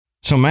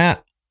So,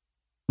 Matt,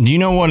 do you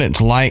know what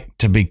it's like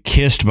to be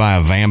kissed by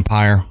a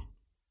vampire?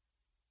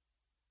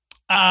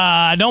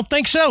 I don't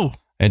think so.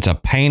 It's a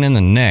pain in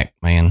the neck,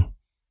 man.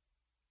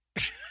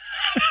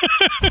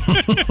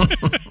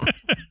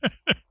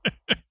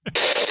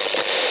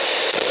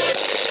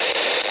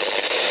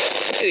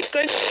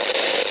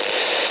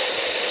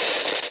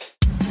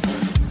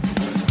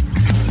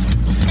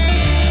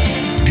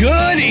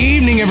 Good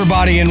evening,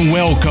 everybody, and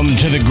welcome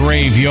to the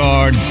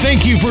Graveyard.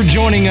 Thank you for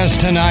joining us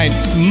tonight.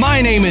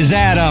 My name is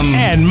Adam.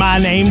 And my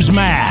name's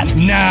Matt.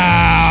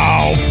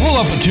 Now, pull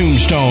up a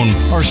tombstone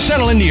or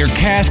settle into your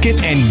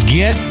casket and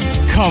get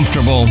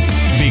comfortable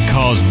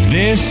because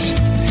this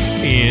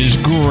is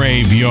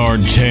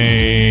Graveyard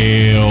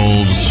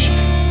Tales.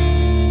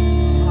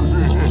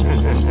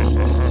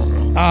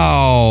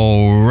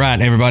 All right,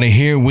 everybody,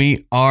 here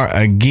we are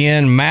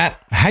again.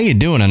 Matt, how you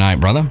doing tonight,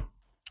 brother?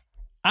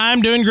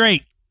 I'm doing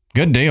great.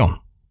 Good deal.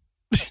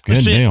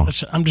 Good deal.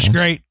 I'm just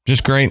great.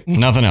 Just great.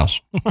 Nothing else.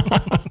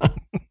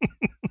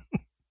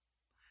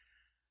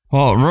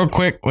 Well, real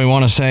quick, we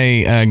want to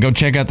say go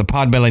check out the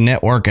Podbelly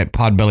Network at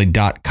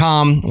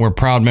podbelly.com. We're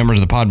proud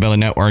members of the Podbelly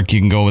Network. You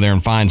can go over there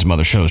and find some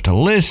other shows to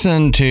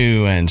listen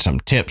to and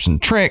some tips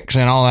and tricks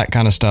and all that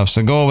kind of stuff.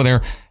 So go over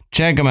there,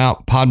 check them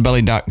out,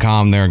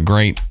 podbelly.com. They're a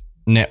great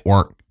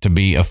network to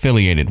be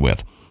affiliated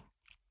with.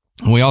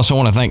 We also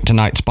want to thank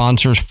tonight's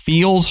sponsors,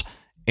 Feels,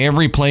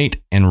 Every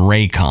Plate, and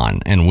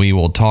Raycon, and we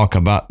will talk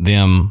about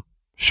them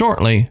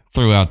shortly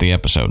throughout the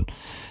episode.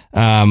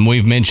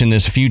 We've mentioned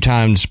this a few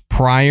times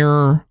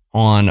prior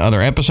on other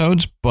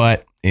episodes,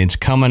 but it's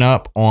coming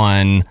up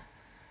on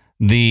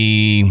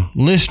the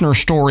listener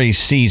story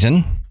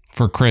season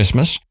for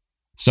Christmas.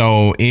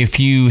 So if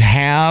you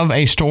have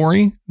a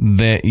story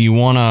that you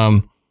want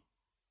to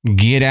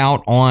get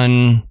out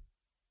on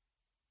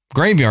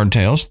Graveyard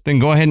Tales, then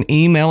go ahead and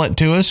email it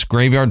to us,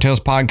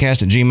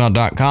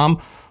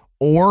 graveyardtalespodcast@gmail.com.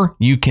 Or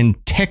you can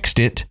text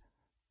it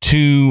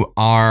to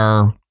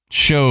our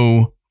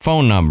show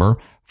phone number,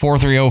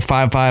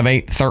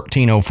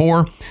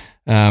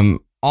 430-558-1304.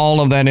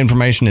 All of that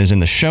information is in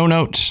the show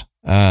notes.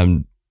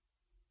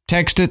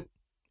 Text it,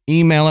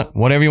 email it,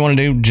 whatever you want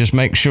to do. Just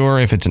make sure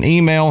if it's an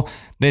email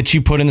that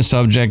you put in the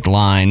subject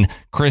line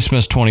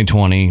Christmas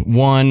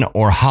 2021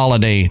 or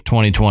Holiday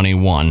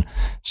 2021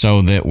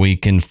 so that we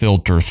can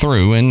filter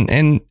through.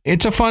 And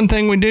it's a fun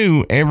thing we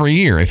do every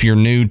year. If you're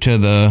new to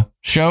the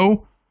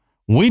show,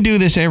 we do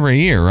this every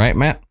year, right,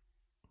 Matt?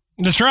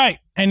 That's right.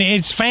 And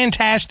it's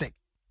fantastic.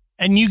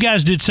 And you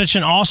guys did such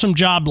an awesome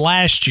job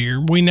last year.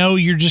 We know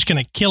you're just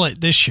going to kill it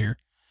this year.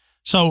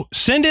 So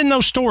send in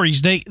those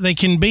stories. They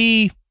can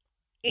be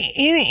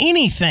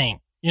anything,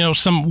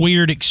 some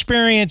weird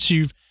experience.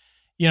 You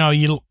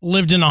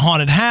lived in a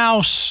haunted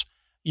house.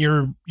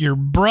 Your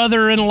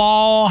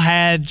brother-in-law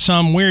had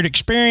some weird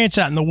experience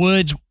out in the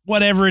woods,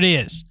 whatever it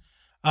is.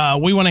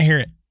 We want to hear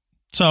it.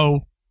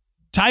 So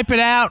type it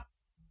out.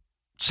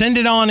 Send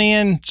it on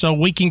in so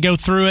we can go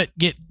through it,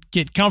 get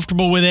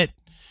comfortable with it.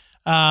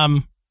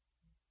 And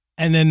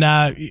then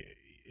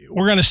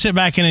we're going to sit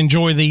back and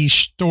enjoy these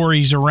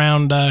stories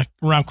around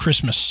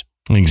Christmas.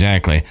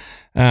 Exactly.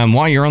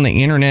 While you're on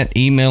the internet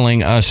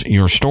emailing us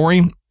your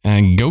story,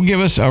 go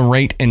give us a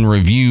rate and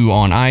review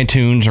on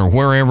iTunes or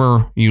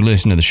wherever you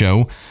listen to the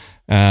show.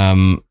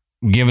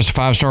 Give us a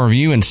 5-star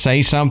review and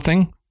say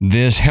something.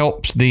 This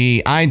helps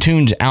the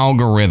iTunes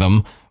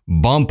algorithm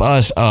bump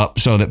us up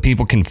so that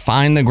people can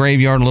find the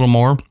graveyard a little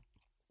more.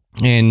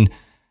 And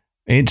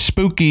it's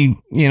spooky,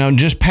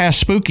 just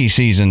past spooky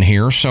season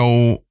here.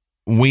 So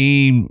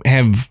we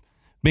have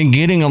been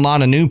getting a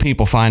lot of new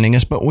people finding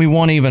us, but we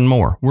want even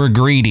more. We're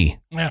greedy.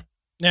 Yeah.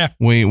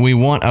 We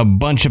want a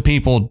bunch of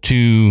people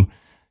to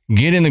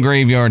get in the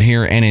graveyard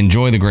here and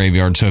enjoy the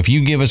graveyard. So if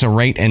you give us a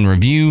rate and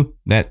review,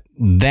 that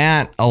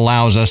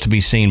allows us to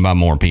be seen by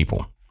more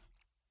people.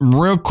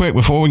 Real quick,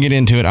 before we get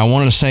into it, I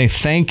wanted to say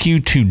thank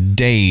you to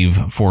Dave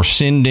for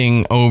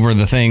sending over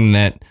the thing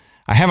that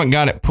I haven't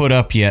got it put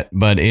up yet,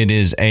 but it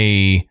is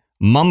a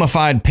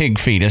mummified pig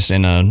fetus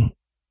in a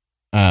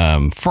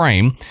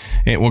frame.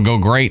 It will go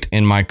great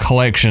in my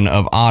collection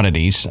of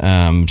oddities.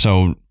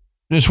 So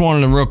just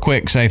wanted to real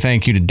quick say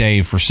thank you to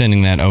Dave for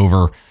sending that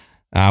over.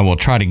 I will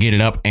try to get it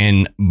up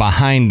and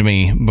behind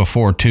me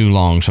before too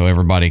long so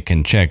everybody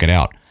can check it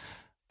out.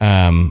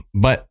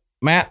 But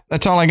Matt,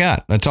 that's all I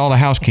got. That's all the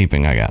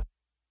housekeeping I got.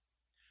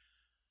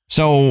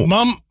 So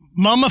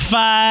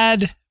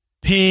mummified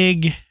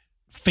pig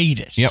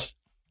fetus. Yep.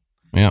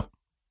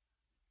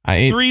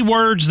 3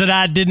 words that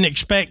I didn't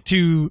expect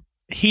to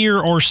hear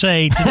or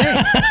say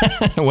today.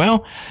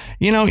 Well,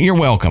 you're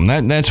welcome.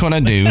 That's what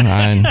I do.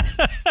 I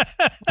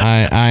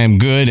am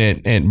good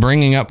at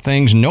bringing up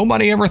things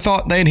nobody ever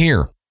thought they'd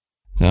hear.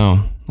 So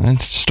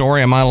that's the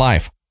story of my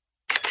life.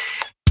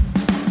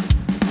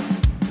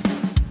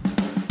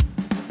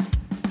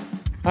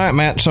 All right,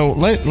 Matt, so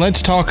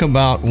let's talk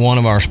about one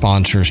of our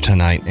sponsors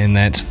tonight, and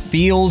that's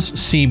Feels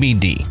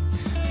CBD.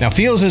 Now,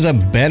 Feels is a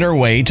better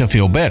way to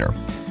feel better.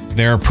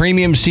 Their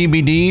premium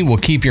CBD will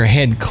keep your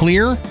head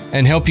clear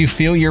and help you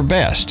feel your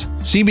best.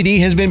 CBD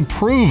has been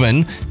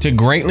proven to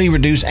greatly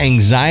reduce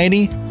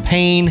anxiety,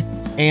 pain,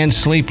 and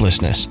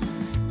sleeplessness.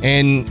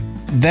 And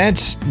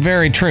that's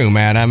very true,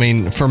 Matt. I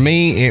mean, for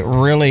me, it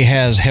really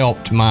has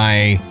helped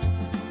my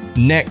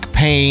neck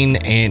pain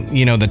and,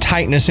 the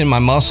tightness in my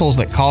muscles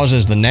that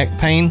causes the neck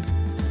pain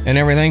and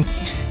everything.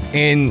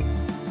 And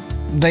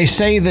they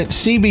say that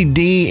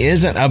CBD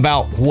isn't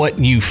about what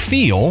you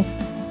feel.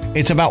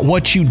 It's about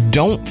what you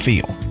don't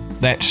feel,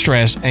 that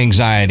stress,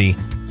 anxiety,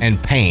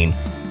 and pain.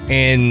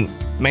 And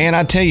man,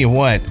 I tell you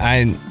what,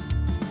 I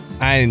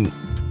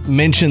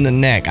mentioned the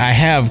neck. I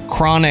have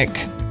chronic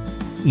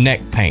neck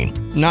pain.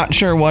 Not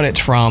sure what it's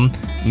from.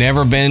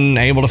 Never been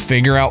able to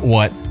figure out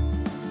what.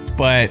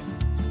 But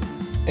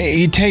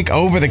you take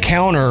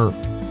over-the-counter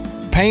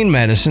pain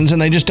medicines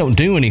and they just don't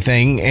do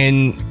anything.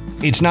 And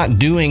it's not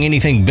doing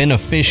anything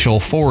beneficial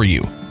for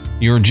you.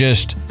 You're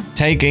just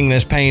taking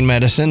this pain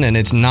medicine and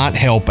it's not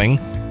helping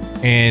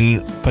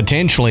and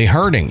potentially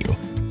hurting you.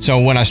 So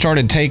when I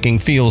started taking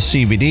Feels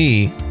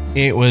CBD,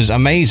 it was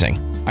amazing.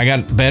 I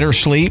got better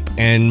sleep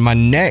and my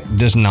neck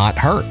does not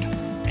hurt.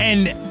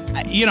 And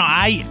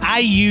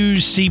I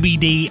use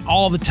CBD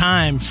all the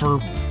time for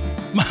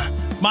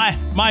my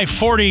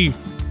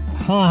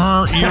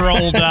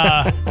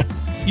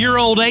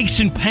 40-year-old aches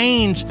and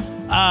pains.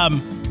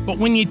 But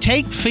when you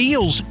take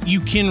Feels, you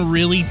can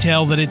really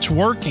tell that it's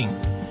working.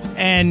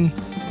 And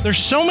there's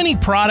so many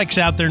products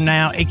out there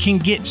now, it can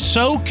get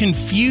so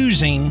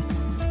confusing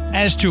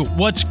as to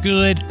what's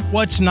good,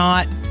 what's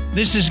not.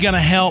 This is going to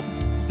help,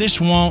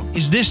 this won't.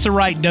 Is this the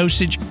right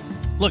dosage?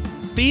 Look,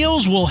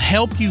 Feels will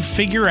help you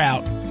figure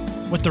out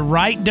what the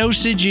right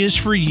dosage is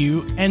for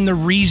you and the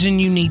reason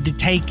you need to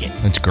take it.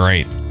 That's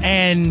great.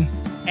 And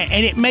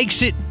it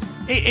makes it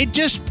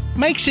just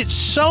makes it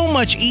so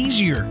much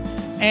easier.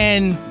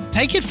 And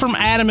take it from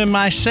Adam and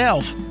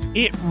myself,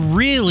 it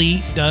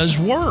really does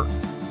work.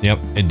 Yep,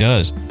 it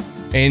does.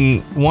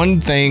 And one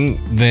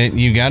thing that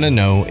you got to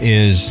know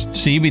is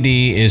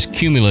CBD is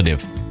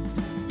cumulative.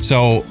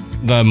 So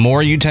the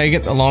more you take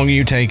it, the longer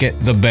you take it,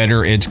 the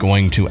better it's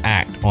going to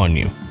act on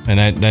you. And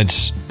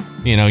that's,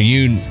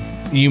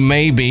 you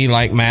may be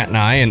like Matt and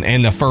I,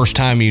 and the first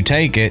time you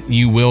take it,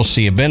 you will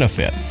see a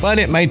benefit. But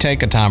it may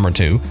take a time or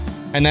two.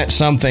 And that's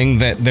something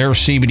that their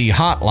CBD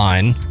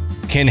hotline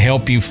can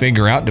help you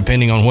figure out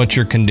depending on what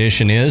your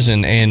condition is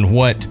and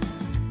what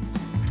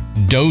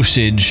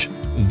dosage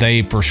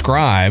they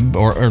prescribe,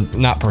 or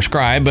not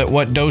prescribe, but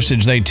what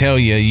dosage they tell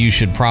you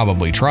should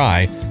probably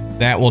try.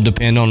 That will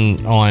depend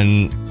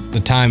on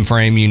the time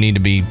frame you need to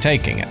be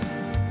taking it.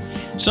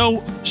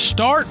 So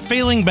start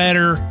feeling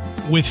better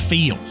with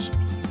Feels.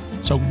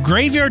 So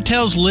Graveyard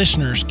Tales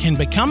listeners can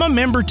become a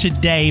member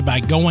today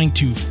by going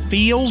to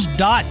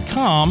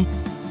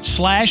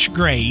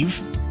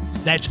feels.com/grave.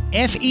 That's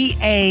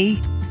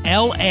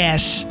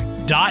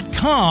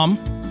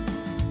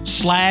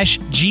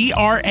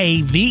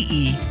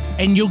FEALS.com/GRAVE,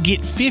 and you'll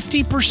get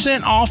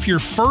 50% off your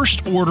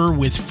first order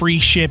with free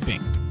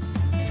shipping.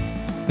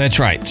 That's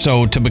right.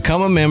 So to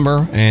become a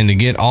member and to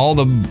get all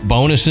the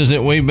bonuses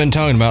that we've been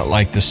talking about,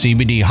 like the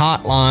CBD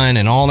hotline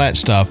and all that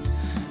stuff,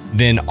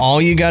 then all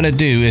you got to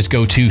do is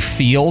go to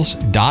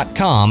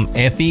feals.com,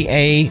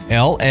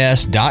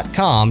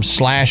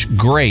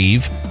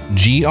 FEALS.com/grave,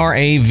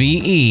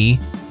 GRAVE,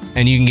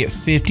 and you can get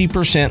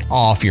 50%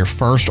 off your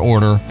first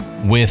order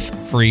with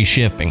free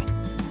shipping.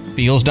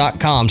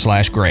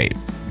 Feals.com/grave.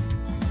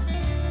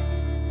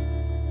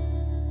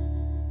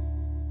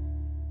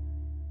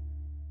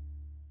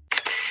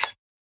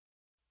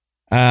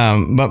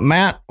 But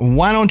Matt,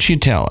 why don't you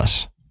tell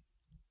us,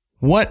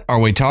 what are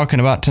we talking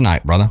about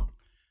tonight, brother?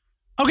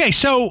 Okay,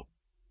 so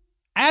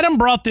Adam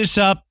brought this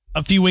up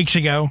a few weeks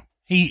ago.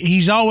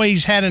 He's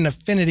always had an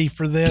affinity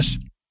for this.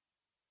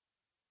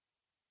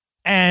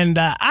 And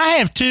I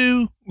have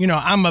too.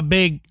 I'm a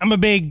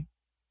big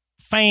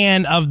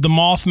fan of the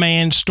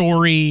Mothman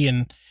story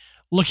and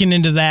looking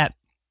into that.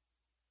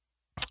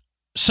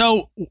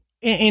 So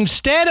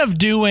instead of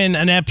doing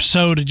an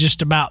episode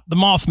just about the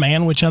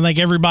Mothman, which I think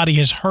everybody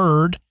has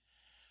heard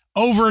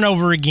over and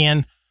over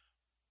again,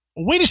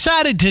 we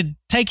decided to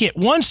take it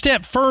one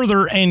step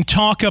further and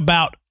talk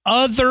about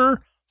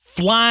other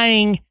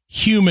flying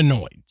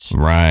humanoids.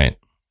 Right.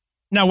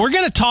 Now, we're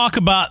going to talk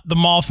about the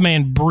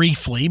Mothman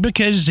briefly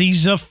because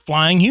he's a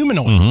flying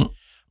humanoid. Mm-hmm.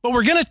 But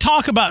we're going to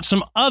talk about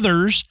some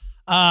others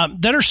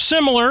that are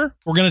similar.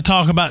 We're going to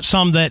talk about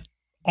some that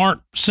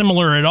aren't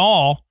similar at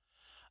all.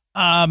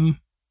 And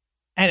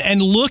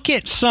look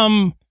at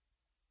some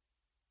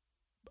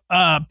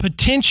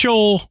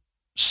potential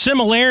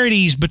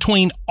similarities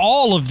between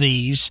all of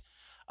these.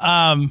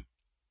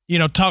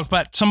 Talk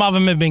about some of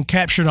them have been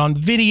captured on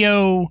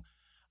video.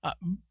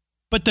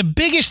 But the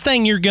biggest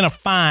thing you're going to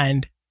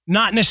find,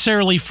 not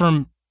necessarily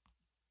from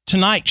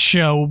tonight's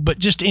show, but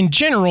just in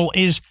general,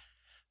 is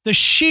the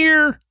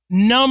sheer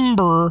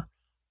number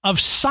of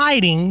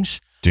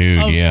sightings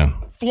of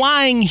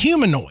flying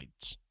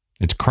humanoids.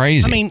 It's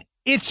crazy. I mean,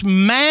 it's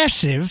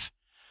massive.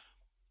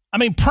 I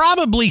mean,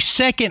 probably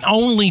second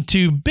only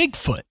to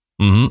Bigfoot.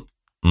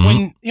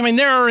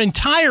 There are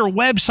entire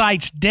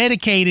websites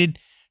dedicated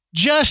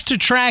just to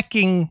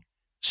tracking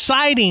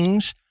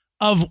sightings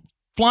of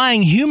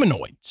flying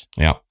humanoids.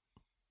 Yep.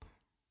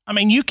 I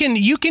mean, you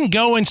can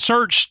go and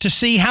search to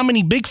see how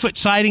many Bigfoot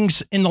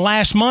sightings in the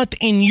last month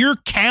in your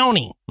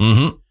county.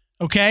 Mm-hmm.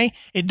 Okay.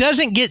 It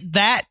doesn't get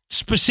that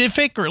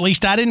specific, or at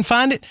least I didn't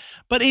find it,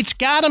 but it's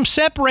got them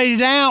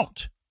separated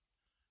out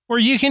where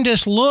you can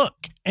just look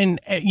and,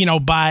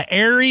 by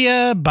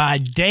area, by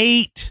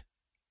date.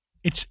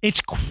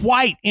 It's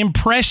quite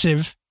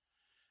impressive.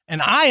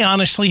 And I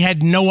honestly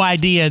had no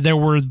idea there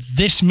were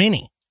this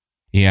many.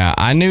 Yeah,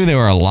 I knew there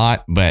were a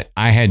lot, but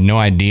I had no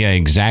idea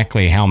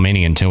exactly how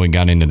many until we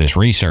got into this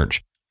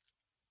research.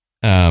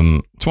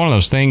 It's one of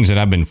those things that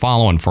I've been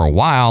following for a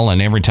while,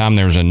 and every time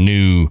there's a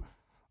new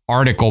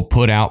article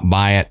put out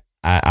by it,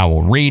 I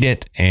will read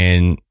it,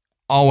 and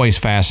always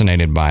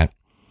fascinated by it.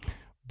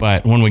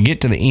 But when we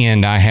get to the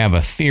end, I have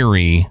a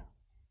theory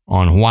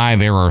on why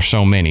there are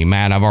so many.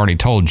 Matt, I've already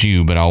told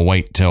you, but I'll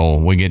wait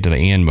till we get to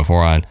the end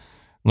before I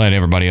let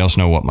everybody else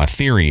know what my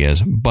theory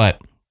is.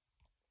 But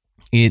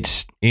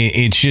it's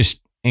just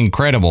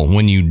incredible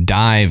when you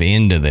dive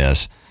into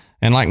this.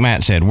 And like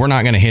Matt said, we're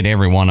not going to hit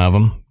every one of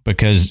them,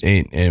 because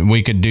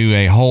we could do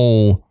a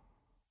whole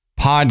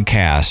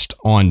podcast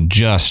on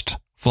just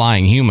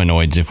flying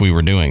humanoids if we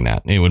were doing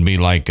that. It would be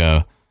like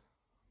a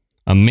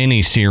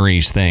mini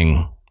series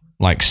thing,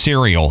 like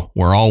Serial,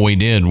 where all we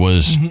did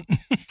was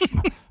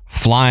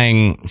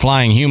flying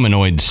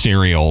humanoid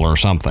cereal or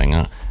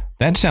something.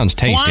 That sounds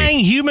tasty. Flying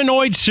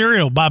humanoid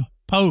cereal by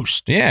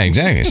Post. Yeah,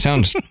 exactly. It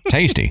sounds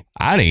tasty.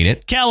 I'd eat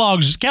it.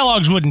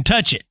 Kellogg's wouldn't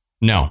touch it.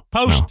 No.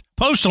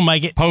 Post will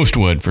make it. Post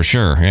would, for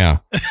sure, yeah.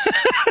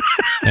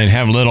 They'd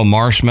have little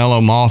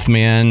marshmallow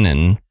Mothmen,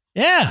 and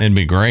it'd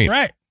be great.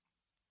 Right.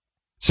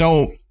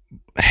 So,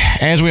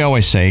 as we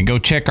always say, go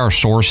check our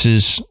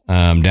sources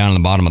down in the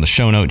bottom of the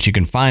show notes. You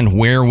can find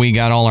where we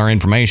got all our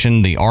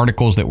information, the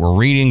articles that we're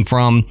reading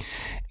from,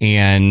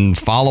 and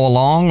follow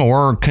along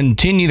or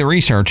continue the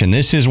research. And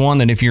this is one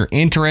that if you're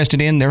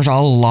interested in, there's a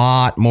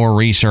lot more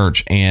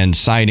research and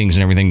sightings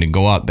and everything to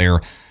go out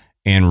there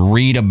and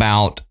read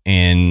about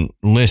and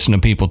listen to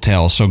people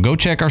tell. So go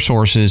check our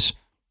sources,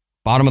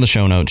 bottom of the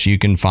show notes. You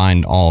can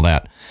find all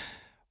that.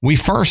 We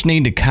first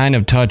need to kind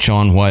of touch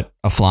on what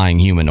a flying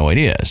humanoid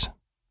is.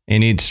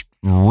 And it's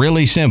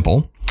really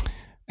simple.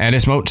 At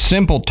its most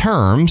simple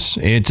terms,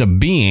 it's a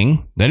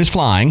being that is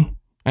flying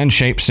and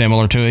shaped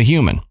similar to a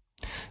human.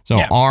 So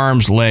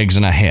arms, legs,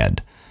 and a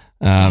head.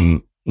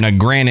 Now,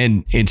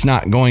 granted, it's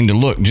not going to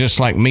look just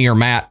like me or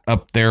Matt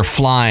up there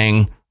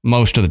flying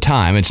most of the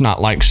time. It's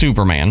not like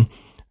Superman.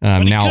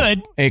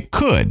 It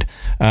could.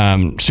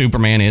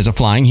 Superman is a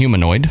flying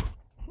humanoid.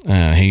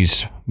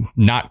 He's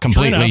not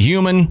completely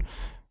human.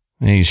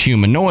 He's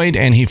humanoid,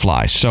 and he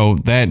flies. So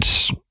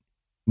that's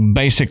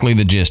basically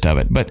the gist of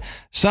it. But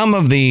some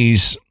of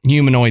these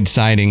humanoid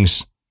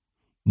sightings,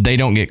 they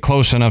don't get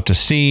close enough to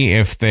see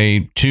if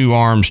they 2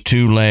 arms,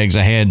 2 legs,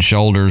 a head,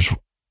 shoulders,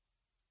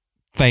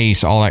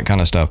 face, all that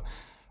kind of stuff.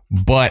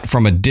 But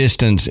from a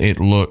distance, it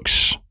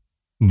looks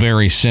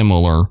very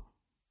similar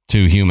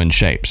to human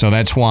shape. So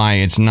that's why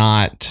it's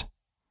not,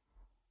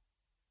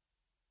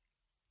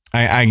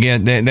 I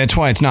get that. That's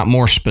why it's not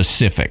more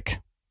specific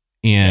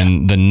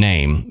in the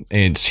name.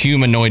 It's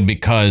humanoid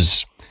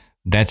because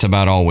that's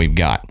about all we've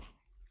got.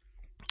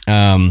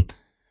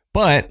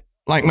 But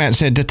like Matt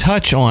said, to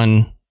touch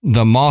on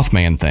the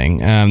Mothman thing,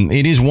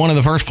 it is one of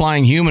the first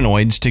flying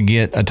humanoids to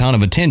get a ton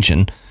of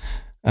attention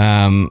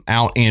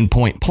out in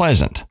Point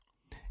Pleasant.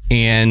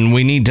 And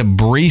we need to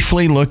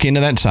briefly look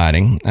into that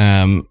sighting.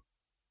 And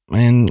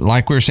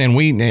like we were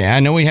saying, I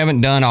know we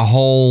haven't done a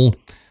whole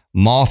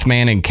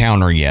Mothman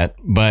encounter yet,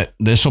 but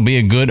this will be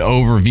a good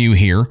overview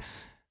here.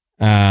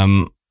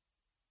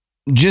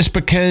 Just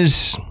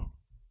because,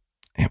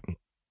 Matt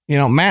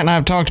and I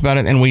have talked about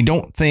it, and we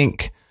don't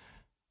think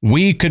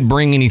we could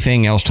bring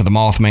anything else to the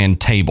Mothman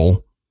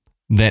table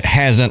that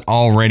hasn't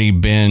already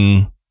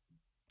been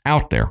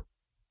out there.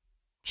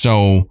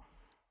 So,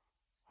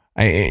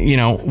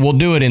 we'll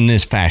do it in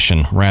this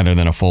fashion rather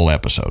than a full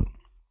episode.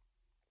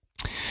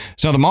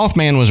 So the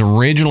Mothman was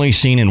originally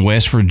seen in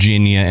West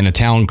Virginia in a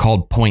town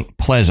called Point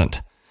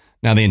Pleasant.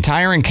 Now, the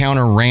entire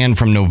encounter ran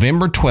from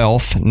November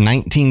 12th,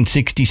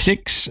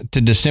 1966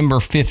 to December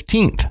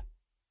 15th,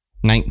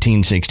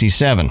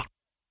 1967.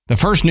 The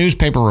first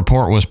newspaper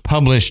report was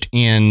published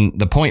in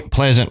the Point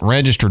Pleasant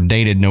Register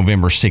dated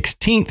November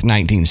 16th,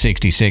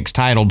 1966,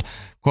 titled,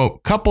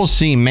 quote, "Couples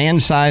see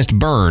man-sized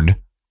bird,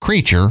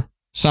 creature,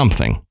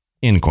 something,"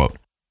 end quote.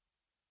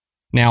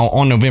 Now,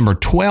 on November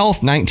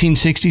 12th,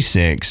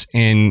 1966,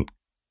 in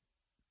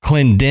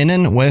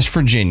Clendenin, West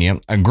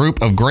Virginia, a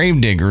group of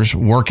gravediggers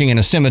working in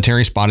a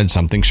cemetery spotted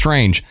something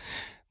strange.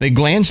 They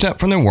glanced up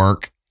from their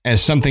work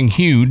as something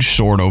huge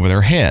soared over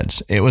their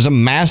heads. It was a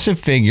massive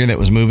figure that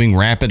was moving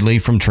rapidly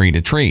from tree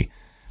to tree.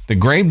 The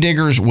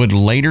gravediggers would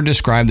later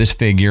describe this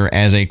figure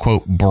as a,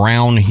 quote,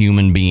 brown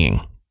human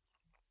being.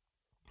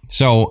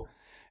 So,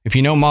 if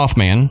you know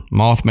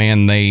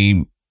Mothman,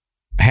 they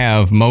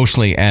have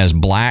mostly as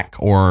black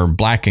or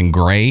black and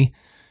gray.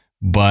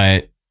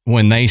 But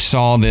when they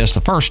saw this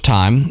the first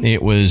time,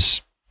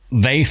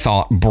 they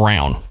thought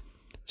brown.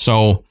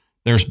 So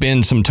there's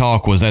been some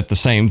talk, was that the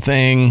same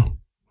thing?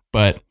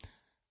 But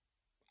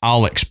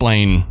I'll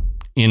explain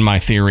in my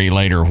theory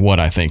later what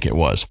I think it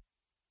was.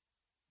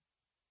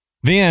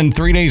 Then,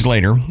 3 days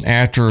later,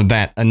 after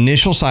that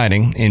initial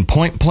sighting in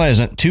Point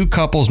Pleasant, 2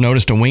 couples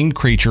noticed a winged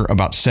creature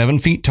about 7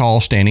 feet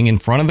tall standing in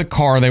front of the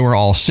car they were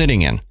all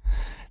sitting in.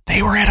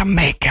 They were at a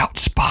makeout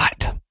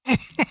spot.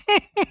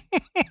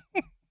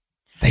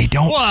 They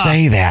don't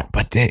say that,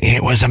 but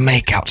it was a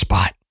makeout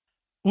spot.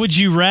 Would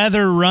you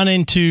rather run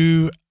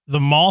into the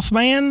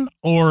Mothman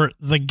or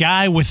the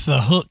guy with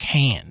the hook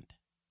hand?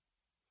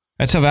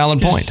 That's a valid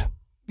point.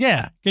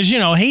 Yeah, because,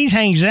 he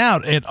hangs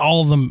out at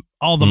all the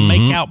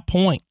makeout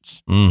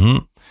points.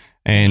 Mm-hmm.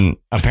 And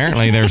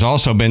apparently there's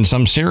also been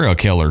some serial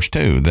killers,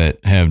 too,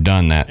 that have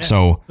done that. Yeah.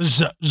 So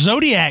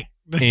Zodiac.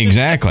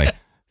 Exactly.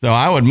 So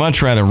I would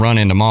much rather run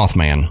into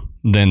Mothman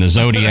than the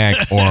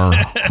Zodiac or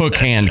hook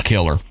hand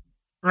killer.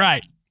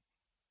 Right.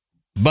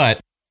 But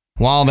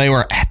while they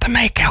were at the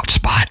makeout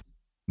spot,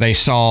 they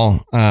saw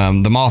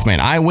the Mothman.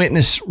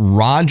 Eyewitness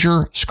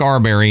Roger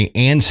Scarberry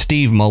and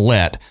Steve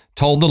Millette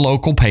told the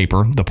local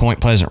paper, the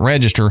Point Pleasant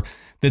Register,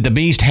 that the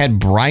beast had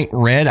bright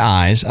red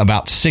eyes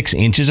about 6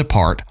 inches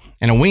apart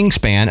and a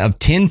wingspan of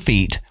 10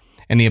 feet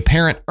and the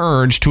apparent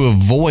urge to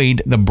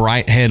avoid the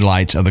bright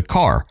headlights of the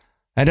car.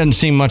 That doesn't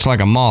seem much like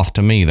a moth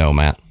to me, though,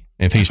 Matt,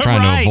 if he's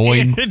trying to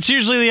avoid. It's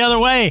usually the other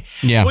way.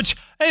 Yeah. Which,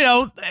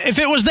 if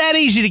it was that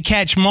easy to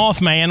catch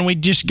Mothman,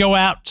 we'd just go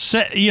out,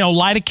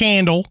 light a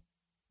candle,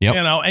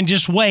 and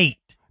just wait.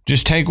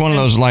 Just take one of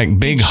those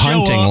big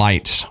hunting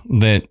lights,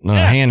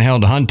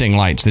 handheld hunting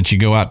lights that you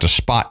go out to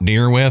spot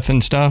deer with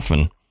and stuff,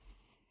 and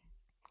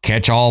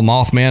catch all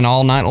Mothmen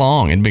all night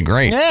long. It'd be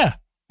great. Yeah.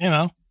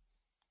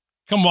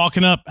 Come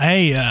walking up.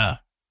 Hey,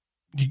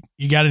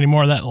 you got any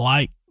more of that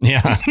light?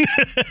 Yeah.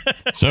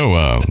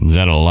 So, is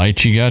that a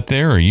light you got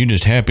there, or are you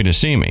just happy to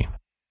see me?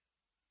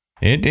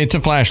 It's a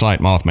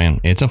flashlight, Mothman.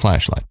 It's a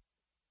flashlight.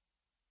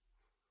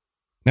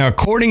 Now,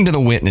 according to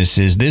the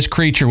witnesses, this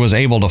creature was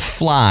able to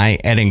fly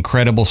at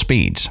incredible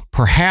speeds,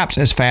 perhaps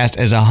as fast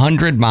as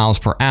 100 miles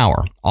per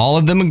hour. All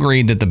of them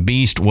agreed that the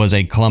beast was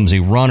a clumsy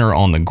runner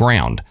on the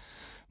ground.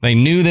 They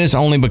knew this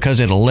only because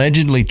it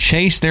allegedly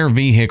chased their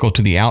vehicle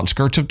to the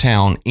outskirts of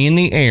town in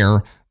the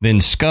air, then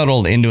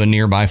scuttled into a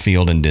nearby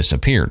field and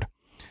disappeared.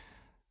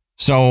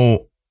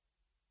 So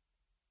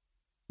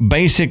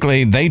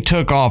basically, they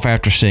took off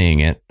after seeing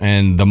it,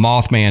 and the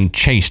Mothman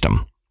chased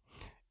them.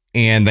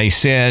 And they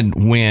said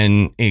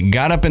when it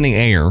got up in the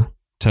air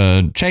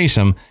to chase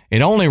them,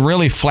 it only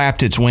really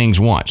flapped its wings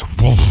once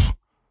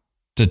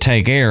to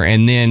take air.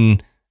 And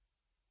then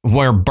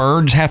where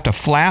birds have to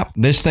flap,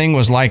 this thing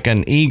was like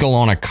an eagle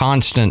on a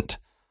constant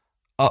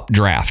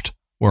updraft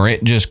where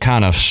it just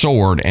kind of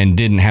soared and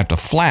didn't have to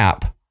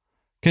flap.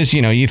 Because,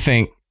 you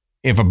think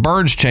if a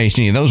bird's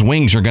chasing you, those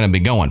wings are going to be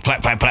going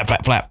flap, flap, flap,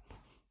 flap, flap.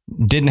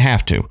 Didn't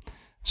have to.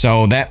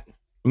 So that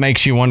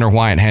makes you wonder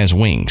why it has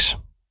wings.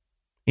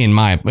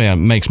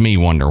 Makes me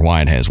wonder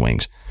why it has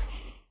wings.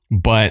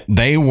 But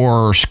they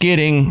were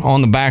skidding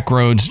on the back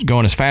roads,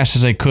 going as fast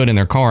as they could in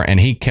their car, and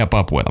he kept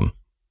up with them.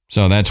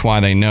 So that's why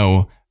they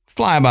know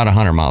fly about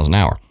 100 miles an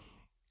hour.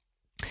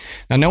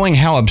 Now, knowing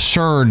how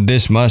absurd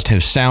this must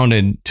have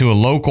sounded to a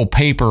local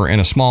paper in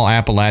a small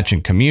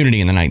Appalachian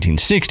community in the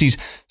 1960s,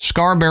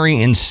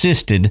 Scarberry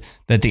insisted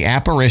that the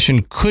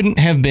apparition couldn't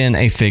have been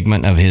a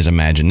figment of his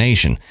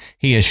imagination.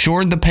 He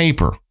assured the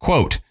paper,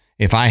 quote,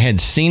 "If I had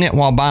seen it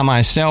while by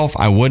myself,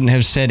 I wouldn't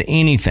have said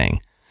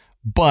anything.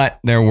 But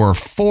there were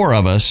 4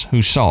 of us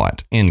who saw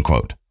it," end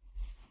quote.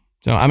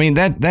 So,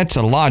 that's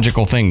a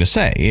logical thing to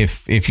say.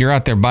 If you're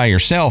out there by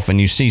yourself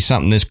and you see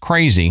something this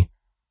crazy,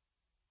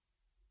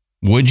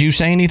 would you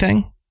say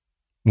anything?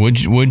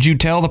 Would you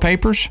tell the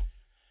papers?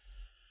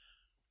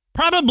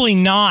 Probably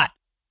not.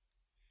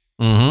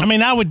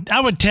 Mm-hmm.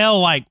 I would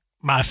tell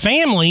my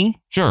family.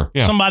 Sure.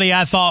 Yeah. Somebody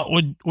I thought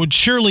would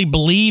surely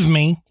believe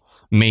me.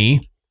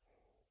 Me.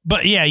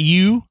 But yeah,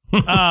 you.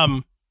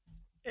 But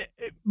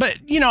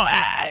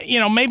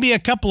maybe a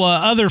couple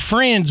of other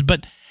friends,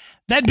 but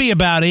that'd be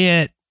about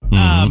it.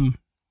 Mm-hmm.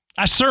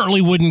 I certainly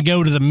wouldn't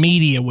go to the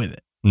media with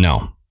it.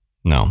 No.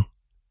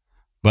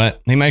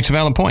 But he makes a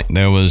valid point.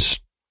 There was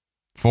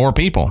 4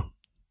 people,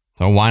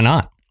 so why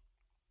not?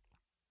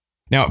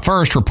 Now, at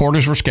first,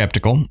 reporters were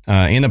skeptical.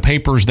 In the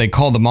papers, they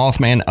called the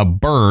Mothman a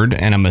bird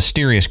and a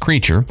mysterious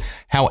creature.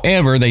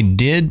 However, they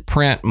did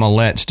print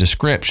Millette's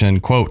description,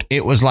 quote,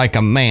 "It was like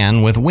a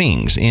man with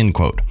wings," end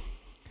quote.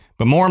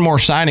 But more and more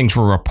sightings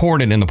were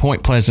reported in the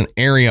Point Pleasant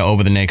area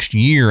over the next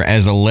year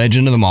as the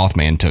legend of the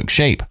Mothman took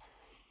shape.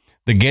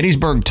 The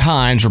Gettysburg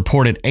Times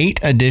reported 8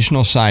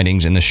 additional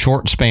sightings in the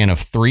short span of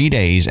 3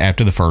 days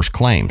after the first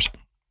claims.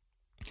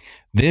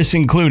 This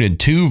included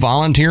 2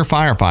 volunteer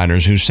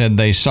firefighters who said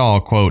they saw,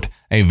 quote,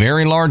 "a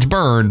very large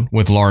bird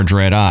with large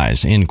red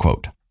eyes," end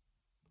quote.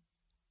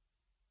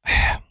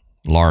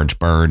 Large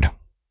bird.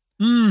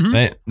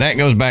 Mm-hmm. That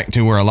goes back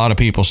to where a lot of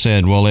people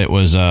said, well, it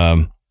was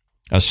a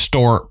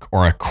stork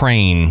or a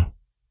crane,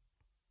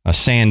 a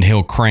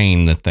sandhill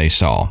crane that they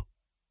saw.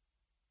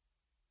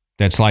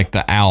 That's like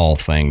the owl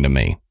thing to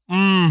me.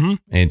 Mm-hmm.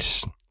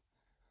 It's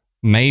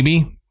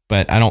maybe,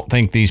 but I don't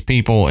think these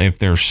people, if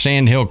there's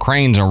sandhill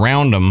cranes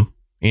around them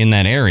in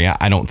that area,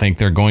 I don't think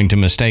they're going to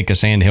mistake a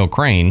sandhill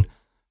crane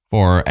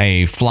for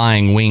a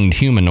flying winged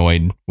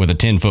humanoid with a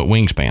 10-foot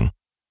wingspan.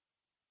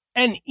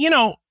 And,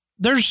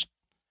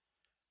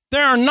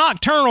 there are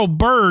nocturnal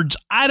birds.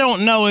 I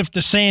don't know if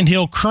the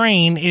sandhill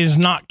crane is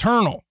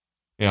nocturnal.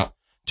 Yeah.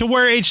 To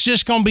where it's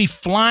just going to be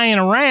flying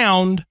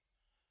around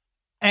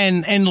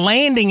and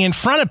landing in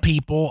front of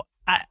people.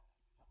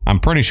 I'm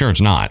pretty sure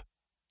it's not.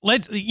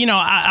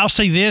 I'll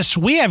say this.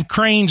 We have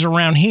cranes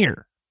around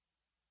here.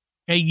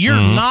 Okay, you're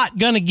not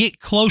going to get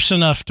close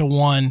enough to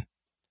one.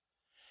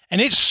 And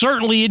it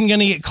certainly isn't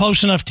going to get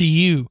close enough to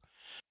you.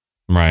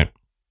 Right.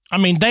 I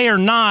mean, they are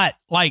not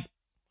like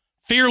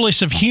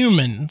fearless of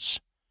humans.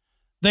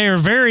 They are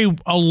very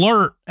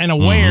alert and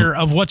aware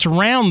of what's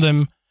around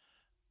them.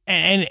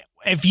 And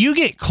if you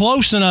get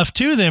close enough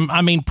to them,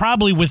 I mean,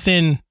 probably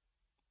within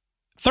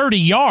 30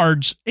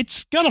 yards,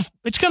 it's gonna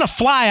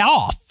fly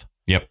off.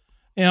 Yep.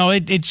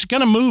 It's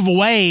gonna move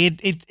away.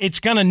 It's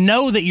gonna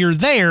know that you're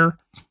there.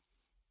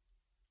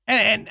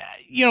 And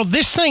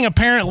this thing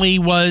apparently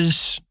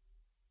was,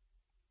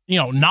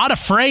 not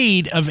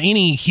afraid of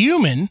any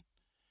human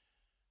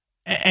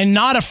and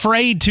not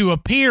afraid to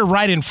appear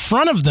right in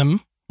front of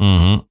them.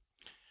 Mm-hmm.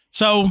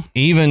 So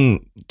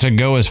even to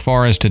go as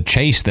far as to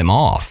chase them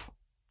off.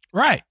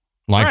 Right.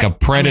 Like a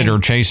predator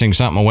chasing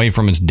something away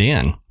from its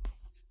den.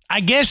 I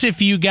guess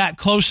if you got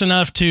close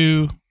enough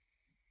to,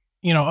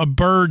 a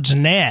bird's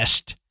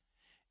nest,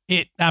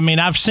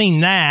 I've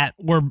seen that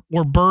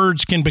where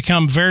birds can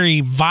become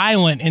very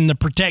violent in the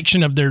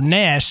protection of their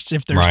nests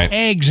if there's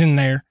eggs in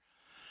there.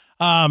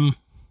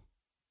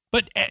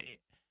 But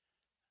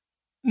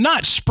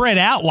not spread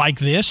out like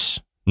this.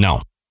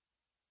 No.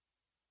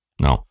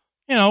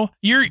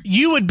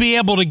 You would be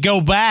able to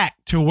go back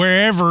to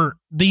wherever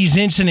these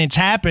incidents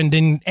happened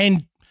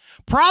and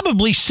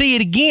probably see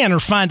it again or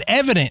find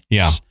evidence.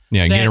 Yeah,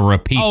 get a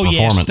repeat performance.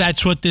 Yes,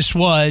 that's what this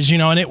was,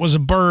 and it was a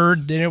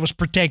bird and it was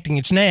protecting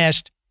its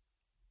nest.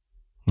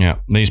 Yeah,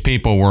 these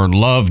people were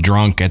love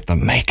drunk at the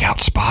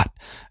makeout spot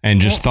and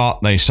just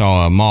thought they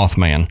saw a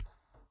Mothman.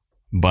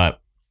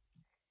 But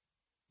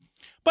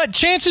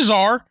chances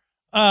are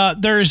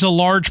there is a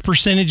large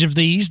percentage of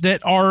these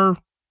that are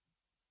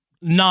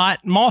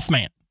not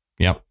Mothman.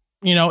 Yep.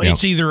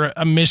 It's either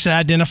a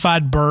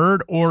misidentified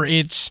bird or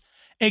it's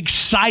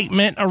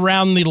excitement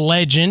around the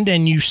legend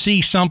and you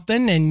see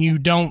something and you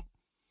don't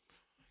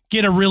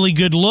get a really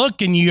good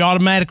look and you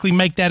automatically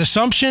make that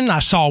assumption. I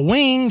saw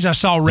wings. I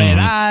saw red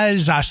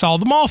eyes. I saw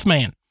the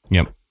Mothman.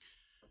 Yep.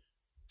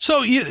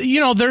 So,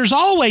 there's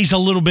always a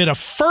little bit of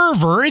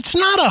fervor. It's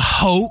not a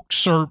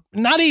hoax or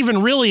not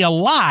even really a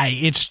lie.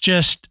 It's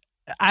just,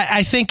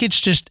 I think it's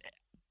just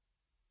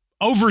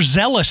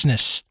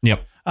overzealousness.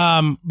 Yep.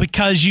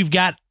 Because you've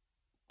got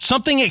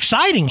something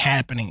exciting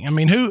happening. I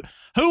mean, who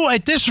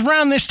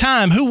around this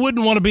time, who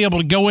wouldn't want to be able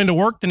to go into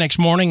work the next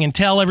morning and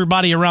tell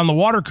everybody around the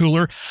water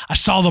cooler, I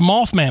saw the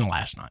Mothman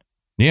last night?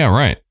 Yeah,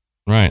 right.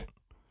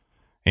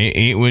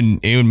 It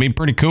would be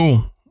pretty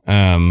cool.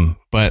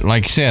 But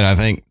like you said, I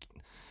think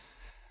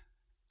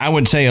I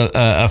would say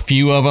a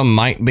few of them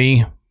might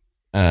be,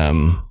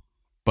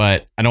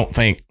 but I don't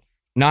think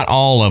not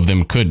all of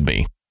them could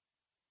be.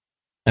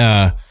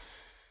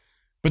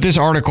 But this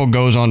article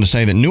goes on to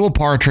say that Newell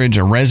Partridge,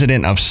 a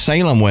resident of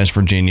Salem, West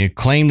Virginia,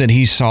 claimed that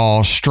he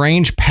saw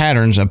strange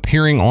patterns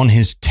appearing on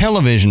his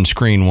television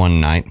screen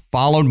one night,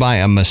 followed by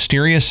a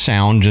mysterious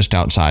sound just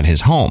outside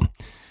his home.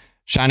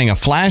 Shining a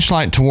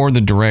flashlight toward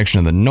the direction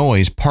of the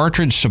noise,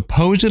 Partridge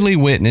supposedly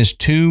witnessed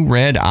two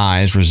red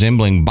eyes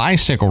resembling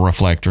bicycle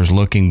reflectors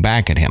looking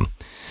back at him.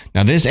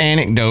 Now, this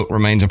anecdote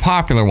remains a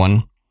popular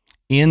one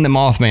in the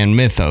Mothman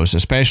mythos,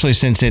 especially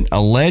since it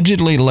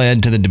allegedly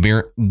led to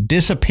the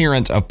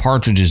disappearance of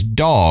Partridge's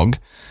dog.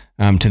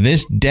 To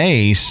this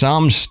day,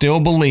 some still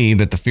believe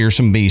that the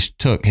fearsome beast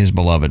took his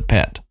beloved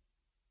pet.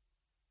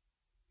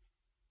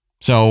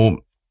 So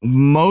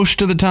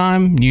most of the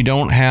time, you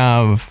don't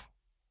have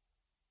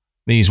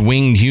these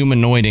winged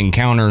humanoid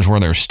encounters where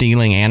they're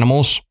stealing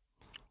animals.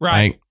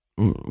 Right.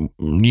 Like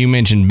you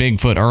mentioned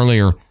Bigfoot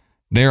earlier.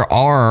 There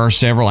are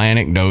several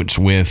anecdotes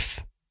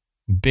with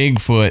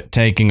Bigfoot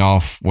taking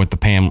off with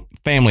the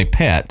family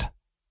pet,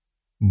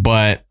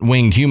 but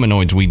winged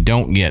humanoids we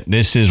don't get.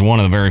 This is one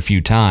of the very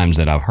few times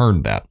that I've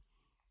heard that.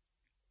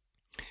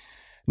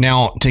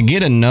 Now, to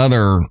get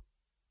another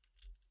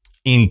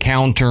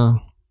encounter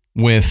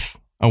with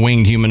a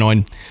winged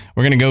humanoid,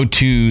 we're going to go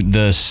to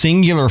the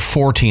Singular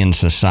Fortean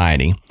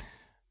Society.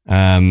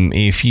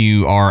 If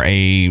you are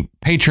a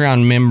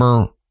Patreon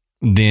member,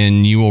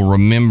 then you will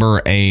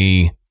remember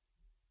a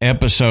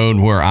episode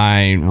where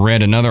I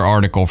read another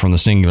article from the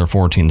Singular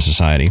Fortean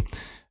Society.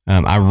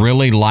 I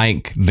really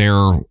like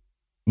their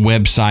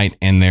website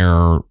and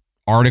their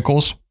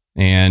articles.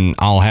 and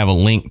I'll have a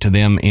link to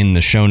them in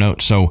the show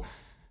notes. So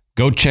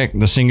go check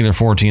the Singular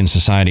Fortean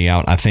Society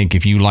out. I think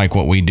if you like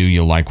what we do,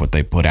 you'll like what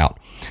they put out.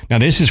 Now,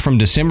 this is from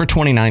December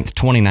 29th,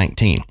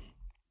 2019.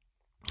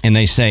 And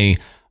they say,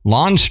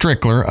 Lon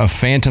Strickler of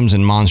Phantoms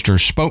and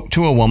Monsters spoke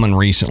to a woman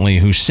recently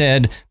who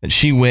said that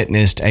she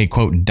witnessed a,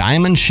 quote,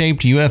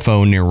 diamond-shaped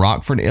UFO near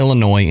Rockford,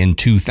 Illinois in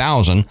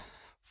 2000,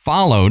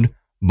 followed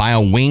by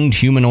a winged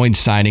humanoid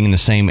sighting in the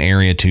same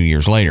area 2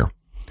 years later.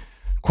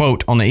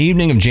 Quote, on the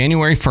evening of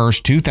January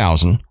 1st,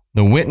 2000,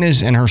 the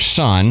witness and her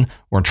son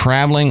were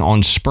traveling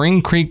on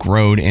Spring Creek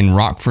Road in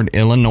Rockford,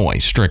 Illinois,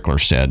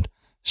 Strickler said.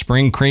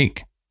 Spring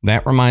Creek,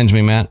 that reminds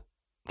me, Matt.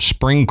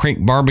 Spring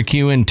Creek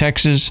Barbecue in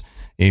Texas.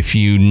 If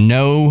you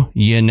know,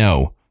 you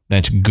know.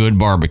 That's good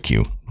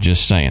barbecue.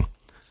 Just saying.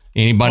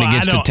 Anybody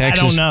gets to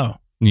Texas? I don't know.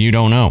 You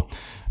don't know.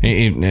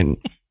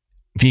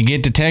 If you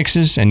get to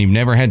Texas and you've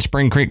never had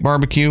Spring Creek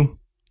Barbecue,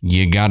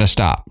 you got to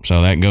stop.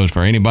 So that goes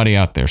for anybody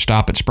out there.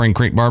 Stop at Spring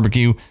Creek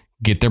Barbecue.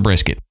 Get their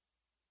brisket.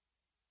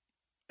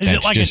 Is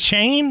it like a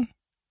chain?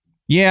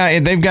 Yeah,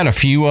 they've got a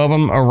few of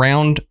them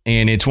around,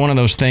 and it's one of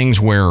those things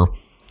where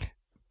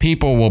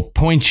people will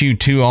point you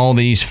to all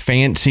these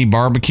fancy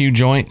barbecue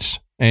joints,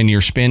 and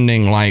you're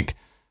spending like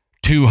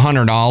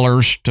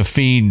 $200 to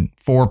feed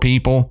 4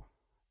 people.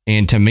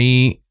 And to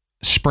me,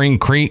 Spring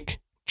Creek,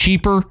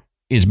 cheaper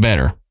is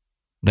better.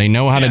 They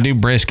know how to do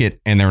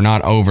brisket, and they're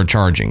not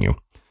overcharging you.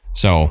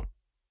 So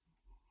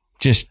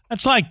just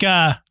it's like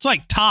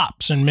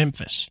Tops in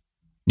Memphis.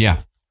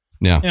 Yeah.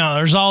 Yeah. You know,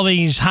 there's all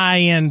these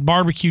high-end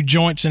barbecue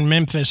joints in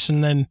Memphis,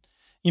 and then,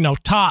 you know,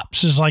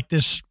 Tops is like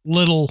this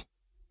little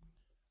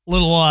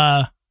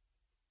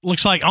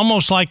looks like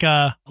almost like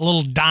a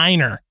little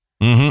diner.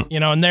 Mm-hmm. You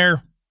know, and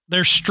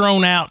they're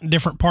strewn out in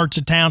different parts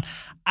of town.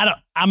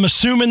 I'm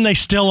assuming they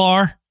still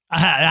are. I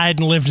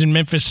hadn't lived in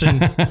Memphis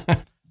in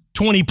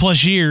 20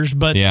 plus years,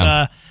 but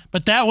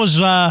that was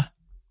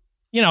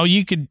you know,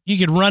 you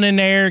could run in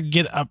there,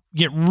 get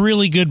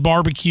really good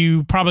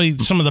barbecue, probably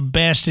some of the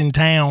best in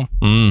town.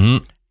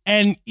 Mm-hmm.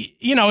 And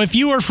you know, if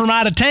you were from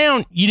out of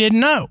town, you didn't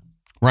know.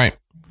 Right.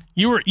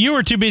 You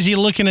were too busy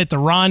looking at the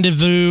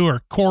Rendezvous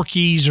or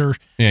Corky's or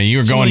you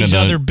were going to the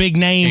other big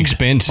name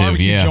expensive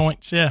barbecue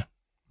joints. Yeah.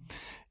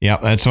 Yeah,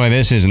 that's the way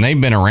this is. And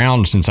they've been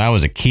around since I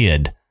was a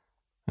kid,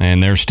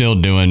 and they're still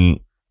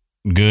doing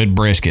good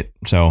brisket.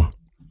 So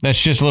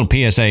that's just a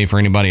little PSA for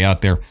anybody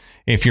out there.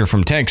 If you're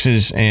from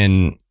Texas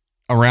and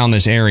around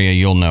this area,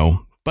 you'll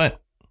know.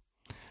 But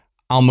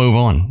I'll move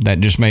on. That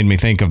just made me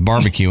think of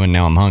barbecue, and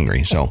now I'm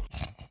hungry. So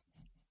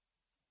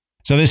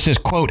this says,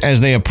 quote, as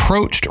they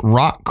approached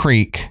Rock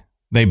Creek,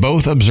 they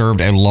both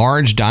observed a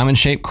large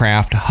diamond-shaped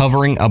craft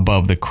hovering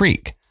above the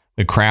creek.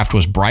 The craft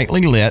was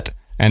brightly lit,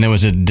 and there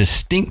was a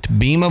distinct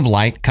beam of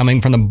light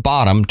coming from the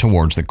bottom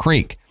towards the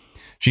creek.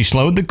 She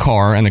slowed the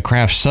car, and the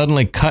craft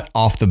suddenly cut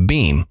off the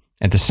beam.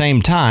 At the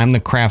same time, the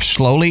craft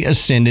slowly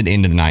ascended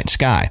into the night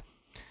sky.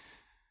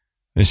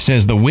 It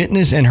says the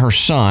witness and her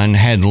son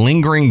had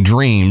lingering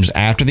dreams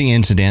after the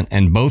incident,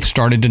 and both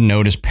started to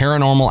notice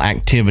paranormal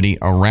activity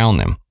around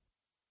them.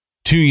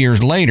 2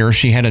 years later,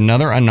 she had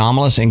another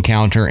anomalous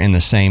encounter in the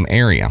same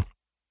area.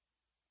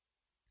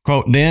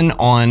 Quote, then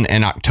on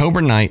an October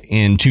night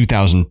in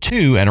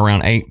 2002 at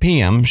around 8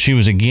 p.m., she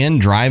was again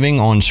driving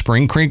on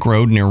Spring Creek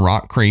Road near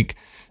Rock Creek.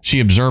 She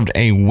observed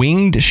a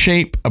winged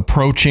shape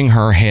approaching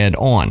her head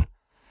on.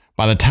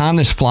 By the time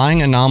this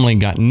flying anomaly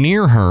got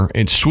near her,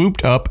 it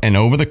swooped up and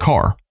over the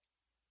car.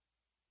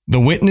 The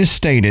witness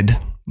stated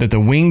that the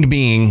winged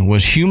being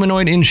was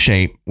humanoid in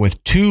shape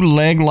with 2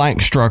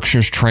 leg-like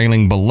structures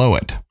trailing below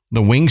it.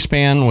 The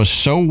wingspan was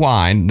so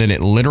wide that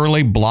it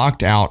literally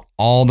blocked out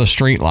all the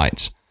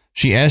streetlights.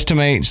 She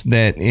estimates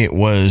that it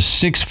was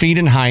 6 feet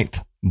in height,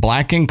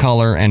 black in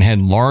color, and had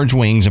large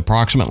wings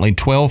approximately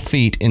 12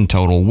 feet in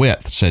total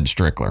width, said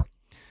Strickler.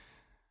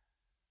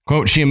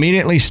 Quote, she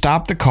immediately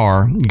stopped the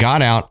car,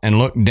 got out, and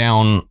looked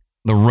down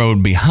the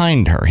road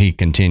behind her, he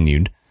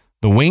continued.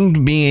 The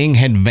winged being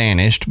had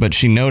vanished, but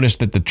she noticed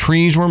that the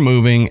trees were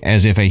moving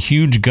as if a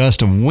huge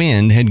gust of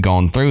wind had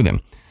gone through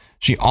them.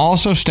 She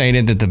also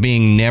stated that the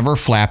being never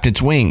flapped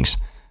its wings.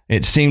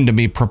 It seemed to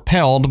be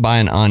propelled by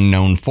an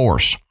unknown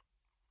force,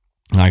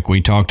 like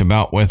we talked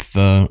about with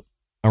the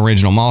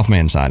original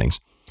Mothman sightings.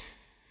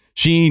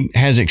 She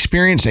has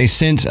experienced a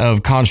sense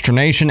of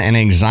consternation and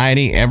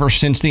anxiety ever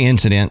since the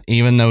incident,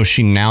 even though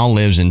she now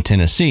lives in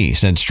Tennessee,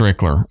 said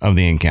Strickler of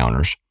the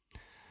encounters.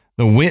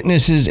 The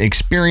witness's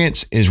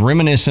experience is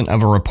reminiscent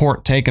of a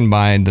report taken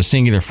by the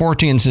Singular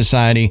Fortean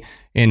Society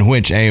in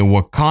which a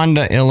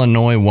Wakanda,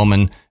 Illinois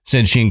woman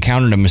said she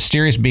encountered a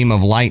mysterious beam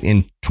of light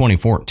in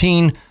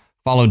 2014,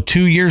 followed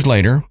 2 years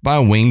later by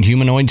a winged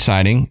humanoid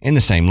sighting in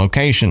the same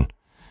location.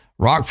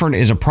 Rockford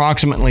is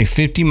approximately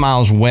 50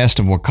 miles west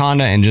of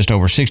Wakanda and just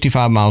over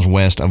 65 miles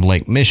west of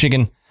Lake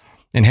Michigan,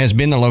 and has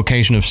been the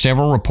location of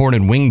several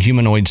reported winged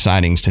humanoid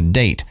sightings to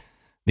date.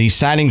 These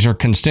sightings are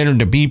considered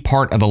to be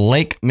part of the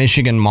Lake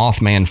Michigan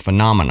Mothman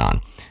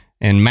phenomenon.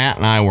 And Matt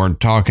and I were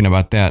talking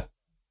about that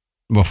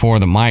before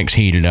the mics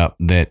heated up,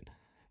 that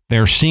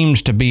there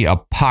seems to be a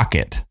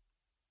pocket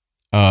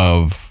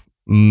of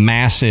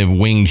massive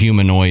winged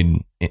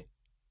humanoid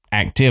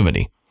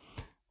activity.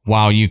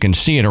 While you can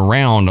see it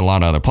around a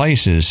lot of other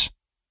places,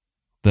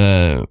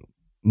 that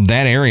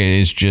area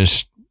is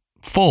just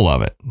full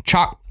of it,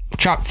 chock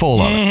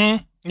full of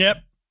it.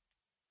 Yep.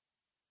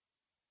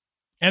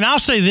 And I'll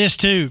say this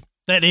too,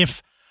 that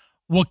if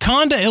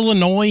Wakanda,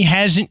 Illinois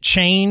hasn't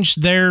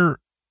changed their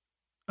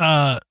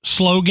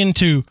slogan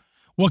to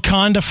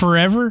Wakanda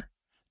Forever,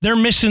 they're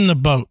missing the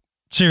boat.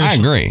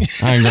 Seriously.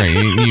 I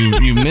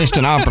agree. You missed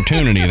an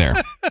opportunity there.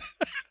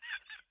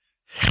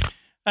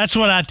 That's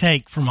what I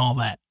take from all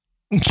that.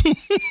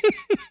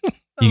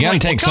 You got to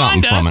take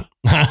something from it.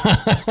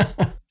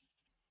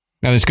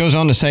 Now, this goes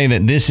on to say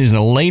that this is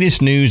the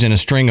latest news in a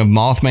string of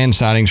Mothman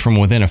sightings from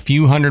within a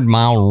few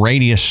 100-mile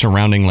radius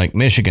surrounding Lake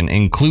Michigan,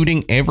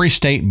 including every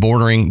state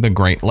bordering the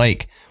Great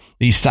Lake.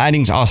 These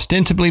sightings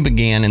ostensibly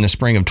began in the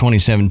spring of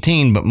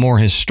 2017, but more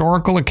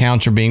historical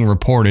accounts are being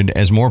reported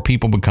as more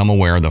people become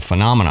aware of the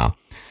phenomena.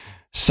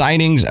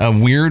 Sightings of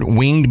weird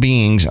winged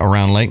beings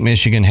around Lake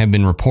Michigan have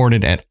been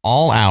reported at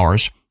all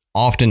hours,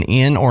 often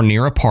in or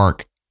near a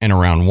park and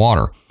around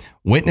water.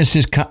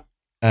 Witnesses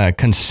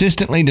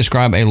consistently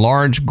describe a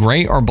large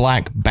gray or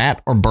black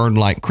bat or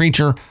bird-like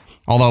creature,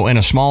 although in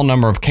a small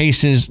number of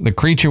cases, the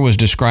creature was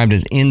described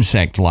as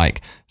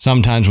insect-like,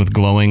 sometimes with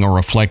glowing or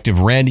reflective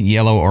red,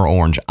 yellow, or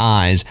orange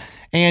eyes,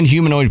 and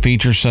humanoid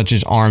features such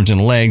as arms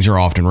and legs are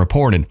often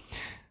reported.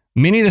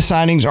 Many of the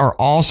sightings are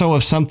also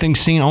of something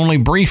seen only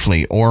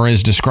briefly or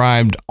is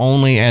described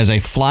only as a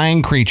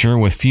flying creature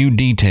with few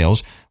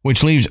details,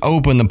 which leaves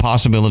open the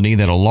possibility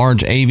that a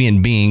large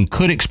avian being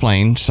could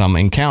explain some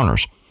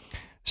encounters.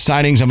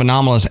 Sightings of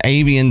anomalous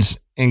avians,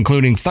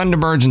 including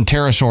thunderbirds and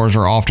pterosaurs,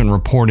 are often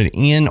reported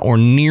in or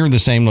near the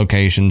same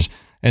locations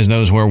as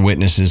those where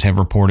witnesses have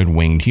reported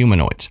winged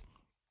humanoids.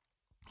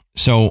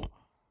 So,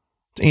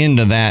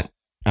 into that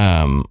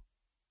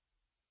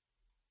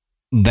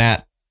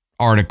that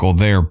article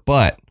there,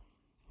 but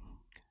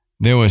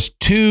there was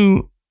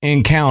 2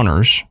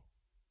 encounters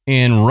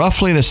in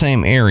roughly the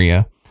same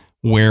area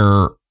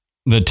where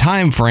the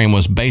time frame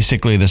was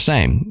basically the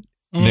same.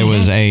 Mm-hmm. There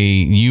was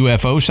a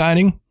UFO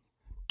sighting.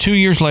 2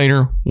 years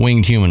later,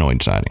 winged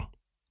humanoid sighting.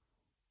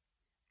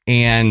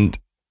 And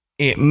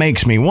it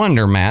makes me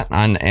wonder, Matt,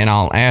 and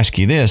I'll ask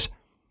you this.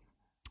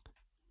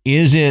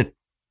 Is it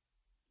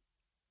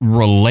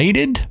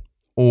related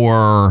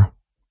or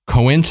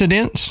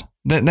coincidence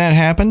that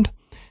happened?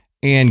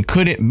 And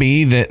could it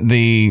be that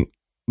the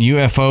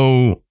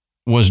UFO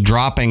was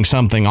dropping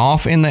something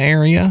off in the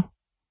area?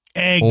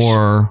 Eggs.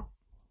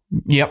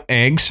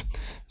 Eggs.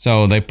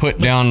 So they put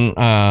down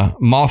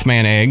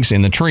Mothman eggs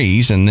in the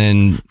trees, and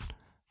then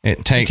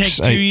it takes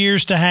 2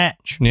 years to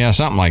hatch. Yeah,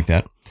 something like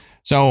that.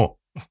 So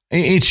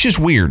it's just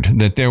weird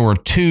that there were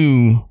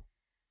 2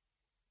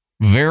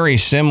 very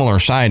similar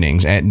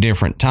sightings at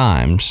different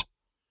times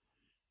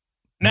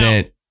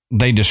that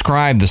they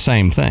describe the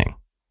same thing.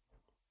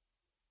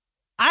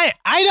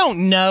 I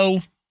don't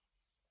know.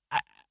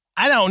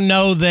 I don't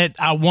know that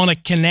I want to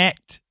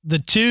connect the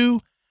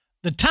two.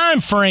 The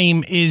time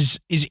frame is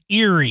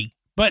eerie,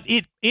 but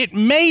it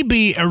may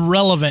be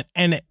irrelevant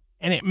and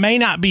it may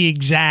not be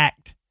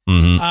exact.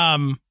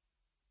 Mm-hmm.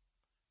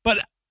 But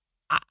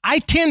I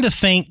tend to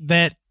think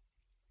that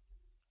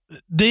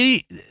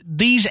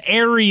these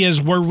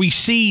areas where we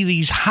see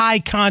these high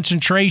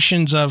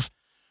concentrations of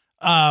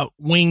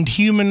winged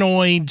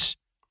humanoids,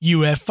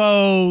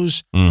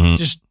 UFOs, mm-hmm.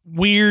 just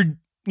weird,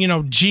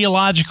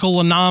 geological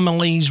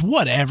anomalies,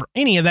 whatever,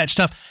 any of that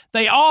stuff,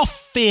 they all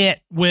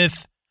fit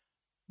with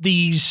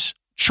these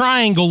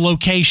triangle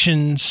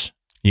locations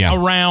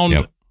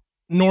around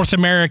North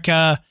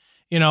America,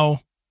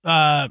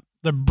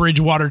 the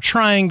Bridgewater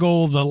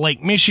Triangle, the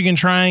Lake Michigan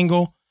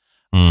Triangle.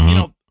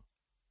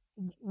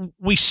 Mm-hmm.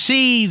 We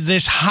see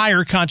this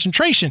higher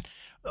concentration.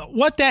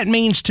 What that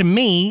means to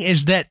me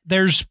is that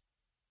there's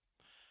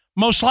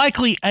most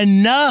likely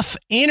enough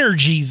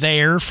energy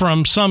there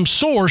from some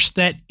source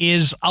that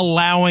is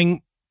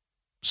allowing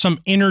some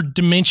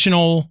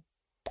interdimensional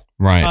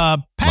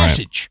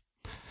passage.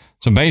 Right.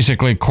 So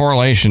basically,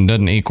 correlation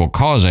doesn't equal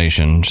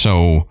causation.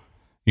 So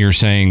you're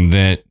saying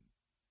that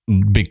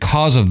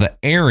because of the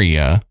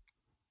area,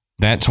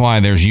 that's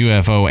why there's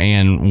UFO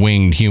and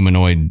winged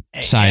humanoid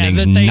sightings,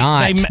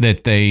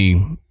 that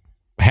they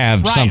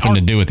have something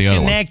to do with the other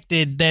one.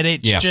 Connected, that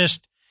it's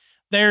just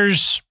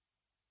there's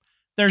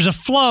a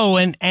flow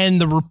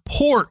and the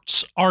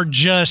reports are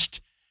just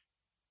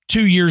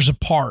 2 years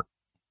apart.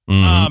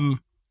 Mm-hmm.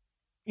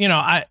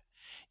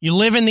 You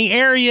live in the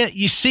area,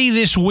 you see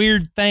this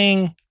weird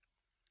thing.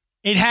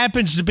 It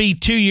happens to be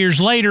 2 years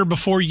later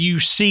before you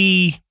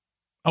see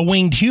a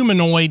winged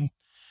humanoid.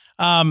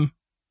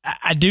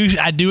 I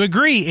do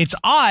agree. It's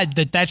odd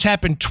that that's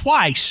happened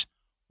twice.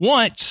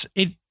 Once,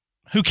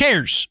 who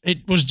cares?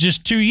 It was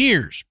just 2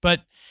 years.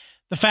 But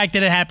the fact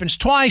that it happens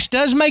twice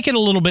does make it a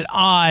little bit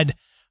odd.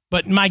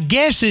 But my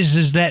guess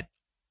is that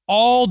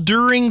all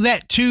during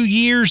that 2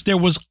 years, there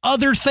was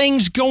other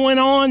things going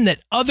on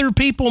that other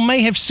people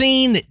may have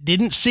seen that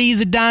didn't see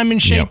the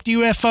diamond-shaped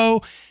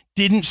UFO,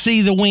 didn't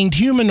see the winged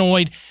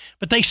humanoid.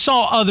 but they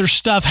saw other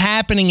stuff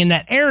happening in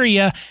that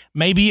area.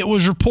 Maybe it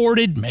was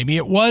reported, maybe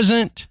it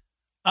wasn't.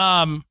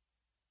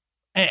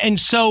 And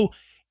so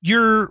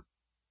you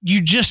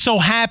just so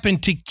happen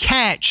to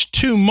catch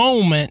two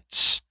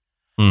moments,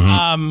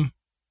 that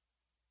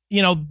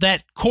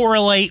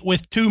correlate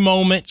with two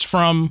moments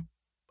from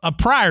a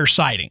prior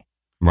sighting.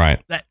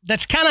 Right.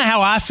 That's kind of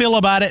how I feel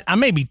about it. I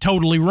may be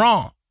totally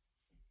wrong,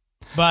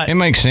 but it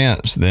makes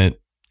sense that,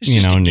 it's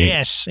just a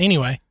guess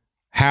anyway.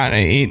 How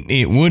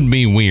it would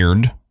be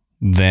weird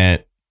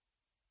that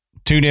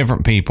two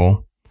different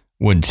people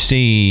would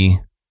see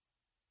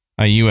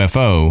a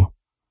UFO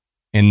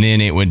and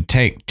then it would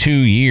take 2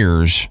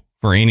 years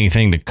for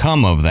anything to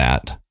come of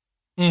that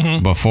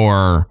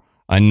before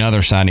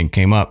another sighting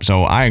came up.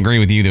 So I agree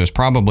with you. There was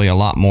probably a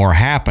lot more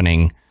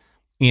happening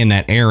in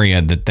that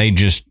area that they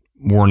just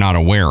were not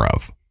aware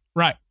of.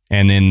 Right.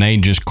 And then they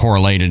just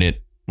correlated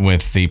it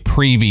with the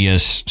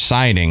previous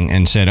sighting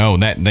and said, oh,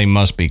 that they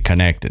must be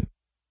connected.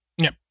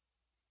 Yep.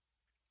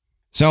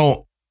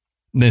 So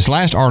this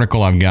last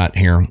article I've got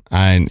here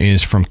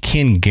is from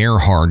Ken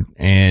Gerhard,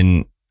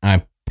 and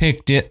I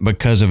picked it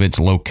because of its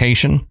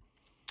location.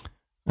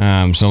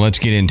 So let's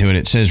get into it.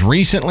 It says,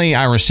 recently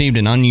I received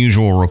an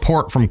unusual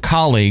report from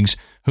colleagues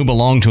who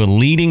belong to a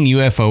leading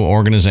UFO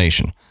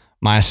organization.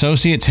 My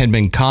associates had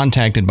been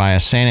contacted by a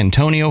San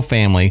Antonio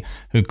family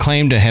who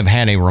claimed to have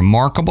had a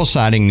remarkable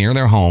sighting near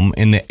their home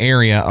in the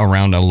area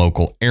around a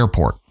local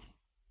airport.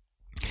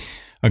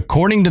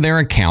 According to their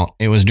account,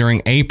 it was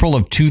during April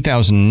of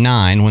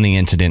 2009 when the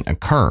incident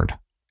occurred.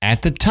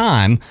 At the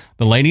time,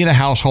 the lady of the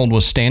household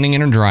was standing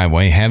in her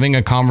driveway having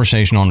a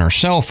conversation on her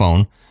cell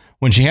phone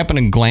when she happened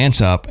to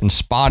glance up and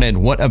spotted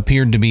what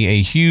appeared to be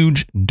a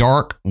huge,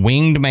 dark,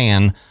 winged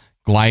man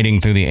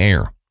gliding through the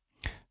air.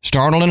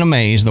 Startled and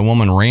amazed, the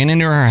woman ran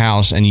into her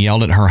house and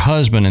yelled at her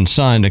husband and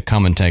son to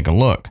come and take a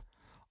look.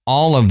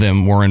 All of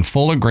them were in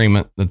full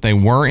agreement that they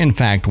were, in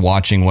fact,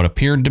 watching what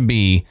appeared to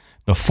be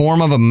the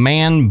form of a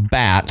man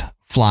bat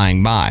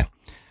flying by.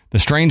 The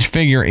strange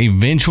figure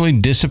eventually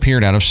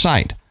disappeared out of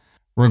sight.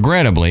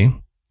 Regrettably,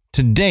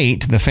 to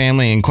date, the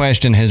family in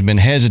question has been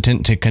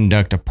hesitant to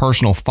conduct a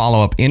personal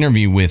follow-up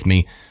interview with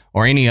me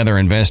or any other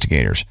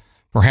investigators.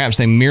 Perhaps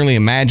they merely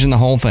imagined the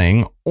whole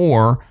thing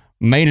or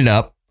made it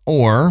up,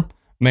 or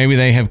maybe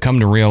they have come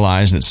to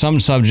realize that some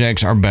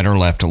subjects are better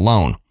left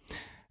alone.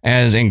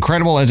 As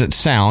incredible as it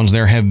sounds,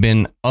 there have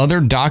been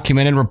other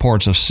documented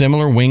reports of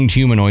similar winged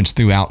humanoids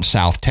throughout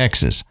South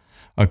Texas.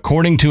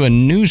 According to a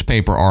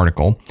newspaper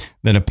article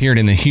that appeared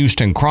in the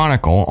Houston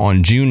Chronicle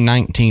on June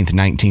 19,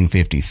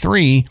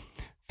 1953,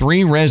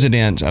 3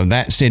 residents of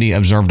that city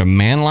observed a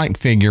man-like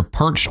figure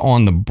perched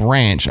on the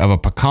branch of a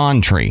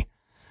pecan tree.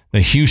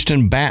 The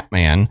Houston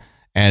Batman,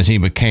 as he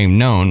became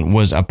known,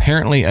 was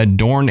apparently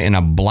adorned in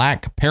a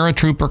black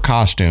paratrooper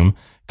costume,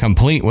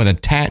 complete with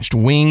attached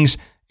wings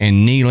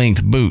and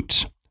knee-length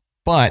boots.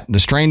 But the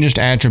strangest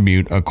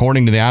attribute,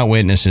 according to the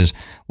eyewitnesses,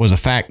 was the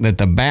fact that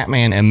the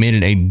Batman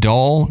emitted a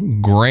dull,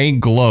 gray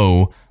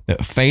glow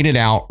that faded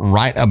out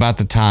right about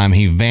the time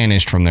he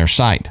vanished from their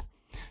sight.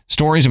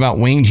 Stories about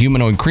winged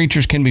humanoid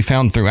creatures can be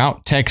found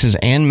throughout Texas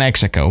and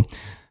Mexico.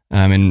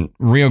 In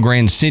Rio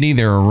Grande City,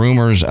 there are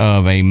rumors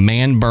of a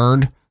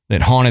man-bird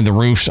that haunted the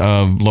roofs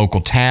of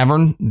local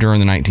tavern during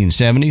the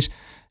 1970s.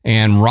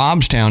 And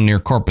Robstown near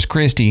Corpus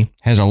Christi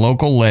has a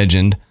local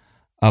legend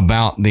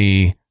about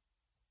the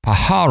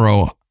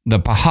Pajaro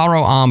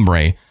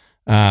Hombre.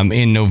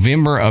 In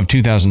November of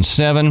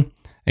 2007,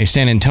 a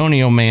San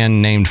Antonio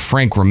man named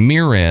Frank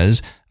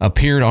Ramirez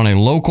appeared on a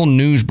local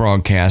news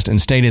broadcast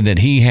and stated that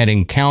he had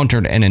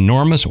encountered an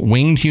enormous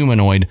winged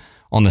humanoid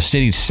on the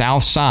city's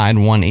south side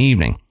one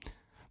evening.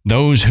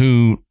 Those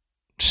who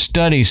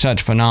study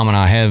such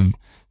phenomena have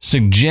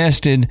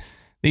suggested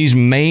these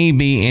may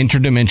be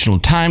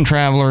interdimensional time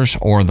travelers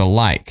or the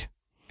like.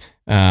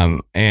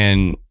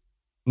 And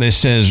this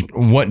says,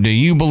 what do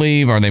you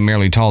believe? Are they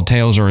merely tall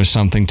tales, or is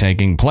something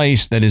taking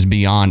place that is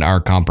beyond our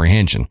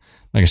comprehension?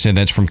 Like I said,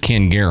 that's from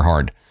Ken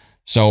Gerhard.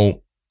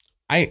 So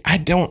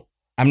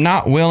I'm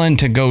not willing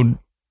to go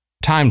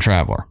time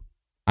traveler.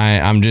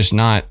 I'm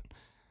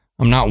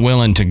not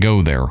willing to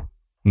go there.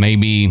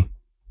 Maybe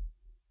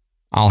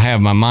I'll have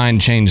my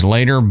mind changed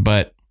later,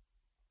 but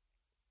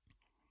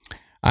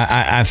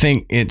I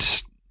think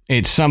it's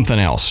something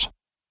else.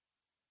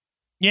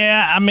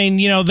 Yeah, I mean,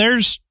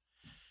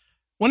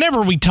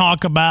 whenever we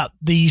talk about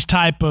these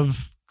type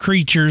of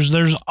creatures,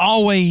 there's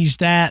always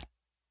that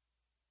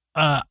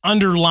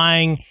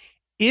underlying,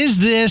 is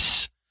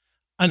this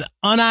an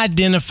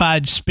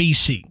unidentified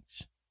species?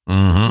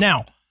 Mm-hmm.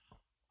 Now,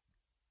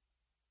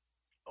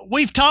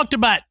 we've talked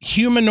about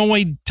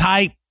humanoid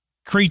type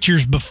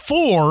creatures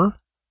before,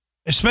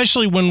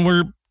 especially when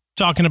we're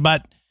talking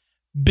about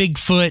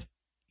Bigfoot,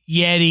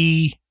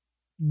 Yeti,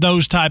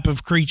 those type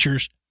of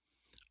creatures.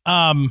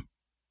 But,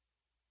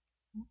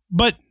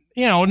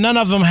 none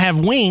of them have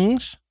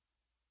wings.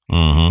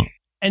 Mm-hmm.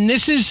 And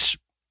this is,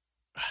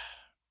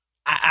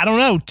 I don't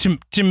know,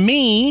 to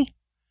me,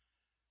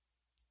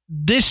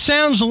 this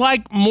sounds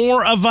like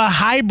more of a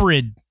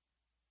hybrid.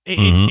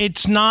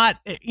 It's not,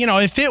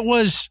 if it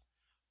was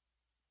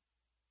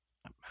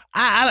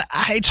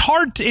it's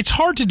hard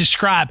to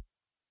describe.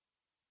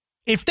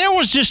 If there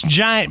was just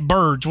giant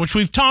birds, which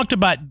we've talked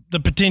about the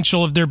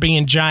potential of there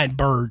being giant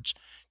birds,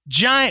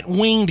 giant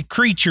winged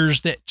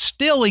creatures that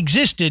still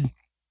existed,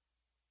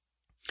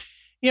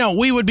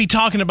 we would be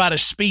talking about a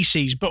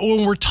species. But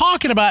when we're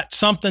talking about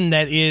something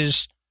that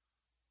is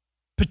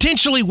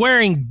potentially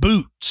wearing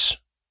boots,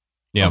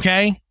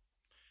 okay,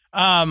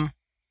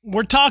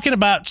 we're talking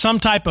about some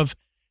type of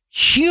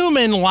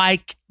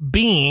human-like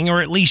being,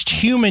 or at least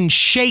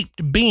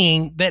human-shaped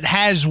being that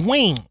has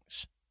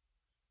wings.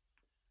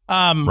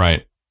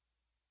 Right.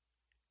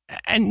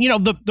 And,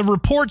 the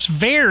reports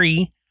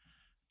vary.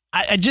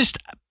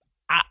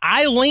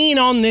 I lean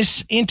on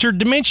this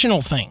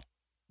interdimensional thing,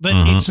 that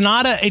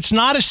it's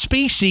not a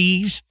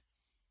species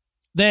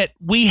that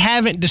we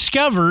haven't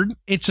discovered.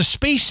 It's a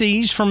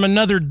species from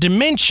another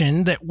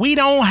dimension that we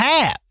don't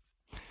have.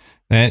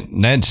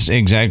 That's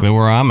exactly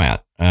where I'm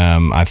at.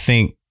 I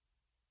think,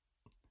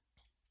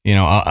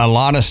 a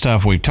lot of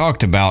stuff we've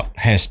talked about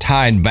has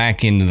tied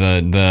back into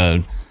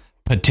the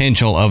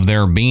potential of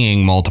there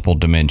being multiple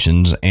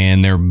dimensions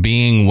and there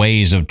being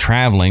ways of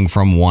traveling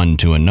from one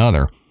to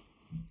another.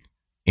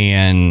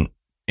 And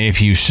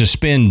if you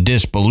suspend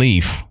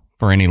disbelief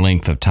for any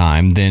length of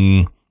time,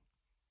 then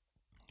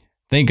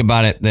think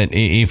about it, that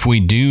if we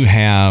do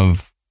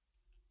have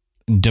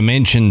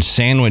dimensions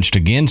sandwiched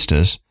against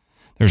us,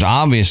 there's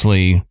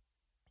obviously,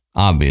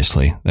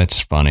 that's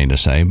funny to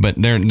say, but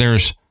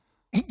there's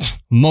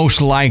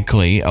most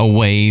likely a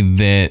way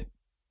that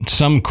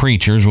some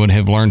creatures would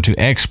have learned to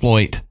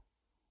exploit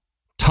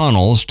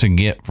tunnels to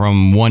get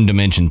from one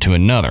dimension to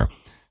another.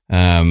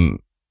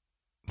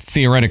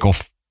 Theoretical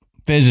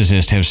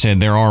physicists have said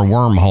there are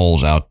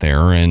wormholes out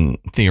there, and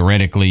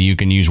theoretically you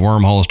can use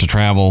wormholes to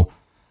travel,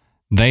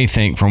 they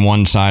think, from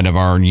one side of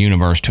our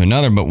universe to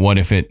another. But what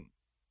if it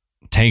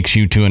takes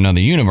you to another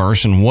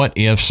universe? And what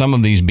if some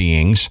of these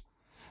beings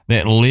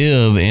that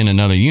live in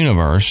another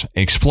universe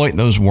exploit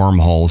those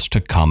wormholes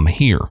to come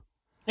here?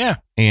 Yeah.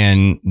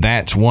 And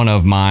that's one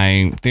of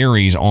my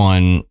theories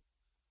on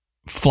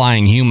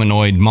flying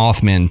humanoid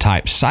Mothman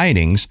type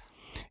sightings,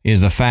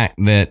 is the fact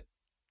that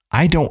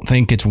I don't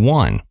think it's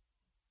one,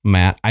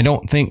 Matt. I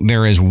don't think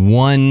there is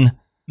one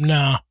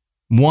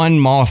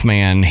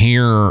Mothman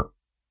here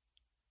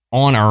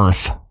on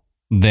Earth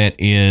that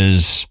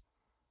is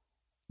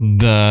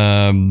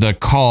the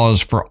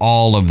cause for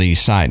all of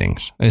these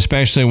sightings,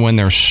 especially when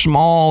there's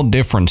small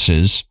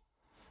differences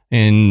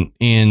in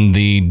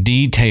the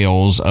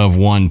details of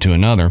one to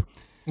another.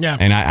 Yeah.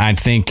 And I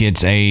think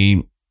it's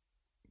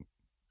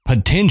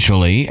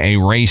potentially a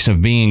race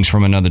of beings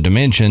from another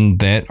dimension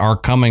that are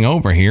coming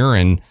over here,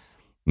 and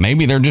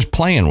maybe they're just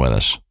playing with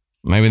us.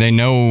 Maybe they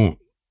know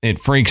it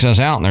freaks us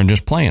out and they're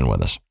just playing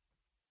with us.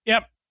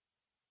 Yep.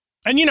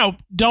 And,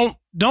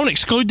 don't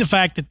exclude the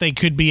fact that they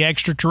could be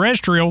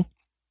extraterrestrial.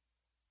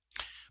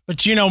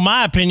 But,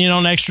 my opinion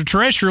on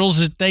extraterrestrials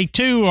is that they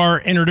too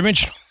are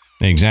interdimensional.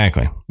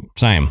 Exactly.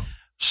 Same.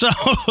 So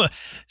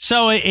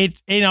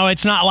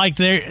it's not like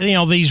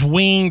they're, these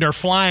winged or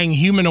flying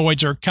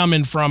humanoids are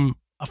coming from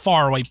a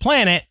faraway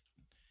planet.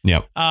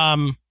 Yep.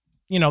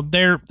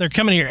 They're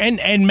coming here,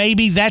 and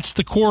maybe that's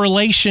the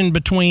correlation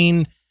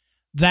between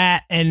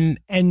that and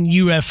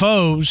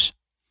UFOs,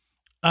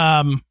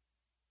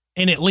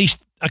 in at least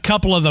a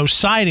couple of those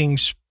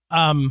sightings.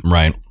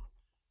 Right.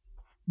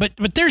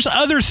 But there's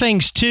other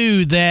things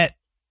too that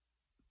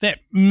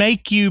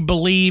make you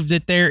believe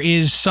that there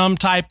is some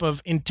type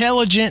of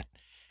intelligent,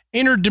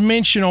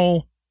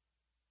 interdimensional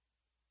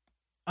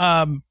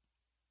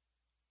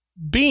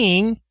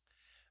being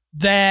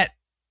that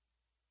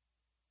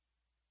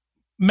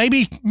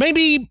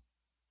maybe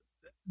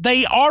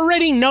they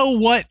already know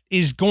what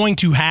is going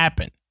to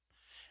happen.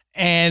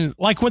 And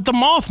like with the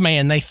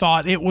Mothman, they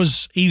thought it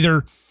was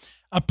either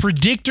a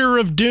predictor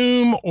of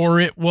doom or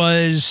it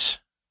was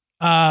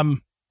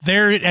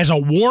there as a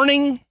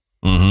warning.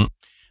 Mm-hmm.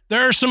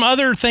 There are some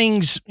other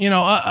things,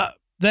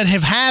 that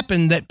have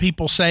happened that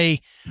people say,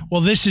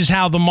 well, this is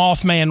how the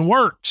Mothman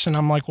works. And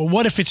I'm like, well,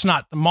 what if it's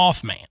not the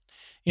Mothman?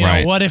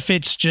 Right. What if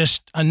it's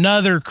just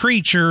another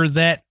creature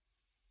that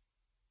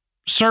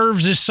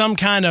serves as some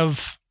kind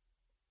of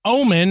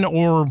omen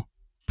or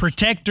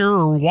protector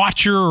or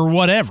watcher or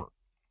whatever?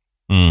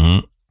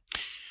 Mm-hmm.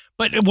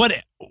 But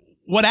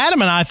what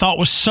Adam and I thought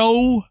was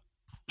so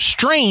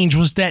strange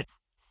was that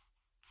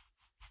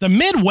the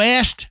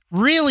Midwest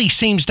really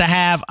seems to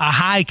have a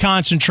high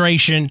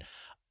concentration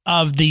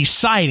of these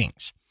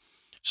sightings.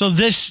 So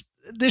this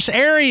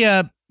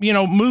area,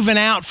 moving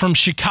out from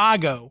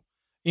Chicago,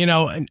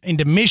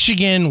 into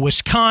Michigan,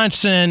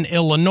 Wisconsin,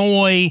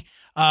 Illinois,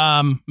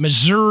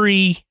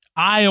 Missouri,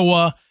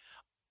 Iowa,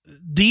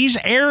 these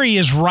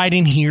areas right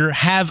in here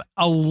have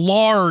a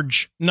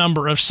large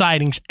number of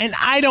sightings. And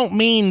I don't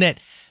mean that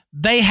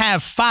they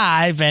have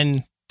 5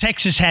 and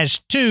Texas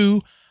has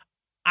 2.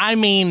 I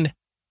mean,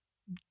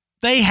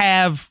 they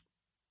have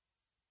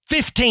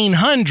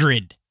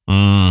 1,500,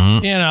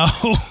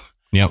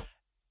 Yep.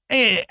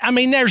 I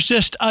mean, there's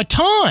just a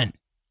ton,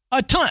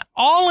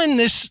 all in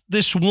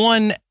this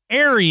one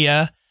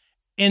area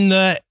in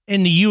the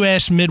in the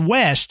U.S.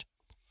 Midwest.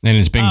 And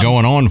it's been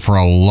going on for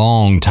a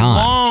long time.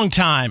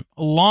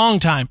 A long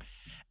time.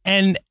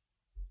 And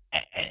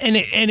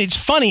it's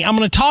funny. I'm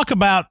going to talk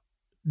about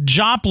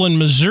Joplin,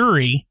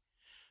 Missouri,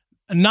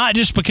 not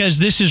just because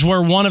this is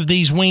where one of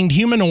these winged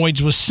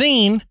humanoids was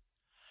seen.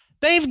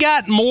 They've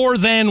got more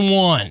than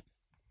one.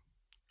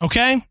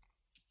 Okay?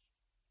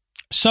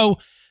 So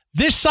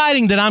this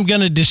sighting that I'm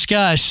going to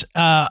discuss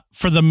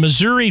for the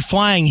Missouri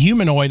flying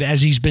humanoid,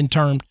 as he's been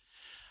termed,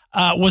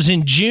 was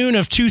in June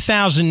of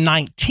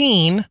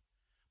 2019,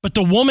 but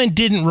the woman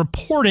didn't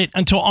report it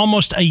until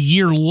almost a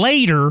year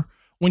later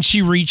when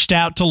she reached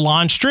out to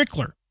Lon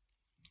Strickler.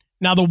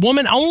 Now, the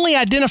woman only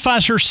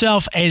identifies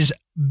herself as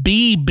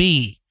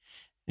BB.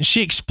 And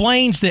she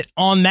explains that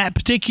on that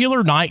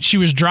particular night, she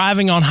was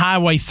driving on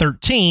Highway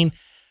 13,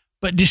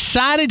 but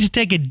decided to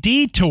take a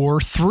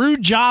detour through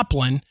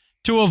Joplin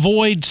to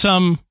avoid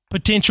some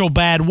potential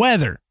bad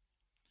weather.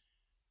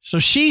 So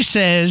she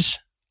says,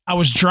 I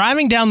was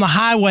driving down the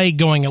highway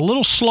going a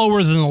little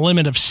slower than the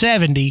limit of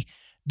 70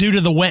 due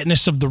to the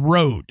wetness of the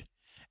road.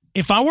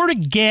 If I were to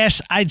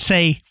guess, I'd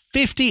say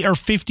 50 or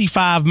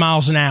 55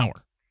 miles an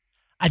hour.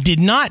 I did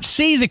not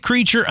see the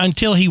creature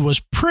until he was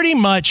pretty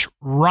much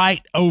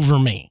right over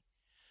me.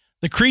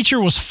 The creature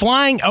was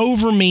flying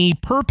over me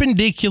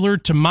perpendicular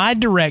to my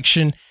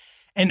direction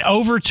and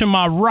over to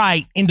my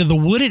right into the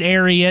wooded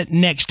area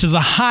next to the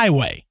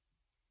highway.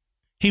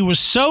 He was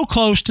so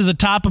close to the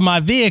top of my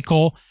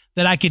vehicle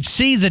that I could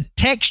see the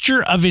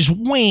texture of his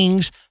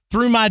wings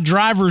through my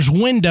driver's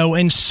window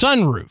and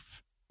sunroof.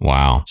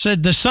 Wow.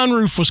 Said the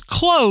sunroof was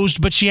closed,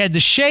 but she had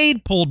the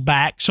shade pulled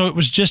back, so it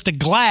was just a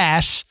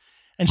glass,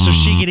 and so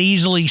she could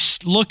easily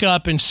look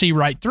up and see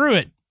right through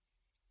it.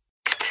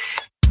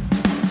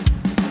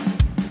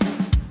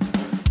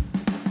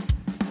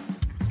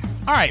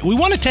 All right, we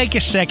want to take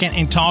a second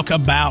and talk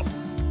about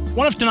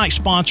one of tonight's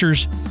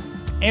sponsors,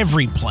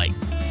 Every Plate.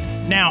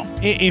 Now,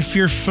 if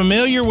you're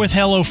familiar with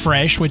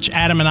HelloFresh, which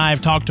Adam and I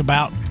have talked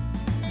about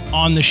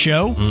on the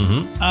show,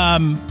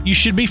 you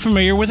should be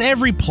familiar with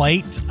Every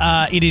Plate.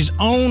 It is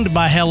owned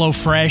by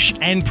HelloFresh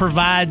and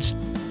provides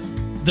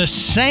the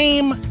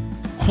same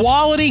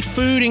quality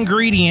food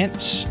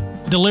ingredients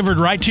delivered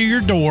right to your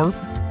door,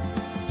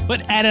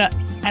 but at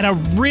a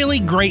really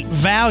great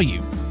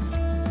value.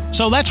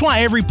 So that's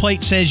why Every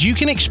Plate says you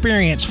can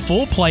experience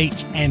full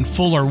plates and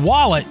fuller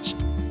wallets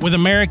with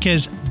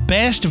America's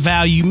best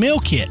value meal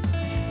kit.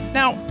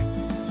 Now,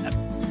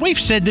 we've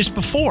said this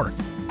before.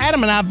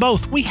 Adam and I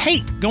both, we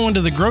hate going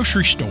to the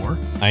grocery store.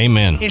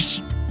 Amen.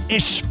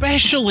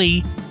 Especially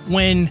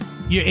when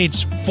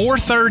it's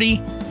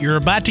 4:30, you're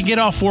about to get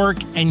off work,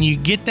 and you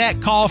get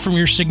that call from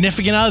your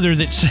significant other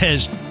that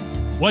says,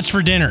 "What's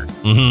for dinner?"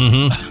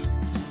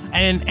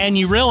 And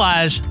you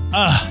realize,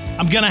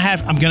 I'm gonna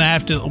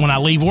have to when I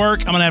leave work,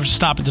 I'm gonna have to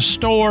stop at the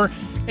store.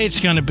 It's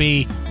gonna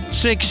be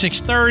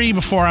 6:30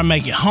 before I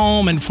make it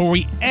home, and before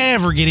we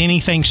ever get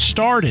anything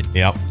started.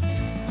 Yep.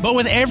 But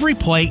with Every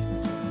Plate,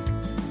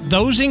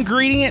 those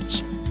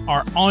ingredients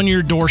are on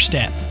your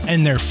doorstep,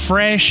 and they're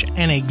fresh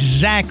and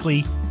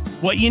exactly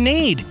what you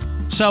need.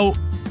 So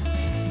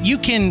you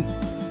can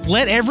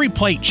let Every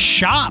Plate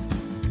shop,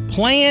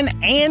 plan,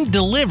 and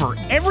deliver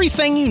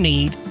everything you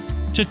need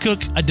to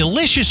cook a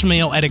delicious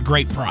meal at a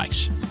great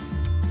price.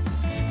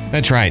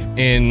 That's right.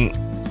 And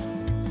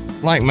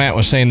like Matt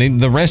was saying,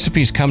 the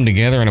recipes come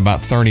together in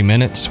about 30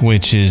 minutes,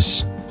 which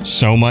is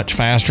so much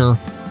faster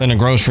than a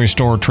grocery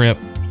store trip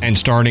and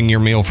starting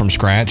your meal from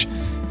scratch.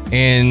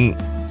 And,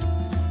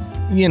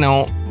 you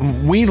know,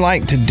 we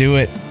like to do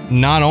it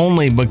not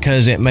only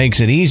because it makes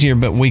it easier,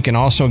 but we can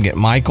also get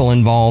Michael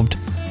involved.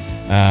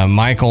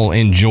 Michael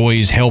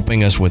enjoys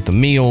helping us with the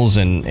meals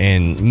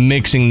and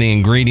mixing the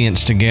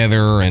ingredients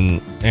together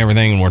and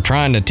everything. And we're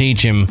trying to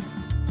teach him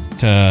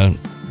to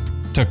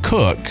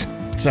cook.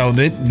 So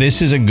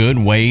this is a good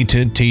way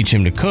to teach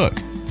him to cook.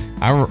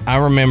 I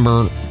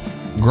remember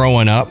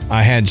growing up,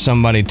 I had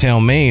somebody tell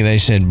me, they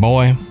said,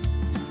 "Boy,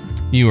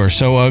 you are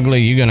so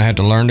ugly, you're going to have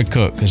to learn to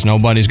cook because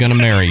nobody's going to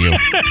marry you."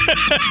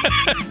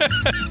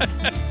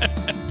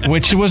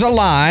 Which was a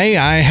lie.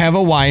 I have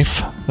a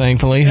wife,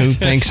 thankfully, who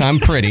thinks I'm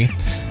pretty.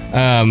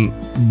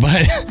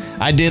 But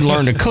I did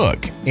learn to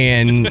cook.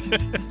 And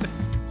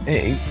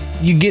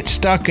you get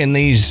stuck in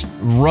these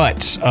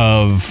ruts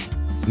of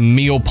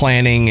meal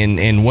planning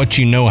and what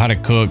you know how to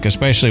cook,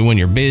 especially when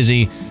you're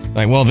busy.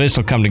 Like, well, this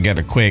will come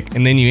together quick.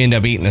 And then you end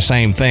up eating the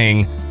same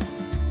thing,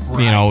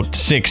 right,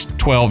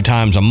 6-12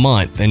 times a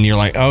month. And you're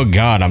like, oh,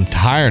 God, I'm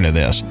tired of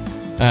this.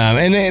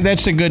 And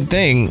that's a good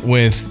thing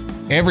with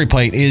Every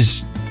Plate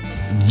is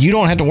you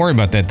don't have to worry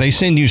about that. They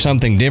send you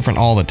something different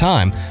all the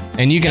time.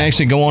 And you can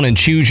actually go on and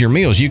choose your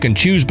meals. You can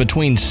choose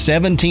between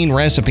 17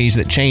 recipes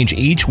that change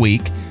each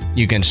week.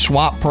 You can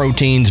swap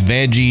proteins,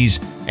 veggies,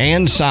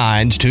 and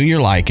sides to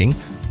your liking.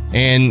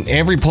 And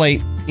Every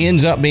Plate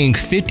ends up being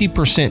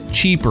 50%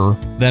 cheaper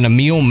than a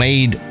meal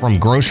made from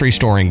grocery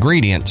store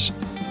ingredients.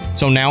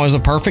 So now is the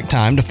perfect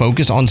time to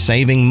focus on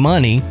saving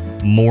money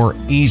more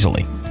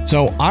easily.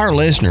 So our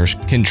listeners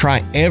can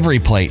try Every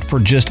Plate for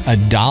just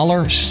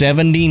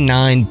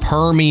 $1.79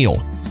 per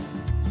meal.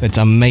 that's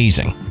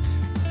amazing.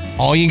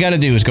 All you got to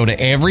do is go to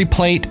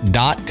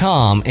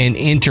everyplate.com and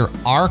enter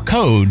our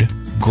code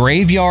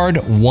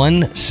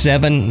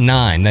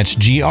Graveyard179. That's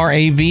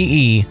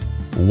GRAVEYARD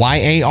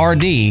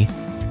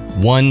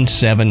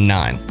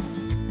 179.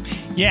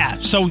 Yeah,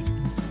 so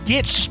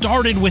get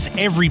started with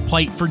Every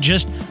Plate for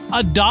just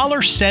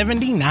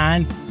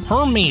 $1.79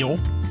 per meal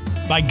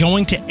by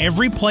going to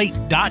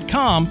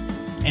everyplate.com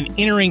and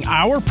entering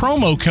our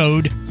promo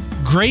code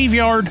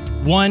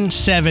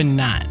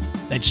Graveyard179.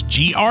 That's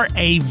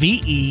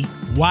GRAVEYARD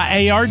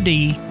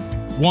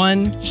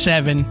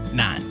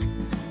 179.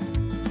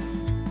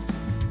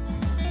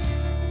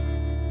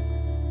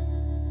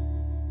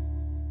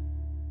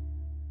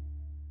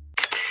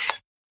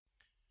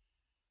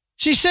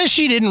 She says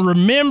she didn't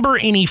remember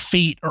any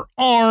feet or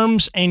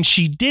arms, and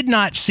she did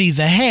not see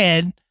the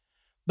head.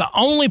 The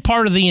only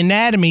part of the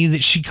anatomy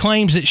that she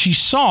claims that she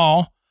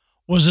saw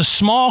was a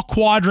small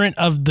quadrant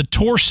of the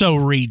torso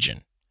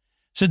region.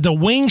 Said the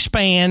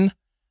wingspan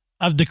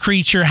of the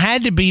creature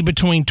had to be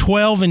between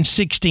 12 and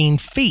 16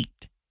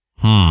 feet.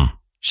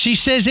 She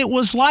says it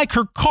was like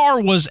her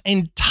car was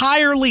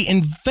entirely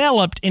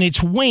enveloped in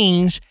its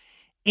wings,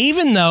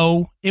 even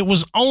though it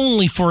was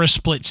only for a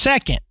split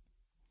second.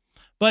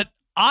 But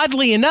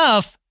oddly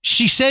enough,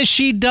 she says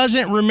she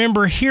doesn't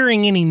remember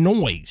hearing any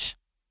noise.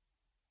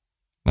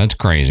 That's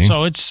crazy.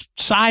 So it's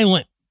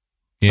silent.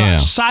 Yeah.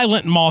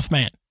 Silent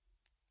Mothman.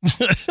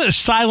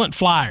 Silent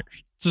flyers.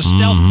 It's a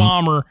stealth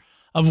bomber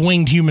of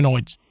winged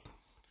humanoids.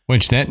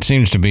 Which that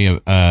seems to be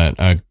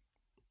a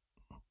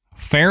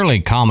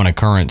fairly common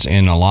occurrence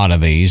in a lot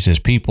of these, is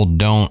people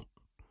don't,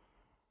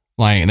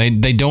 like,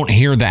 they don't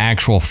hear the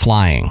actual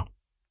flying,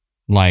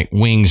 like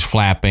wings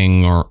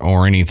flapping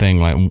or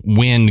anything, like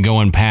wind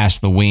going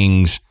past the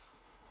wings.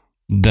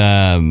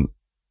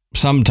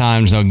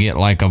 Sometimes they'll get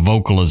like a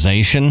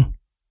vocalization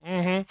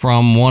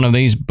from one of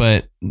these,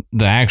 but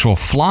the actual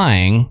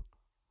flying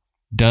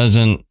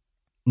doesn't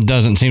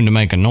seem to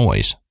make a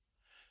noise.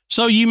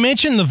 So you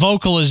mentioned the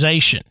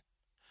vocalization.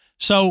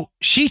 So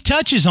she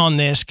touches on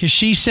this because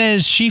she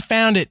says she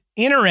found it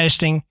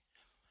interesting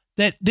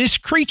that this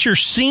creature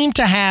seemed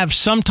to have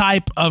some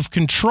type of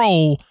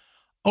control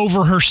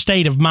over her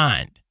state of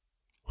mind.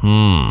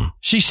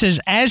 She says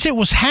as it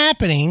was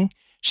happening,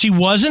 she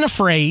wasn't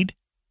afraid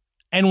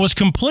and was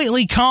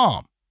completely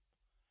calm.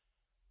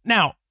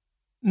 Now,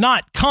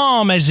 not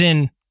calm as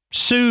in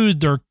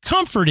soothed or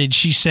comforted,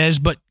 she says,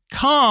 but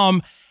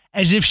calm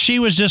as if she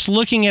was just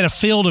looking at a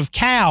field of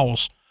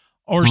cows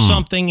or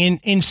something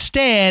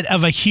instead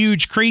of a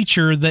huge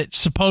creature that's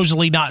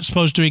supposedly not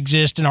supposed to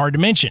exist in our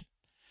dimension.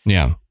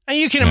 Yeah. And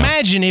you can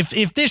imagine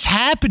if this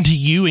happened to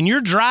you and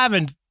you're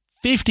driving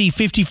 50,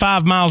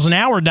 55 miles an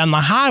hour down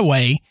the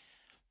highway,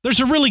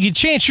 there's a really good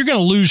chance you're going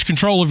to lose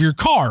control of your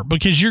car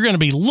because you're going to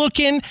be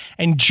looking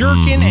and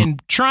jerking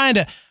and trying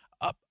to,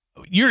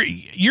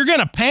 you're going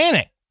to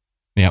panic.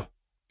 Yep.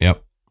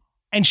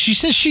 And she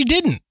says she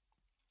didn't.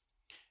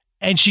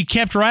 And she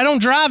kept right on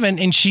driving.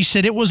 And she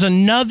said it was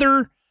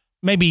another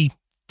maybe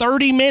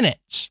 30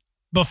 minutes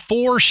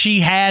before she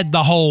had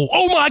the whole,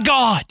 oh my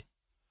God.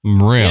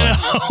 Really? You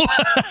know?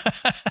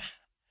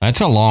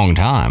 That's a long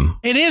time.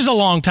 It is a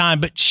long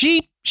time, but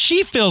she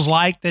feels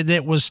like that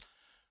it was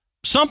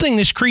something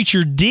this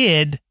creature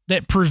did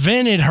that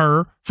prevented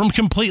her from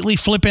completely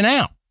flipping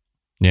out.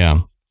 Yeah.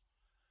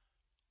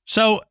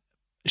 So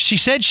she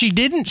said she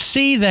didn't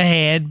see the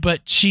head,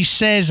 but she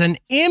says an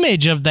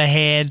image of the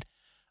head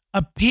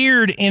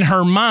appeared in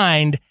her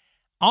mind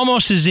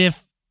almost as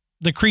if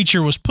the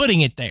creature was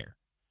putting it there.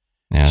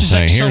 Yeah, She's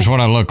say, like, here's what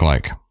I look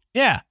like.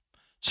 Yeah.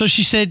 So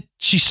she said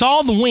she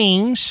saw the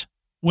wings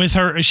with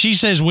her, she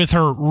says, with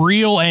her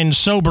real and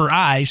sober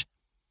eyes.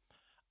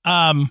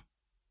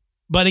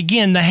 But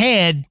again, the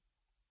head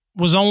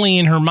was only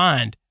in her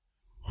mind.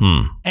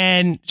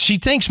 And she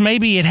thinks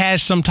maybe it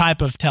has some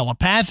type of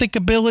telepathic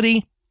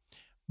ability.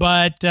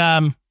 But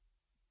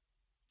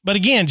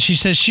again, she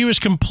says she was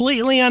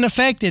completely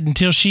unaffected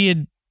until she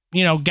had,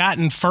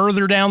 gotten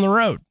further down the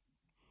road.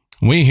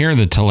 We hear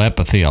the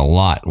telepathy a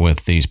lot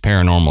with these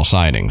paranormal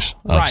sightings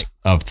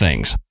of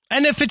things.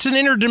 And if it's an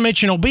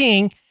interdimensional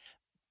being,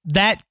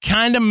 that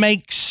kind of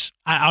makes,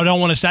 I don't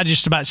want to say, I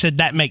just about said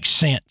that makes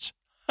sense.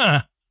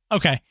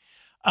 Okay.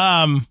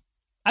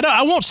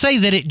 I won't say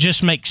that it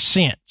just makes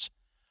sense,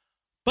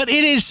 but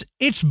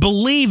it's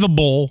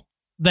believable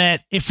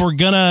that if we're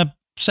going to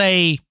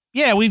say,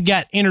 yeah, we've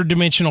got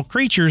interdimensional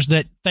creatures,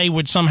 that they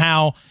would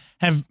somehow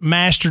have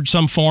mastered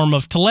some form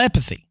of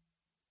telepathy.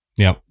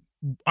 Yep.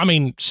 I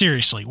mean,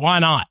 seriously, why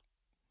not?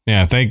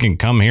 Yeah, if they can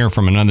come here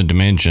from another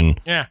dimension,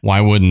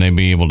 why wouldn't they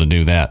be able to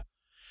do that?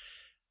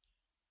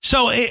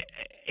 So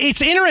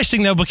it's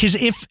interesting, though, because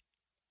if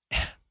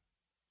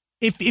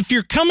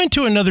you're coming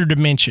to another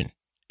dimension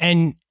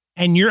and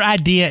your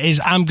idea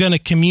is I'm going to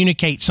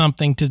communicate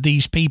something to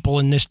these people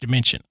in this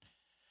dimension,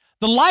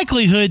 the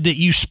likelihood that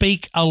you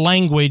speak a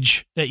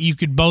language that you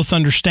could both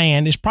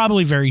understand is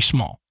probably very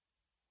small.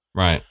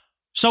 Right.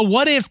 So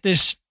what if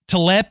this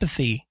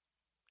telepathy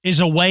is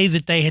a way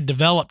that they had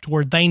developed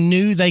where they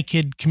knew they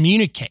could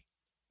communicate?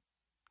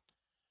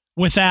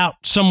 without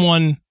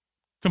someone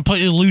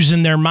completely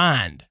losing their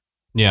mind.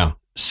 Yeah.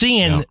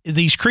 Seeing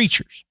these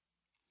creatures.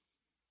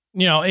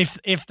 You know,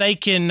 if they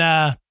can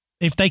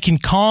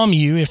calm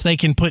you, if they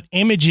can put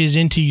images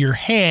into your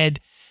head,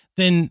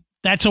 then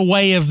that's a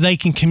way of they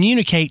can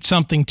communicate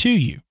something to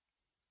you.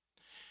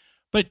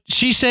 But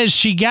she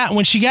says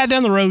when she got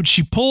down the road,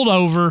 she pulled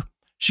over,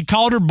 she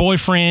called her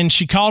boyfriend,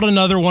 she called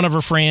another one of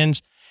her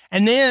friends,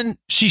 and then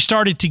she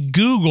started to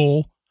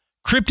Google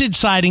cryptid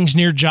sightings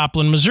near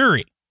Joplin,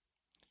 Missouri.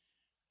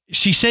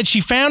 She said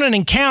she found an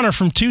encounter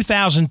from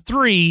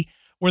 2003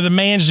 where the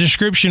man's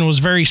description was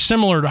very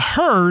similar to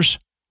hers,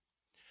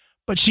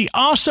 but she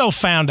also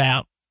found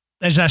out,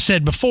 as I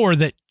said before,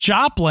 that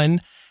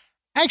Joplin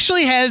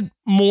actually had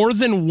more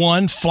than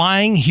one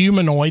flying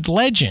humanoid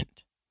legend.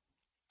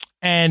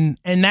 And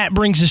that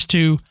brings us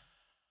to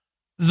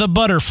the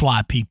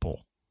butterfly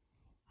people.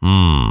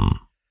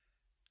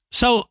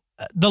 So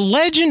the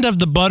legend of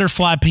the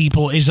butterfly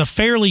people is a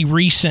fairly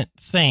recent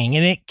thing,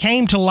 and it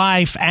came to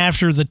life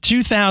after the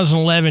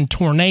 2011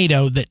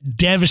 tornado that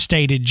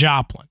devastated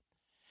Joplin.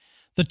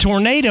 The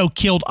tornado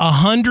killed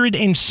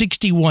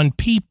 161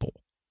 people.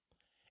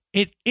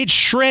 It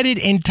shredded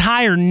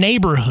entire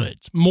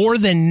neighborhoods. More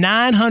than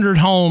 900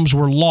 homes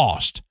were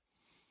lost.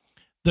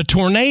 The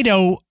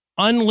tornado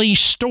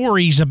unleashed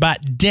stories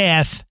about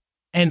death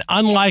and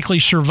unlikely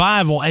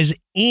survival as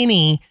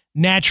any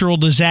natural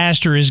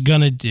disaster is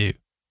going to do.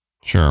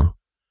 Sure.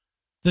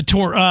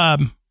 A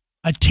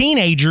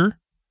teenager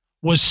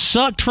was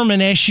sucked from an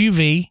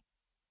SUV.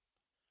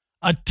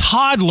 A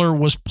toddler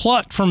was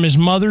plucked from his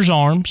mother's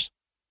arms.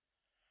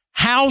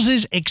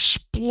 Houses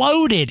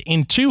exploded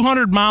in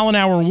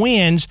 200-mile-an-hour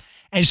winds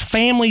as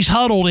families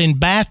huddled in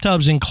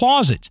bathtubs and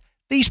closets.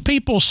 These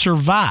people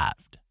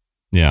survived.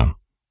 Yeah.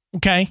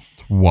 Okay.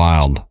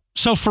 Wild.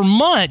 So for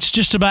months,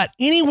 just about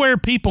anywhere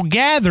people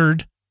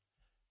gathered,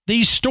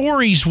 these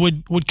stories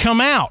would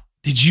come out.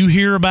 Did you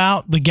hear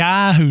about the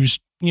guy who's,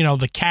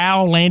 the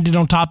cow landed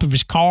on top of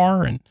his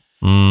car and,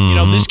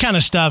 this kind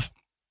of stuff.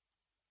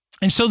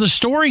 And so the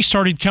story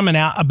started coming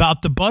out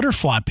about the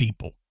butterfly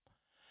people.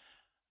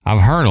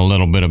 I've heard a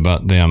little bit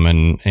about them,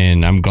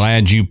 and I'm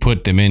glad you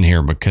put them in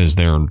here because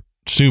they're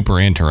super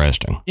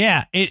interesting.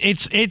 Yeah,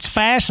 it's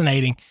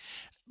fascinating.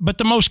 But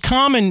the most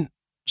common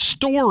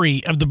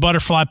story of the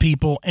butterfly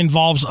people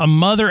involves a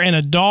mother and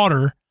a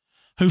daughter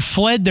who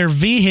fled their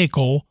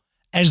vehicle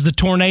as the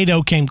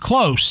tornado came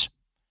close.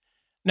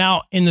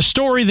 Now, in the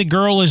story, the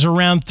girl is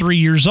around 3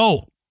 years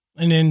old.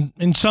 And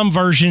in some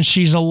versions,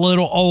 she's a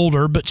little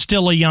older, but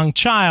still a young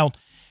child.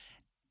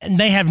 And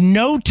they have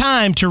no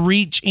time to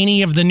reach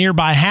any of the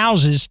nearby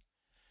houses.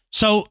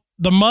 So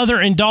the mother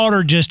and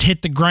daughter just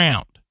hit the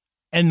ground.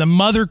 And the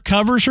mother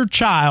covers her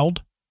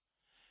child.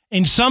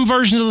 In some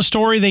versions of the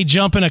story, they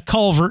jump in a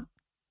culvert.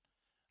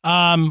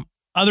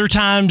 Other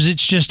times,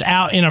 it's just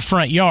out in a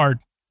front yard.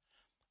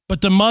 But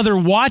the mother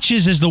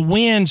watches as the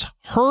winds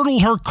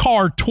hurtle her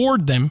car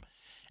toward them,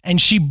 and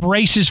she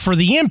braces for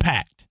the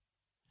impact.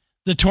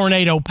 The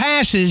tornado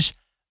passes,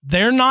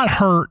 they're not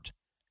hurt,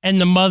 and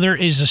the mother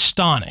is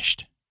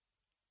astonished.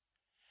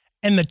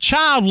 And the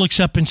child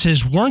looks up and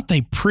says, "Weren't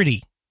they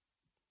pretty?"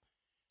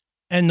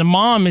 And the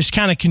mom is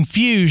kind of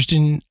confused,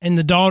 and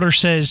the daughter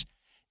says,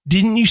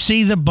 "Didn't you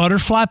see the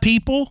butterfly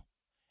people?"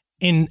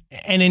 And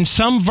in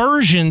some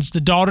versions, the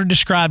daughter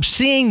describes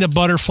seeing the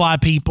butterfly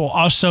people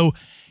also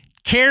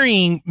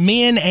carrying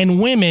men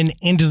and women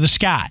into the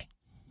sky.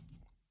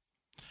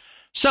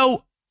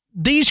 So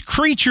these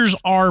creatures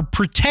are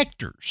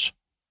protectors,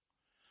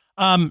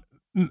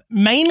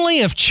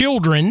 mainly of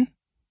children,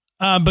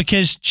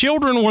 because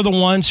children were the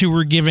ones who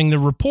were giving the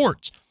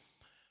reports.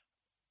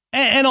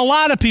 And a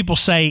lot of people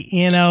say,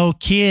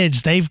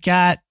 kids, they've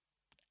got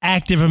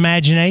active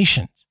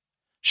imaginations.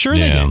 Sure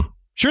they do.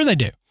 Sure they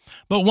do.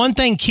 But one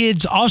thing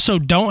kids also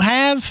don't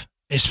have,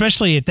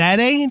 especially at that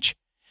age,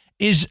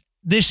 is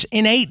this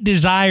innate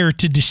desire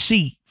to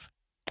deceive.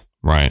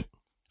 Right.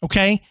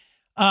 Okay.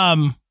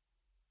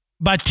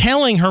 By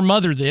telling her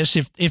mother this,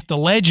 if the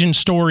legend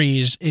story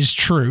is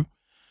true,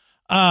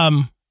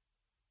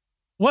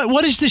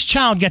 what has this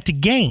child got to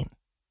gain?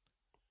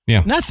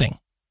 Yeah. Nothing.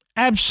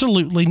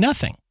 Absolutely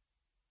nothing.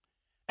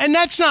 And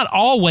that's not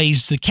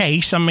always the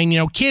case. I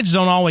mean, kids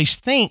don't always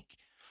think,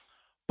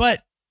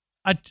 but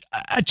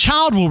a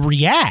child will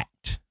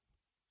react,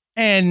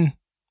 and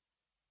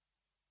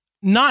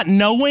not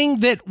knowing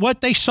that what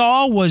they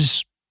saw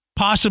was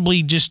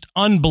possibly just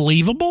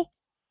unbelievable,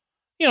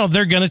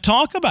 they're going to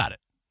talk about it.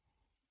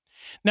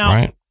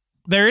 Now,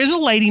 There is a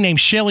lady named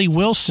Shelley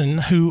Wilson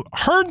who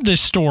heard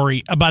this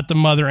story about the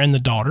mother and the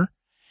daughter,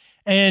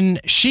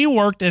 and she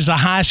worked as a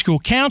high school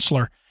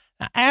counselor.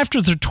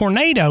 After the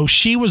tornado,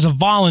 she was a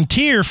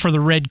volunteer for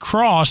the Red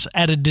Cross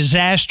at a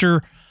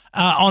disaster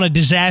on a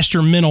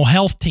disaster mental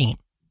health team.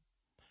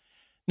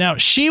 Now,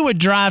 she would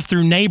drive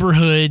through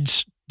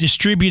neighborhoods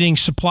distributing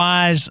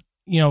supplies,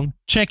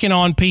 checking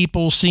on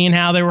people, seeing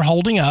how they were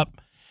holding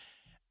up.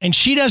 And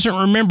she doesn't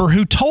remember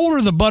who told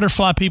her the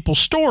butterfly people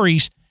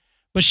stories,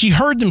 but she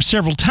heard them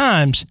several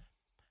times.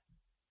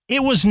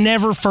 It was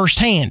never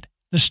firsthand.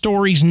 the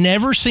stories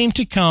never seemed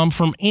to come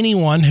from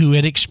anyone who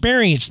had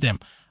experienced them.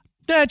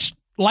 That's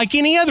like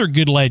any other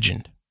good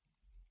legend.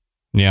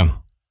 Yeah.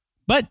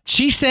 But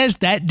she says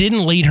that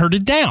didn't lead her to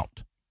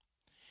doubt.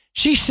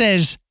 She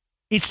says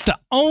it's the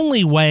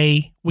only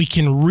way we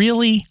can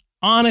really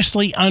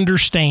honestly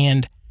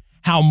understand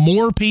how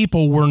more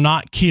people were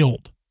not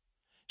killed.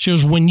 She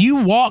goes, when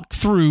you walk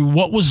through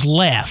what was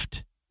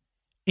left,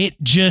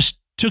 it just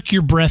took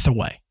your breath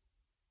away.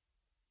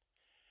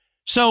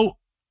 So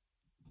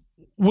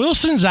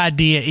Wilson's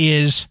idea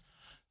is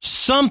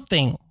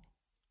something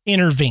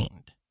intervened.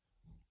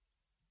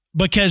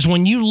 Because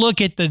when you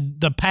look at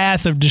the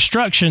path of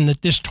destruction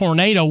that this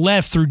tornado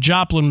left through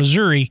Joplin,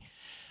 Missouri,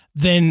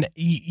 then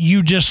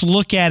you just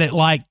look at it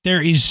like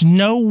there is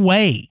no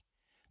way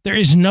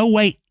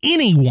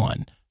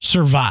anyone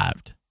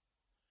survived,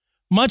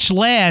 much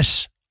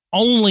less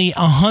only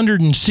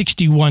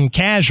 161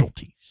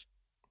 casualties.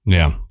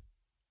 Yeah.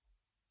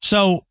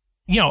 So,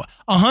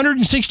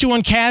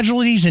 161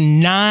 casualties and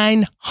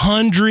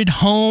 900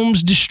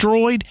 homes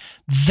destroyed.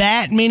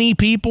 That many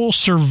people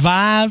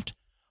survived.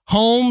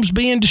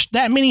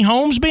 That many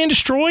homes being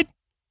destroyed?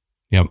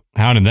 Yep.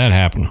 How did that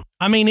happen?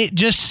 I mean, it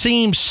just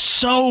seems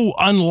so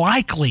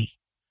unlikely.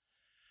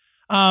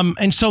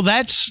 And so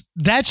that's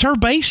her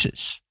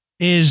basis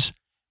is,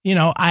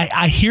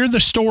 I hear the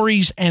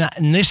stories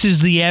and this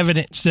is the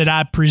evidence that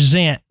I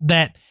present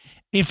that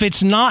if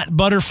it's not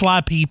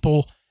butterfly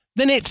people,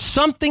 then it's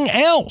something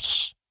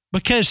else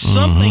because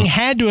something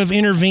had to have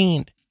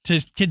intervened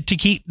to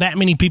keep that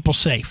many people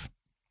safe.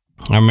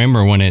 I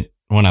remember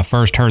when I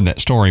first heard that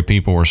story,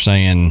 people were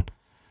saying,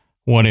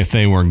 what if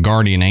they were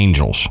guardian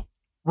angels?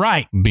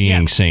 Right.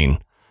 Being seen.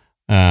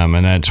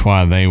 And that's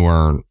why they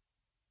were,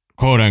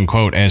 quote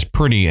unquote, as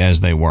pretty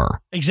as they were.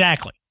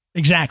 Exactly.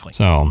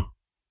 So.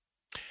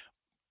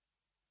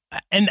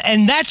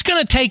 And that's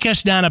going to take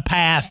us down a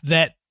path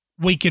that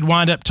we could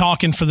wind up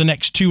talking for the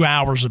next 2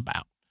 hours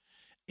about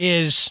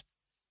is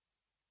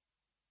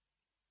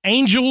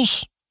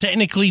angels,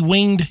 technically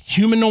winged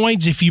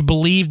humanoids, if you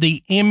believe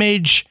the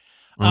image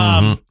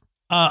of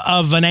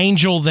an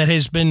angel that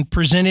has been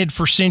presented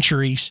for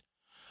centuries.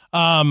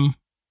 A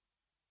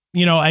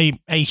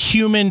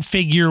human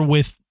figure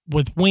with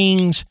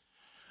wings.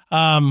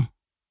 What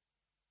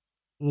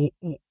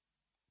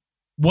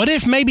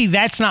if maybe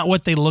that's not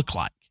what they look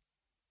like?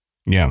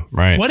 Yeah,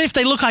 right. What if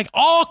they look like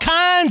all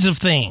kinds of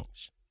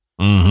things?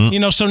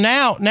 So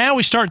now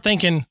we start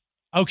thinking,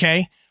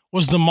 okay,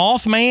 was the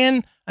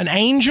Mothman an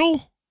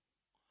angel?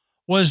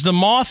 Was the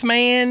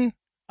Mothman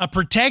a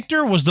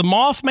protector? Was the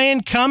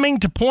Mothman coming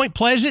to Point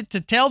Pleasant to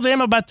tell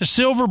them about the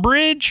Silver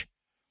Bridge?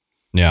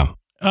 Yeah.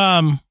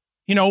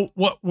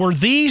 What were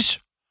these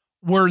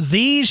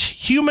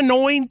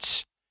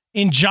humanoids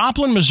in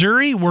Joplin,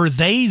 Missouri? Were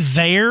they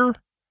there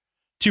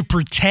to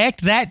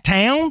protect that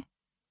town?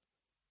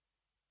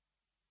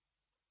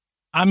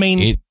 I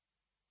mean,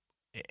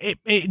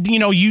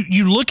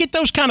 you look at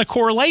those kind of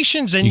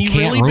correlations and you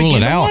really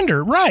begin to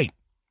wonder, right?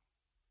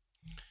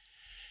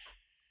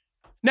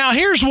 Now,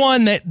 here's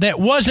one that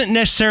wasn't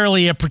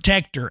necessarily a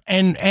protector.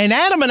 And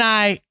Adam and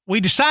I,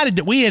 we decided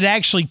that we had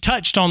actually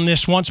touched on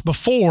this once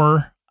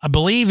before, I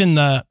believe in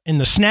the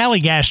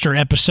Snallygaster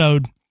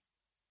episode.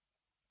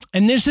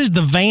 And this is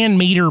the Van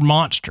Meter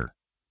monster.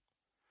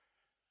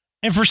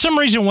 And for some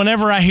reason,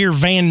 whenever I hear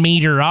Van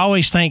Meter, I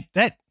always think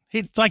that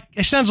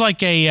it sounds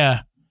like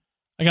an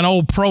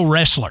old pro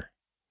wrestler.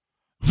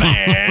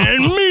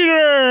 Van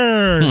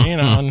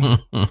Meter,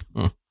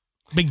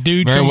 big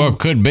dude. Very well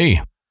could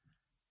be.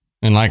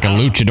 And like a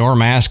luchador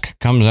mask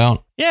comes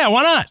out. Yeah,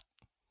 why not?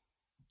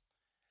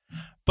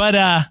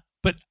 But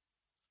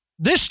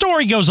this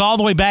story goes all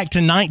the way back to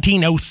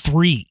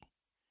 1903.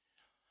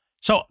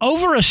 So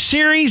over a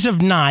series of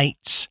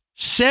nights,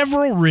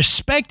 several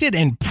respected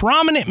and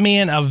prominent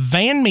men of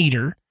Van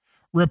Meter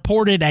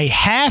reported a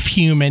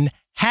half-human,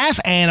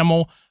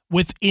 half-animal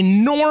with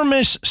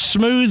enormous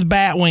smooth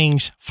bat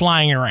wings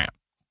flying around.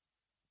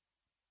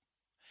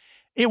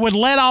 It would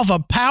let off a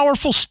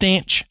powerful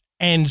stench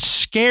and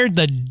scared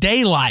the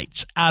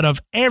daylights out of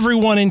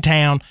everyone in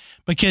town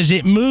because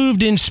it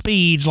moved in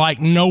speeds like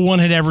no one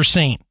had ever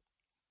seen.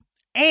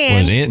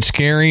 And was it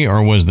scary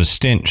or was the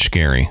stench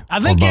scary? I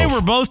think they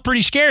were both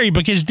pretty scary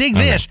because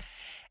this.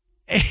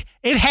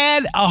 It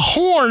had a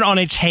horn on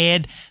its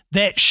head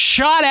that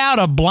shot out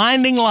a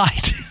blinding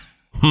light.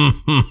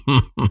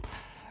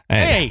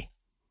 Hey,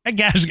 that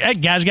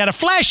guy's got a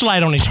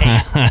flashlight on his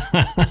head.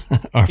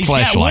 He's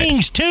got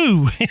wings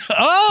too.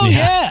 Oh,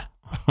 yeah.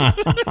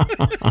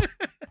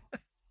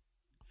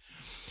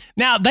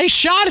 Now, they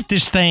shot at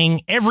this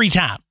thing every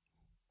time.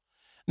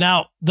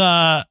 Now,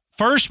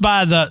 first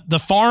by the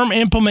farm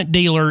implement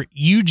dealer,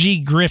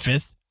 U.G.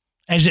 Griffith,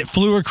 as it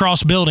flew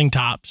across building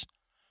tops,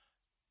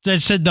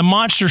 that said the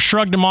monster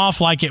shrugged him off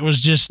like it was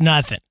just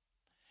nothing.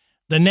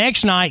 The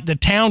next night, the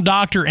town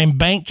doctor and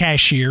bank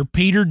cashier,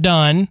 Peter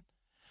Dunn.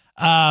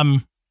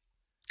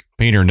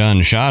 Peter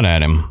Dunn shot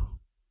at him.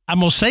 I'm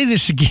going to say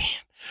this again.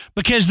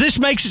 because this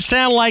makes it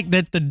sound like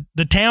that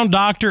the town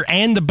doctor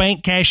and the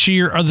bank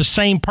cashier are the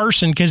same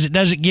person because it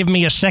doesn't give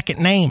me a second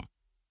name.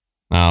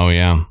 Oh,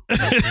 yeah.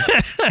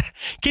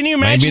 Can you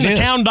imagine the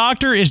town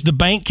doctor is the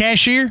bank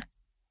cashier?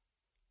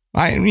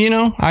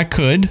 I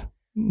could.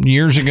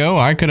 Years ago,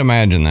 I could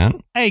imagine that.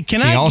 Hey,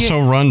 he also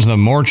runs the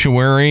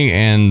mortuary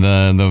and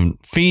the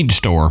feed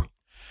store.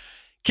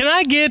 Can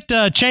I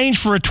get change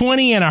for a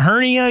 20 and a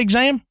hernia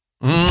exam?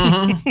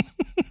 Mm-hmm.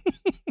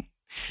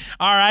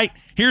 All right.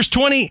 Here's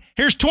 20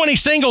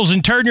 singles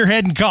and turn your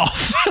head and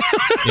cough.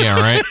 Yeah,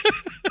 right.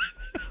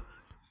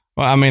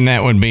 Well, I mean,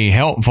 that would be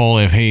helpful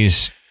if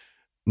he's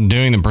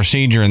doing the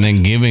procedure and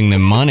then giving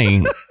them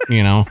money,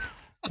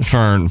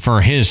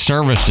 for his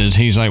services.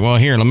 He's like, well,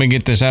 here, let me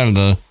get this out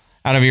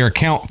of your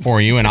account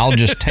for you, and I'll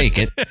just take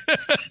it.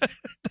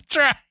 That's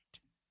right.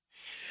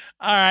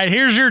 All right,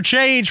 here's your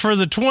change for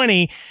the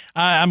 20.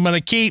 I'm going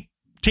to keep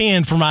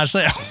 10 for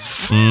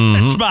myself.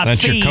 Mm-hmm.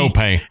 That's fee. Your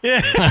copay.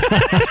 Yeah.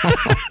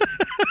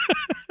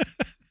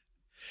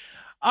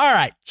 All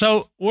right,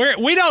 so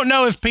we don't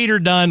know if Peter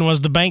Dunn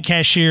was the bank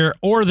cashier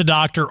or the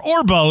doctor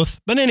or both,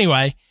 but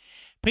anyway,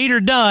 Peter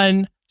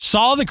Dunn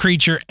saw the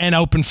creature and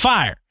opened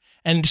fire.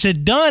 And it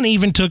said Dunn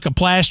even took a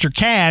plaster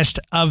cast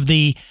of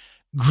the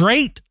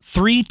great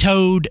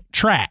three-toed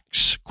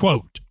tracks,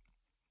 quote.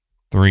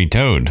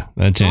 Three-toed.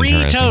 That's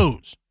interesting. 3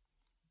 toes.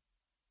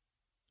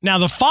 Now,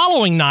 the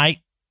following night,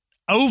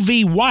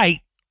 O.V.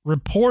 White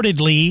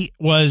reportedly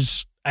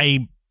was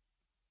a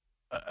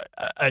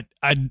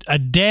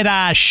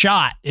dead-eye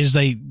shot, as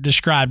they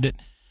described it,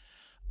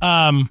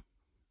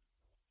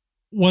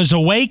 was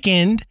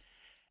awakened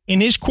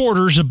in his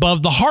quarters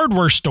above the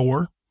hardware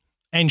store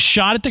and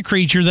shot at the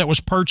creature that was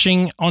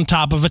perching on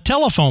top of a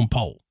telephone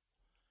pole.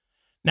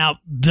 Now,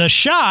 the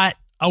shot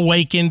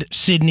awakened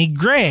Sidney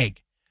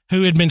Gregg,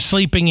 who had been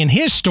sleeping in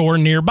his store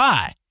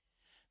nearby.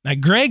 Now,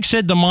 Gregg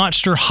said the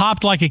monster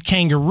hopped like a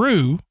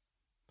kangaroo,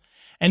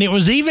 and it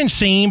was even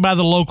seen by a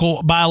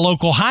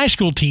local high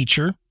school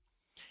teacher,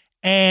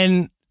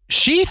 and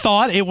she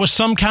thought it was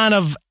some kind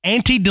of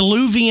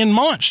antediluvian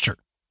monster.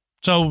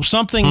 So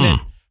something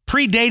that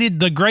predated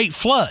the Great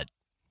Flood.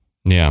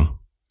 Yeah.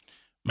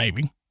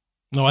 Maybe.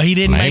 No, he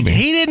didn't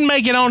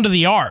make it onto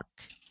the ark,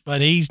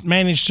 but he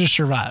managed to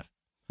survive.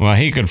 Well,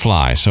 he could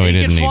fly, so he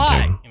didn't need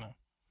to.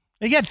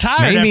 He got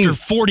tired after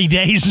 40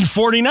 days and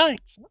 40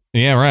 nights.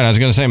 Yeah, right. I was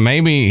going to say,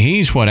 maybe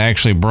he's what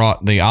actually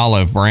brought the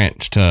olive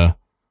branch to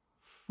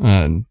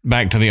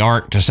back to the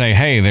ark to say,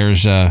 hey,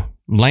 there's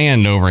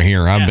land over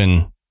here. I've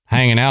been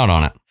hanging out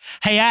on it.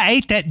 Hey, I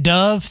ate that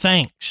dove.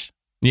 Thanks.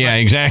 Yeah,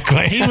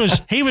 exactly.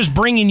 He was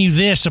bringing you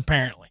this,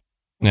 apparently.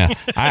 Yeah,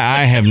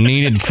 I have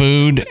needed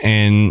food,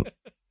 and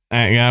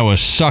that guy was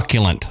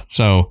succulent.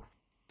 So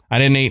I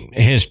didn't eat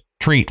his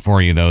treat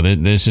for you, though.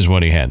 This is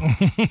what he had.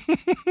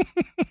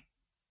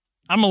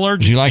 I'm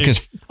allergic.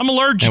 I'm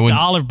allergic to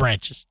olive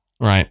branches.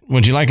 Right.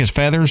 Would you like his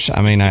feathers?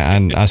 I mean,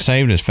 I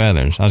saved his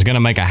feathers. I was going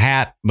to make a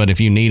hat, but if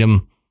you need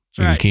them,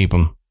 you can keep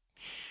them.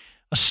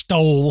 A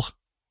stole.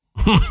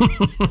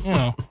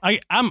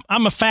 I'm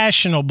a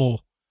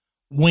fashionable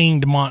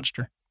winged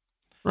monster.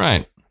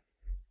 Right.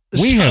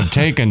 We have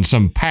taken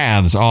some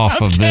paths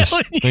off of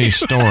these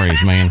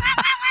stories, man.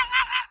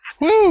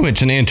 Woo,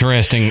 it's an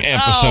interesting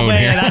episode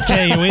here. I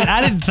tell you,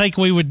 I didn't think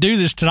we would do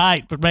this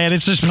tonight, but man,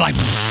 it's just like...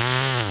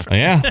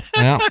 Yeah.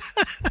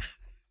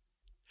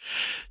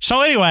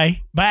 So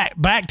anyway,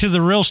 back to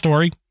the real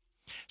story.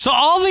 So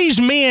all these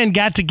men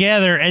got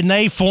together and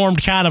they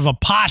formed kind of a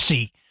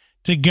posse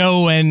to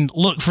go and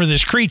look for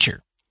this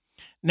creature.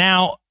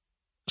 Now,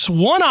 so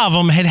one of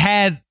them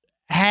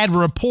had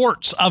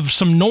reports of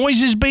some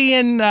noises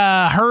being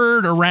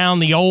heard around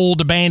the old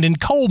abandoned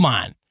coal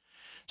mine.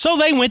 So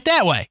they went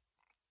that way.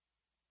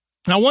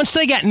 Now, once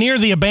they got near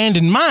the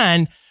abandoned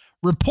mine,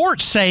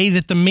 reports say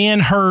that the men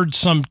heard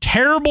some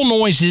terrible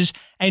noises,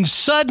 and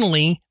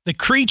suddenly the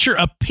creature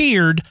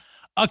appeared,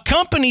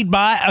 accompanied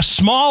by a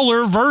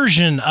smaller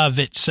version of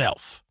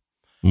itself.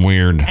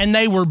 Weird. And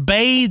they were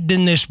bathed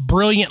in this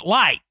brilliant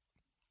light,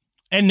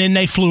 and then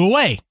they flew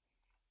away.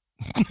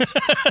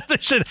 They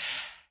said,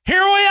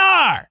 "Here we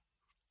are.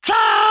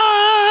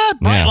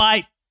 Bright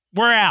light.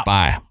 We're out.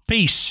 Bye.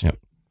 Peace." Yep.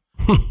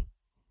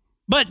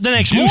 But the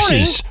next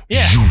morning,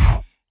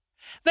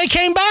 they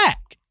came back.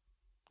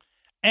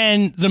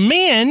 And the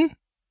men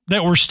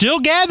that were still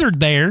gathered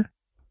there,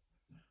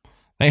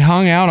 they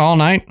hung out all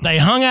night? They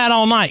hung out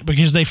all night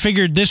because they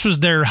figured this was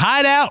their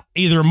hideout.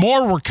 Either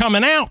more were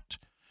coming out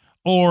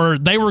or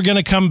they were going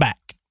to come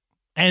back.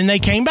 And they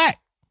came back.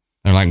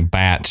 They're like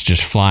bats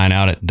just flying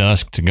out at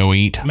dusk to go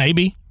eat.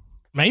 Maybe,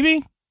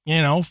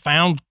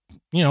 found,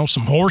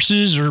 some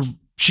horses or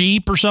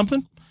sheep or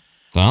something.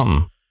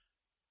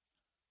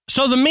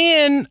 So the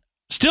men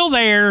still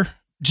there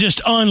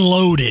just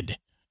unloaded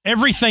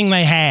everything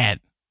they had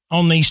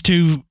on these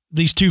two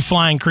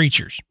flying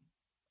creatures.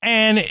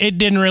 And it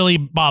didn't really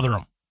bother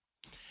them.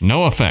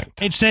 No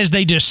effect. It says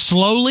they just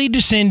slowly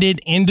descended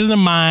into the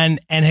mine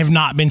and have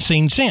not been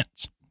seen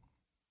since.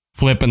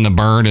 Flipping the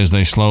bird as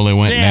they slowly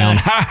went down.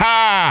 Ha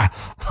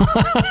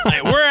ha!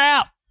 Like, we're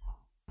out.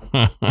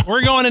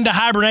 We're going into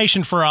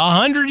hibernation for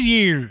 100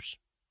 years.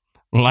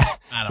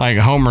 Like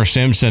Homer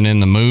Simpson in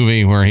the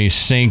movie where he's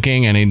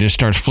sinking and he just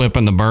starts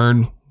flipping the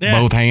bird,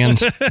 both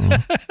hands.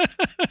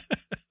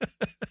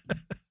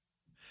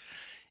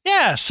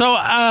 Yeah,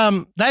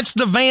 so that's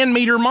the Van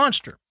Meter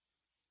monster.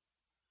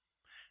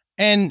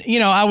 And,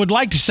 I would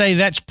like to say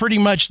that's pretty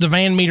much the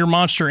Van Meter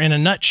monster in a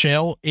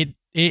nutshell. It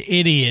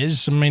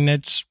is. I mean,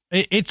 it's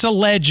a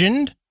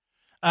legend.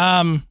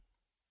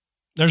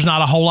 There's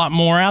not a whole lot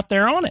more out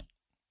there on it.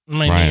 I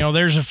mean,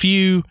 there's a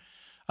few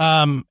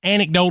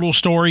anecdotal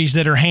stories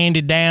that are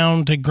handed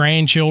down to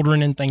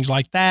grandchildren and things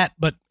like that,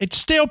 but it's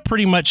still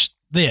pretty much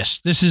this.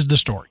 This is the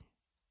story.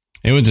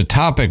 It was a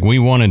topic we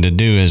wanted to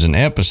do as an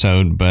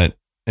episode, but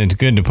it's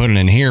good to put it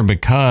in here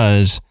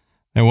because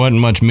there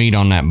wasn't much meat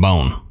on that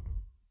bone.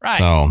 Right.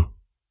 So.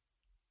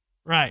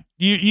 Right.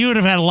 You would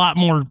have had a lot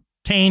more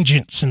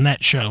tangents in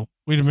that show.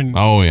 We'd have been.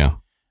 Oh, yeah.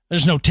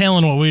 There's no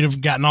telling what we'd have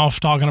gotten off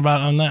talking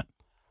about on that.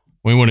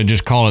 We would have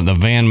just called it the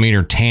Van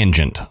Meter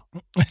Tangent.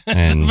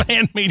 And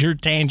Van Meter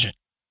Tangent.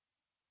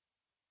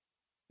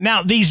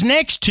 Now, these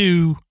next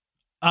two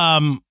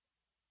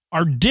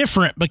are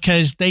different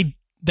because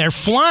they're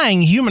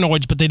flying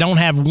humanoids, but they don't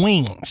have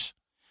wings.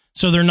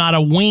 So they're not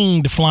a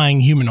winged flying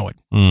humanoid.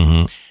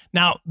 Mm-hmm.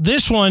 Now,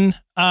 this one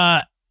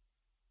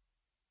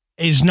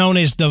is known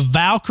as the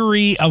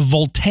Valkyrie of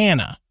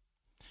Voltana.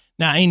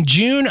 Now, in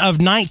June of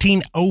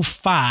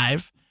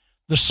 1905,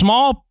 the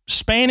small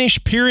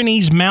Spanish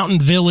Pyrenees mountain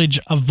village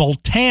of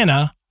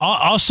Voltana,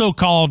 also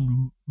called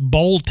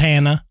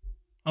Boltana.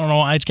 I don't know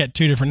why it's got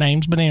two different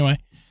names, but anyway.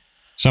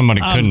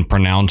 Somebody couldn't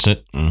pronounce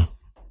it.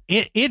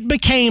 It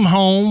became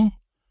home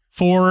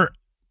for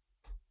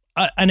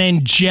an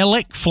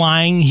angelic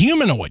flying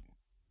humanoid.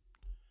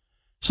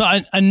 So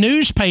a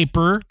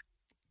newspaper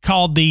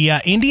called the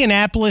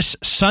Indianapolis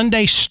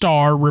Sunday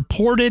Star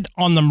reported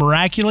on the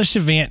miraculous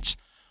events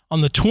on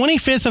the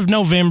 25th of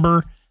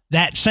November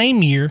that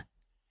same year,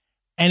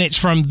 and it's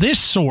from this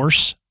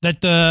source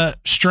that the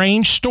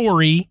strange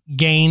story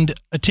gained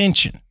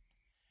attention.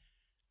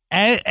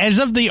 As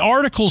of the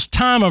article's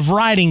time of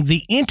writing,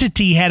 the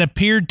entity had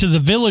appeared to the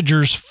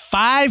villagers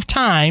 5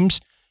 times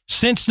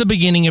since the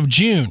beginning of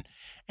June,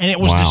 and it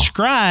was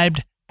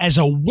described as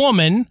a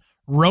woman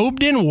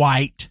robed in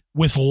white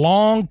with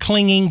long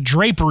clinging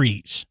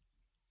draperies.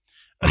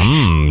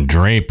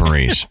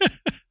 Draperies.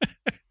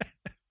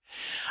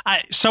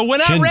 So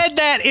when I read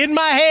that in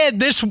my head,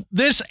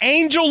 this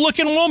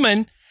angel-looking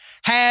woman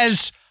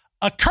has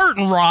a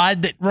curtain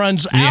rod that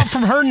runs out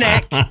from her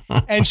neck,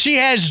 and she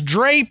has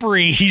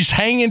draperies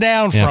hanging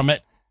down from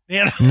it.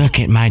 Look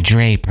at my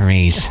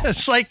draperies.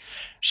 It's like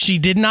she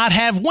did not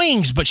have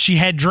wings, but she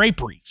had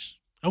draperies.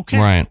 Okay.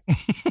 Right.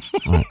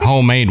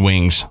 Homemade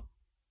wings.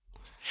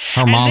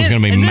 Her mom's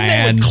going to be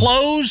mad.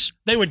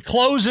 They would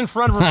close in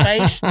front of her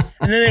face,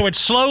 and then they would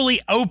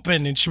slowly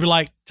open, and she'd be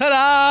like,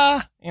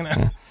 ta-da!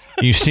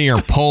 You see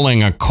her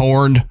pulling a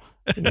cord,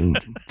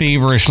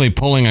 feverishly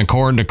pulling a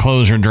cord to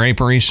close her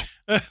draperies.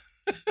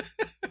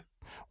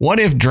 What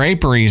if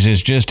draperies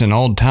is just an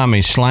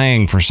old-timey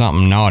slang for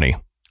something naughty?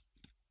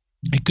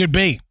 It could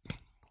be.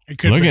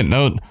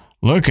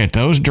 Look at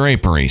those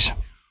draperies.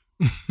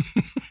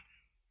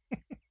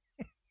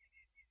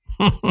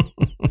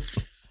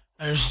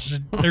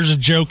 There's a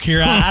joke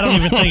here. I don't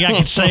even think I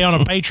could say on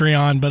a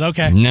Patreon, but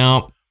okay.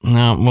 No,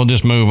 we'll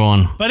just move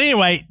on. But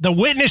anyway, the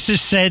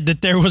witnesses said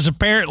that there was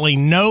apparently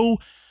no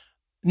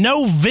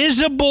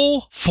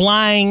visible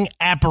flying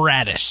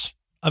apparatus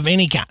of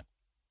any kind.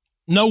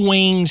 No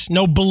wings,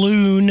 no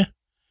balloon.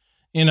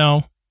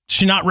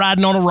 She's not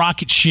riding on a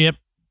rocket ship.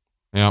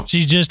 Yep.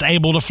 She's just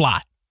able to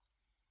fly.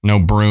 No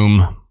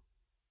broom.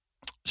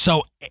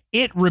 So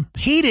it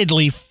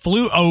repeatedly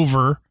flew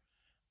over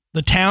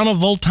the town of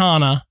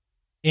Voltana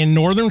in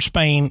northern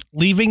Spain,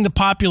 leaving the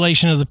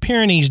population of the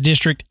Pyrenees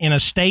district in a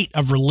state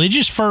of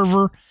religious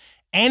fervor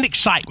and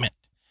excitement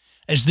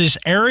as this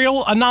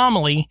aerial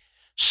anomaly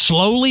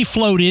slowly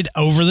floated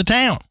over the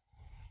town.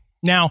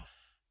 Now,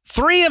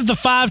 3 of the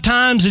 5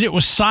 times that it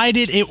was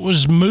sighted, it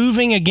was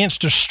moving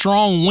against a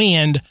strong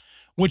wind,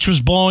 which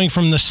was blowing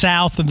from the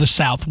south and the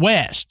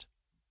southwest.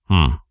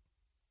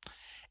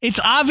 It's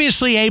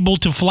obviously able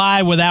to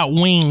fly without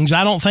wings.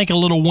 I don't think a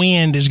little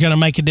wind is going to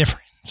make a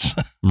difference.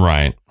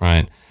 Right.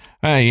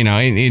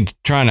 It's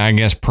trying to, I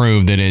guess,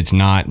 prove that it's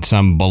not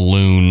some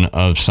balloon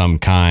of some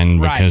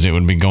kind because it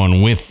would be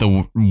going with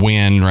the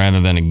wind rather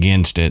than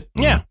against it.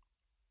 Yeah.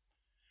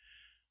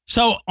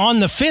 So on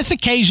the 5th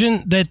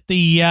occasion that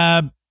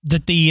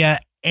the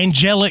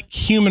angelic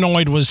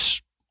humanoid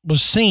was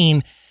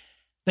seen,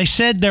 they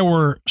said there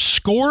were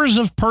scores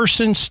of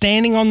persons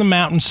standing on the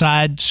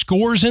mountainside,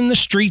 scores in the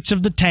streets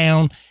of the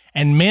town,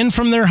 and men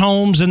from their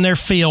homes and their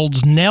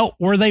fields knelt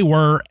where they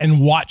were and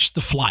watched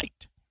the flight.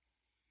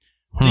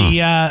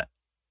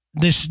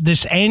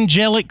 This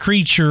angelic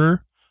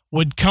creature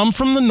would come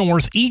from the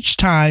north each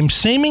time,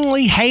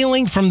 seemingly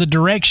hailing from the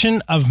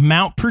direction of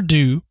Mount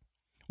Perdu,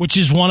 which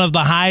is one of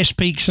the highest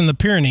peaks in the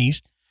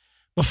Pyrenees,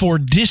 before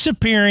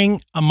disappearing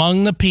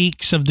among the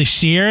peaks of the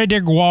Sierra de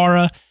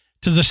Guara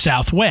to the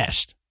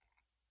southwest.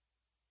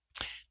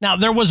 Now,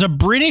 there was a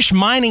British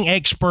mining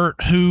expert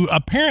who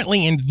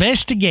apparently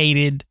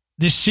investigated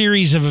this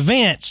series of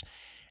events,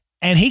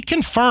 and he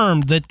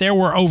confirmed that there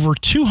were over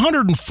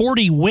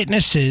 240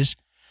 witnesses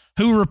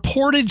who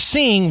reported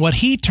seeing what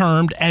he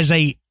termed as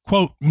a,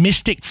 quote,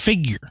 mystic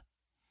figure.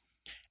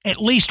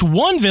 At least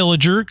one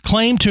villager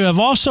claimed to have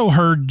also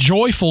heard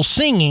joyful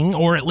singing,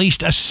 or at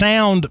least a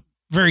sound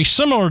very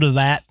similar to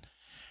that,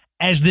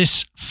 as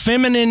this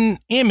feminine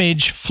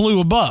image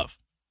flew above.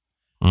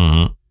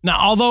 Mm-hmm. Now,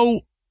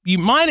 although you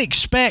might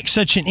expect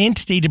such an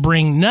entity to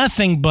bring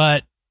nothing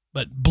but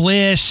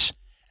bliss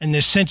and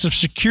this sense of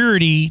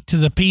security to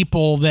the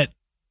people that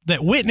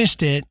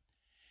witnessed it,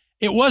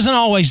 it wasn't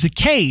always the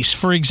case.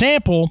 For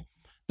example,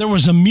 there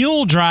was a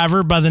mule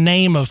driver by the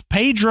name of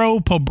Pedro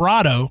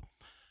Pobrado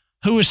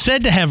who was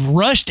said to have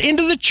rushed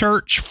into the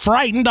church,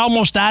 frightened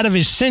almost out of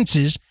his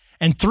senses,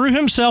 and threw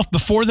himself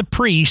before the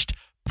priest,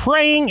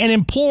 praying and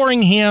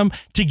imploring him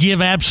to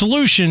give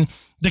absolution,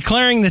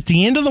 declaring that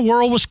the end of the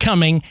world was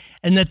coming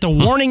and that the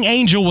warning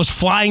angel was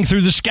flying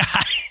through the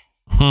sky.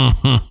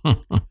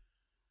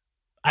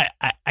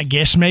 I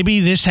guess maybe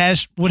this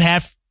would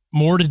have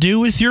more to do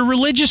with your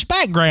religious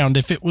background,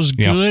 if it was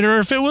good or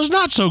if it was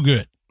not so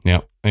good.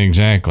 Yep,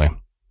 exactly.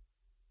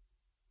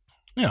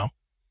 You know,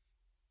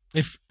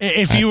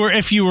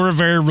 if you were a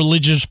very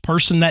religious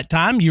person that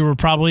time, you were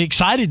probably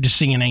excited to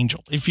see an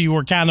angel. If you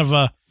were kind of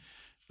a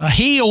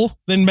heel,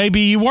 then maybe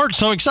you weren't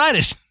so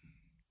excited.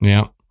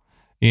 Yeah.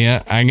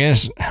 Yeah, I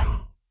guess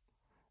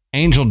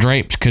angel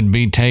drapes could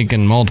be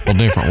taken multiple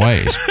different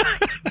ways.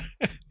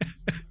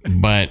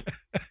 But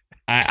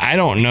I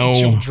don't know.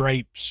 Angel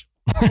drapes.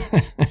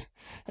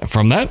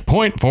 From that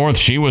point forth,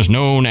 she was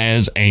known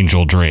as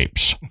Angel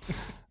Drapes.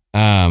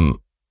 I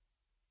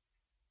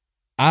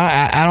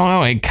don't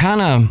know. It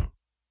kind of,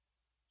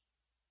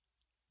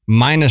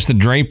 minus the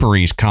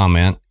draperies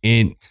comment,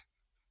 it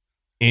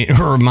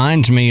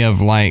reminds me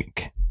of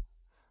like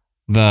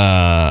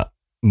the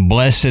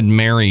Blessed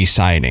Mary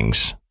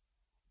sightings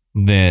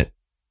that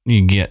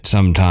you get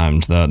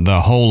sometimes,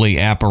 the holy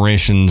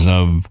apparitions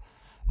of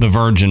the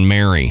Virgin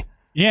Mary.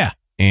 Yeah.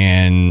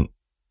 And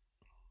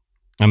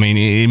I mean,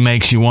 it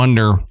makes you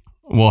wonder.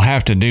 We'll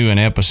have to do an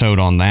episode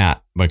on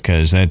that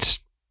because that's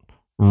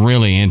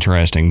really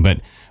interesting,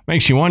 but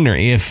makes you wonder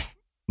if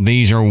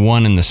these are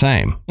one and the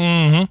same.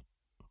 Mm-hmm.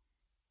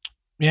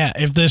 Yeah.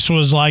 If this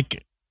was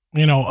like,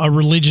 a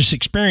religious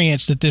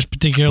experience that this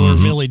particular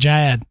village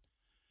had.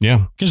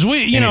 Yeah. Because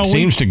it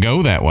seems to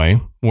go that way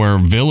where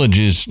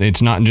villages,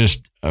 it's not just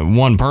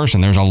one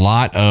person. There's a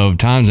lot of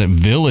times that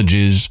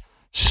villages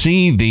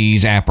see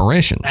these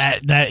apparitions.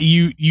 That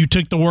you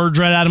took the words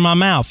right out of my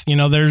mouth.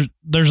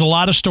 There's a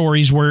lot of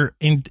stories where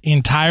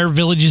entire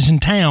villages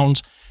and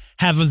towns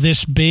have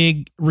this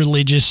big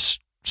religious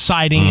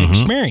sighting and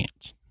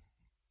experience.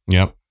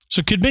 Yep. So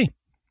it could be.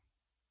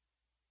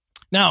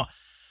 Now,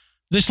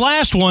 this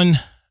last one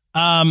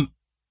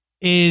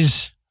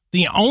is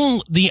the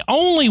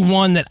only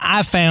one that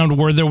I found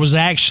where there was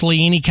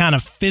actually any kind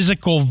of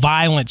physical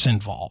violence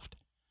involved.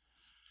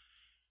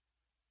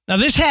 Now,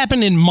 this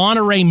happened in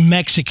Monterrey,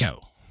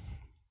 Mexico.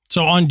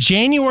 So on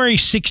January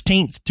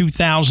 16th,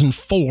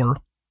 2004,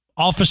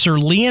 Officer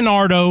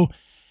Leonardo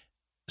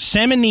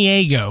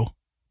Samaniego,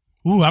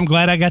 I'm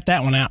glad I got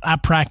that one out. I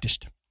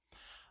practiced.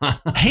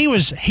 He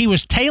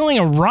was tailing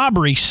a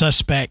robbery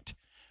suspect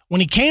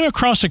when he came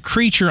across a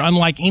creature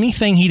unlike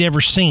anything he'd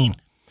ever seen.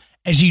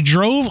 As he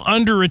drove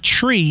under a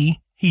tree,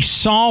 he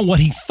saw what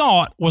he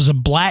thought was a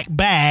black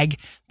bag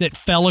that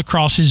fell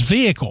across his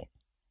vehicle.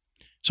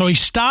 So he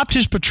stopped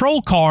his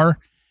patrol car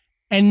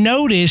and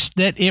noticed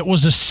that it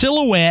was a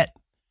silhouette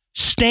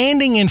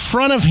standing in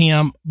front of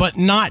him, but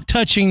not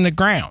touching the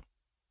ground.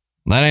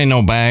 That ain't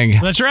no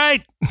bag. That's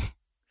right.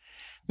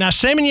 Now,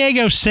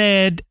 Samaniego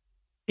said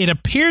it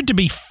appeared to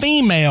be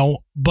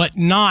female, but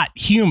not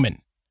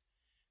human.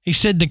 He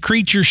said the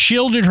creature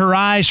shielded her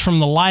eyes from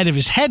the light of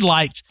his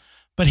headlights,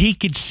 but he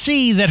could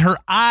see that her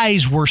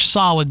eyes were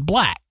solid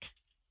black.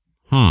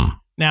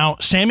 Now,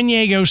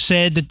 Samaniego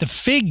said that the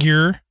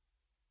figure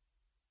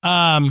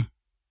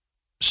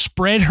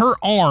spread her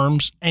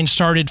arms and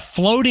started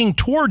floating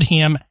toward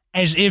him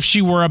as if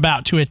she were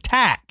about to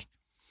attack.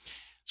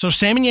 So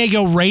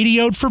Samaniego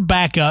radioed for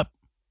backup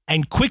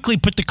and quickly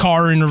put the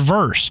car in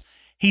reverse.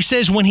 He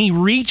says when he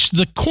reached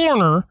the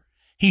corner,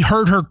 he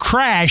heard her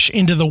crash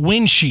into the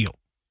windshield.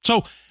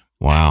 So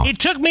wow, it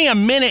took me a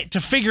minute to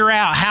figure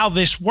out how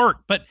this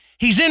worked, but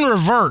he's in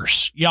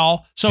reverse,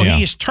 y'all. So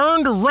he is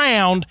turned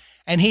around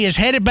and he is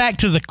headed back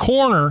to the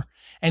corner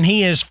and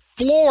he is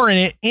flooring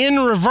it in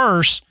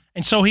reverse.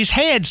 And so his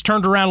head's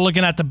turned around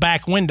looking at the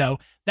back window.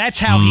 That's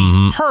how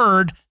he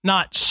heard,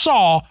 not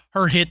saw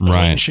her hit the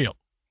windshield.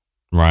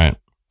 Right.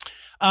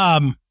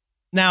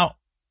 Now,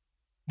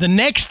 the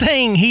next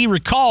thing he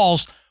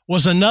recalls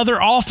was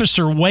another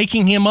officer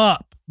waking him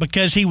up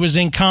because he was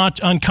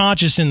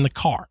unconscious in the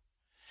car.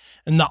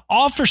 And the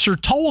officer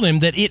told him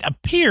that it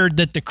appeared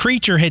that the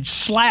creature had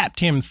slapped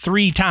him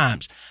 3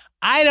 times.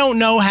 I don't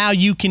know how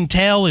you can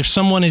tell if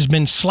someone has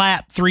been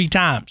slapped 3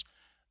 times.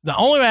 The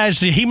only way is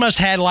that he must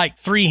have had like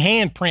 3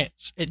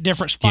 handprints at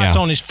different spots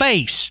on his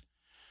face.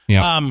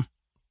 Yeah.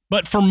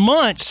 But for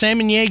months,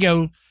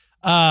 Samaniego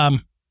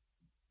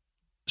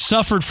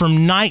suffered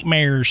from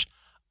nightmares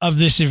of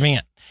this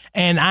event.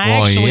 And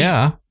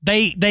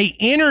they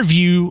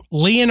interview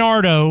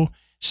Leonardo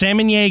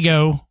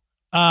Samaniego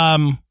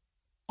on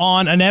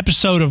an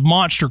episode of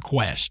Monster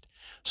Quest.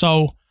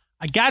 So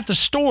I got the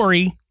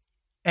story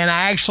and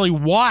I actually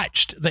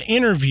watched the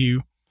interview.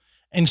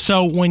 And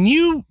so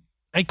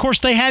of course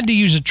they had to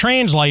use a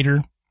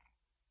translator,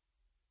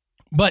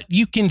 but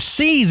you can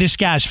see this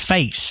guy's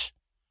face.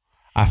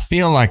 I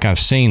feel like I've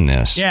seen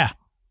this. Yeah.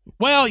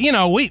 Well,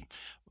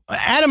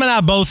 Adam and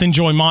I both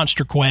enjoy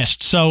Monster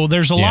Quest, so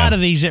there's a lot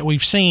of these that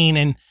we've seen.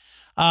 And,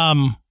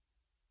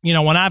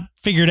 when I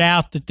figured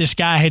out that this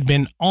guy had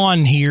been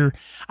on here,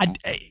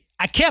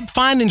 I kept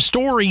finding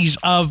stories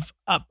of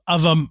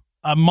a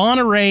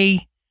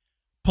Monterey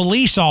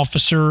police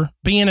officer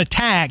being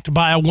attacked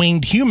by a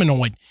winged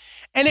humanoid.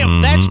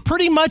 And that's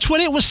pretty much what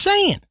it was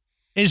saying,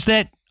 is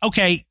that,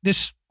 okay,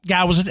 this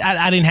guy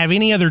I didn't have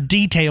any other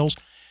details.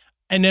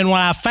 And then when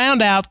I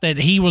found out that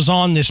he was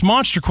on this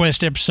Monster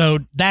Quest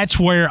episode, that's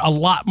where a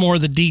lot more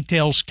of the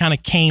details kind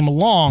of came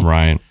along.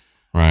 Right.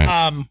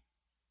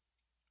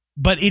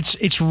 But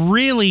it's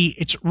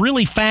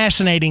really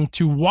fascinating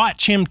to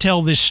watch him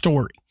tell this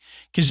story,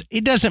 because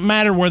it doesn't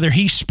matter whether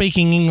he's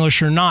speaking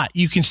English or not.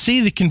 You can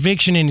see the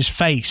conviction in his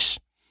face.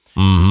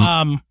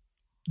 Mm-hmm.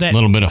 That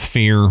little bit of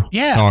fear.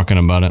 Talking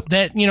about it.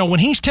 That when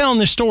he's telling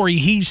this story,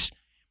 he's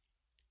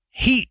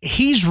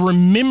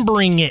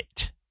remembering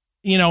it.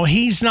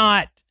 He's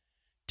not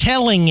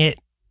telling it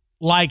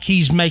like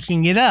he's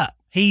making it up.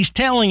 He's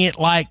telling it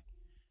like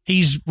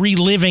he's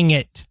reliving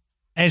it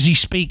as he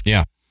speaks.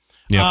 Yeah.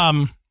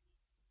 And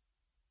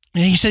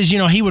he says,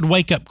 he would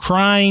wake up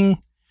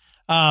crying.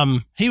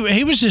 He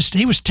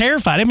was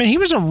terrified. I mean, he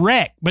was a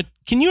wreck, but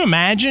can you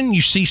imagine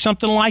you see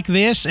something like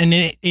this and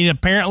it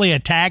apparently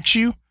attacks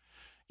you?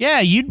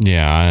 Yeah.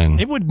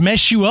 It would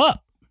mess you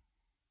up.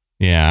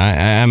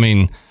 Yeah. I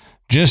mean,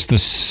 just the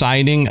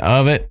sighting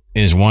of it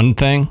is one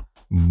thing,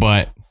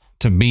 but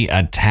to be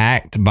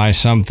attacked by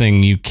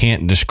something you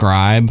can't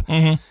describe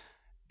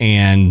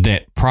and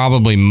that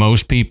probably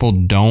most people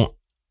don't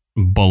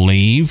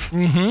believe,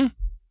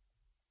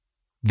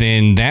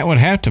 then that would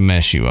have to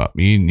mess you up.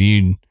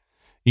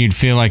 You'd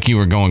feel like you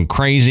were going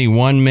crazy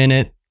one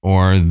minute,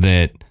 or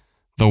that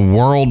the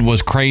world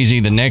was crazy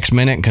the next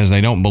minute because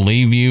they don't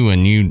believe you,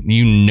 and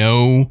you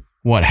know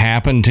what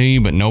happened to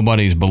you, but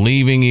nobody's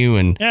believing you,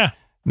 and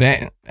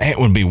that it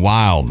would be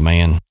wild,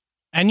 man.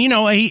 And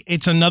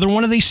it's another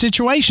one of these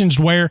situations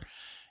where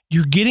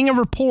you're getting a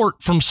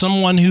report from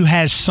someone who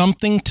has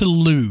something to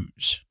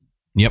lose.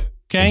 Yep.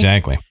 Okay.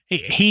 Exactly.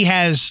 He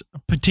has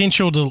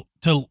potential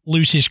to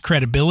lose his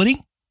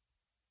credibility,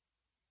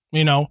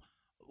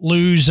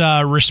 lose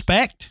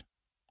respect,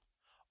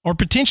 or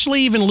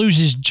potentially even lose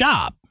his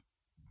job.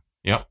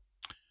 Yep.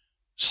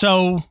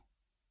 So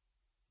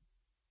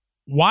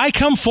why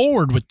come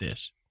forward with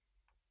this?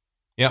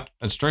 Yep,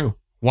 that's true.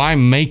 Why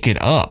make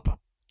it up?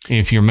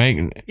 If you're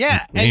making,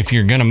 if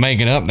you're going to make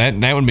it up,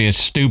 that would be a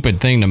stupid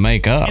thing to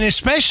make up. And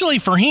especially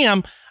for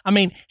him, I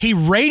mean, he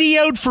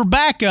radioed for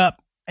backup,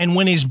 and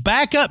when his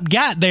backup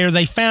got there,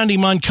 they found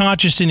him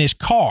unconscious in his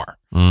car.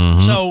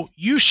 Mm-hmm. So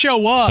you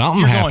show up.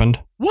 Something happened.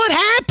 What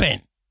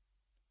happened?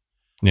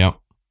 Yep.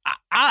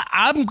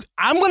 I'm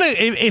gonna,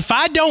 if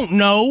I don't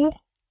know,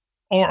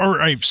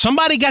 or if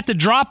somebody got the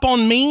drop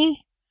on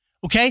me,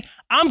 okay,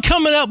 I'm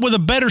coming up with a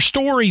better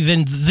story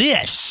than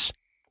this.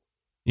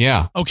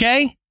 Yeah.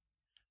 Okay.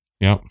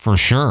 Yep, for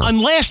sure.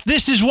 Unless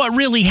this is what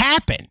really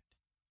happened.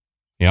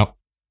 Yep.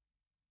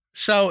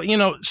 So,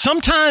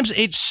 sometimes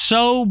it's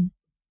so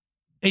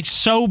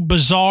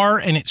bizarre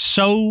and it's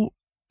so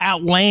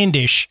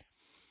outlandish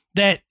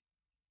that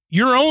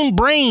your own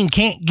brain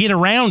can't get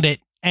around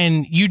it,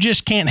 and you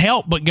just can't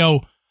help but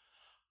go,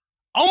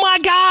 oh my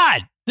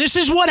God, this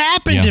is what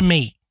happened to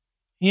me,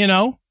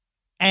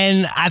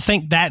 And I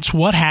think that's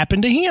what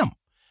happened to him.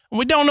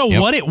 We don't know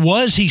what it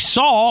was he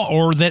saw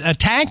or that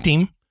attacked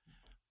him,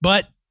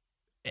 but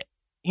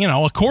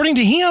according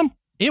to him,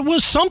 it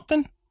was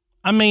something.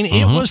 I mean,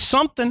 it was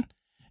something.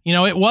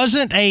 It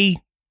wasn't it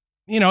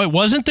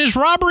wasn't this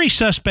robbery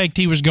suspect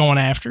he was going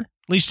after.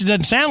 At least it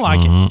doesn't sound like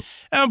it.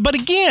 But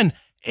again,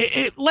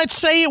 let's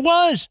say it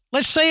was.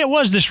 Let's say it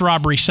was this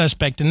robbery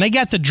suspect, and they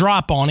got the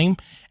drop on him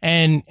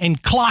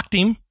and clocked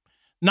him,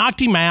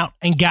 knocked him out,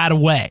 and got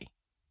away.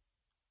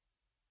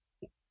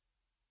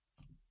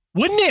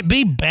 Wouldn't it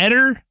be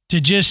better to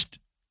just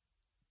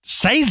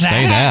say that?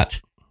 Say that.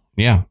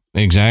 Yeah,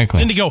 exactly.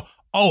 Than to go,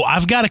 oh,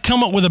 I've got to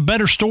come up with a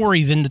better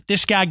story than that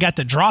this guy got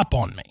the drop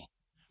on me.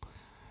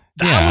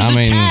 I was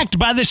attacked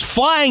by this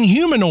flying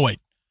humanoid.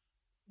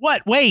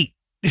 What? Wait.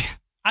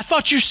 I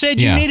thought you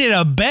said you needed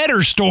a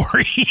better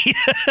story.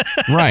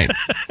 Right.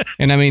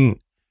 And I mean,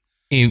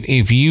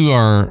 if you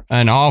are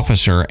an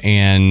officer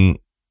and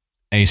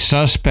a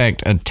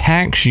suspect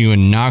attacks you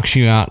and knocks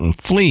you out and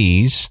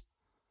flees,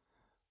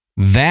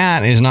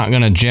 that is not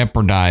going to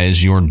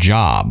jeopardize your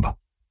job.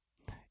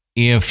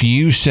 if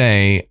you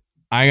say,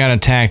 I got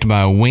attacked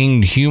by a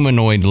winged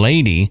humanoid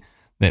lady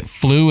that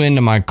flew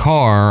into my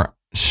car,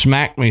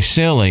 smacked me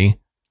silly,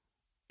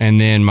 and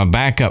then my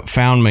backup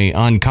found me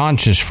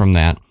unconscious from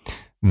that,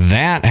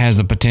 that has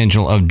the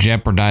potential of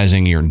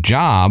jeopardizing your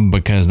job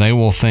because they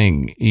will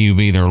think you've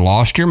either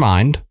lost your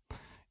mind,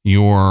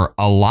 you're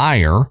a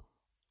liar,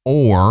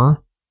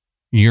 or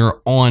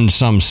you're on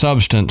some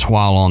substance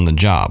while on the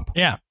job.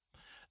 Yeah.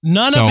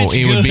 None of it's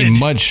good. It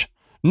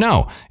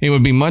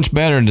would be much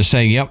better to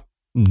say, yep,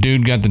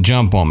 dude got the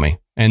jump on me.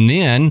 And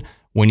then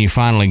when you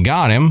finally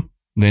got him,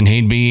 then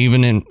he'd be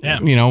even in,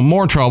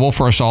 more trouble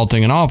for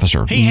assaulting an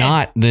officer,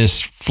 not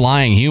this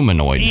flying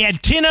humanoid. He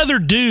had 10 other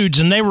dudes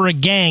and they were a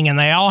gang and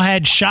they all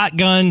had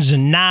shotguns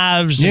and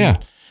knives and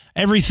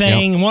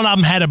everything. Yep. One of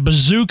them had a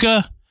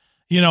bazooka.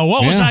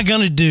 What was I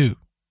going to do?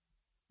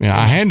 Yeah,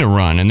 I had to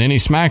run and then he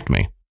smacked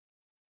me.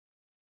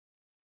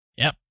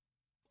 Yep.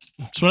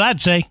 That's what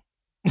I'd say.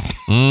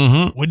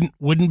 Mm-hmm.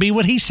 Wouldn't be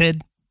what he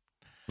said.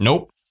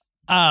 Nope.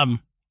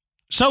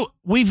 So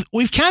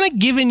we've kind of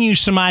given you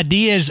some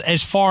ideas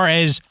as far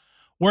as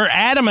where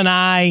Adam and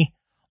I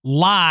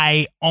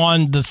lie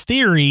on the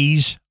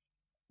theories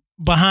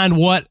behind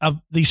what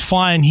these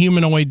flying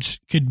humanoids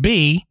could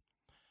be.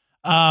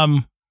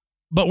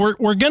 But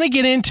we're going to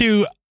get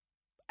into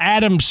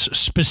Adam's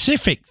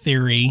specific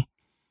theory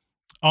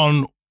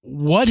on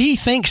what he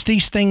thinks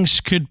these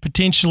things could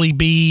potentially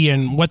be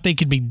and what they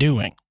could be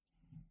doing.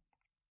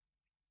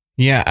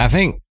 Yeah, I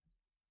think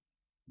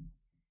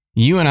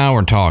you and I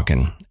were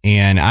talking,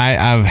 and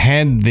I've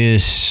had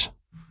this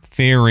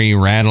theory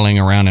rattling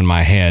around in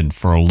my head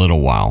for a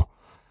little while.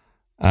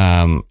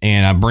 And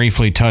I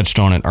briefly touched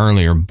on it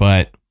earlier,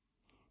 but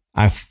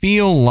I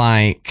feel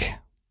like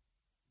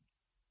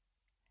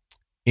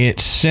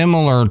it's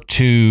similar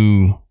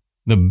to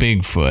the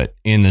Bigfoot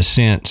in the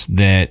sense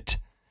that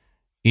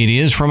it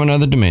is from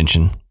another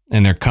dimension,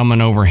 and they're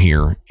coming over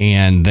here,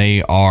 and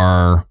they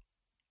are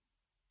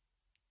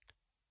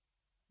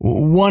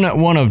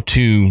one of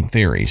two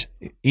theories.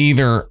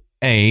 Either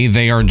A,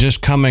 they are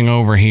just coming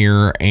over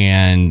here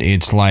and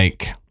it's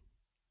like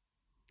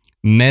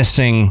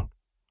messing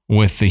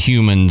with the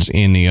humans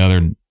in the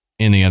other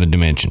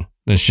dimension.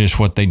 That's just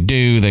what they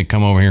do. They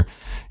come over here,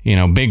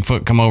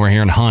 Bigfoot come over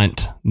here and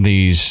hunt.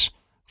 These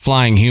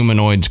flying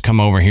humanoids come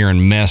over here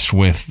and mess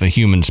with the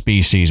human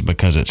species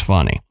because it's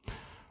funny.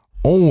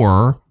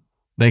 Or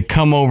they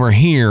come over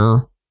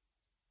here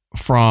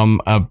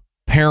from a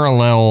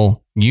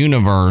parallel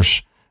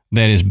universe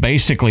that is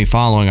basically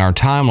following our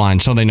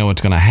timeline, so they know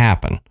what's going to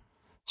happen.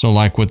 So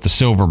like with the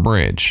Silver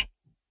Bridge,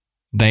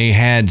 they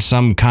had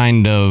some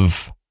kind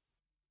of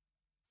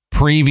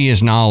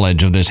previous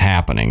knowledge of this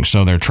happening,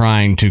 so they're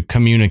trying to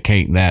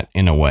communicate that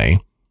in a way.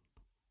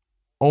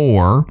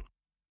 Or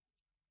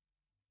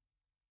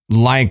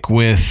like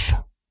with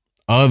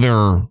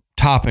other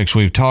topics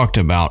we've talked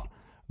about,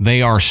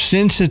 they are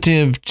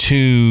sensitive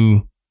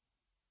to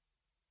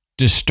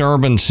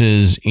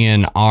disturbances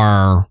in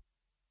our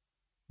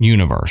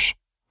universe.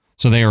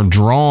 So they are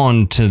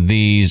drawn to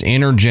these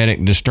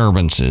energetic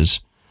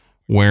disturbances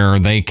where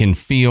they can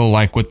feel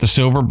like with the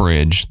Silver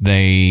Bridge,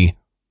 they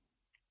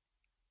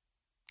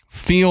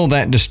feel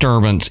that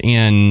disturbance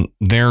in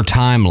their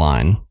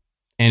timeline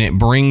and it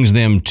brings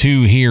them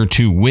to here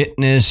to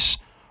witness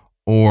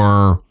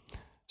or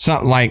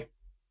something like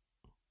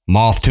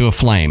moth to a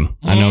flame.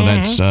 I know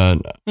that's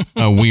a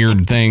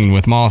weird thing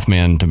with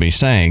Mothmen to be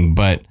saying,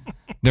 but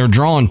they're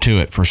drawn to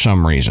it for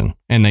some reason,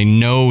 and they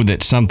know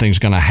that something's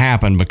going to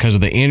happen because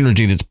of the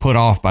energy that's put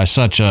off by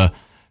such a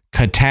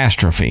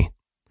catastrophe.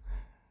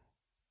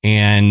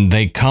 And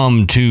they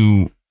come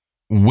to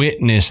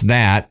witness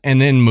that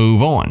and then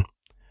move on.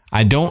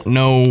 I don't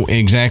know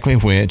exactly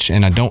which,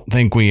 and I don't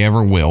think we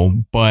ever will,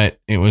 but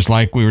it was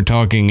like we were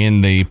talking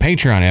in the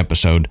Patreon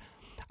episode.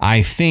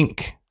 I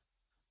think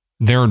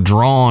they're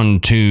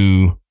drawn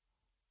to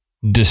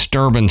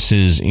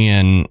disturbances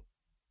in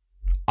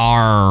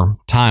our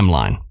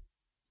timeline.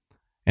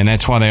 And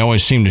that's why they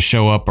always seem to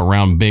show up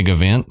around big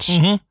events.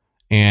 Mm-hmm.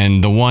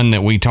 And the one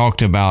that we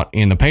talked about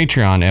in the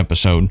Patreon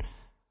episode,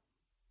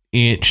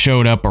 it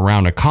showed up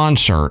around a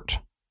concert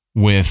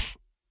with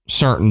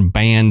certain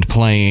band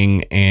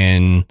playing,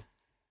 and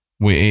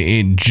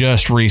it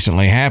just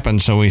recently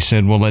happened. So we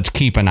said, well, let's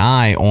keep an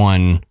eye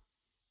on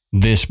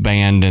this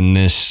band in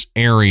this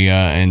area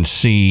and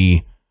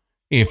see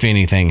if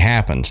anything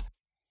happens.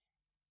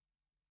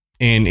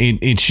 And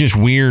it's just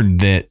weird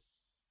that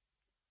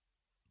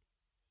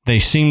they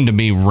seem to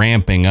be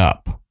ramping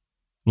up.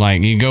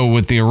 Like you go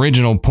with the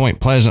original Point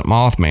Pleasant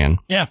Mothman.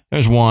 Yeah.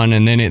 There's one,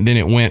 and then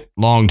it went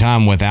long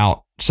time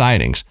without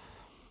sightings.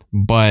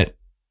 But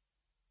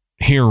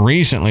here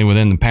recently,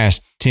 within the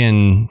past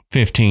 10,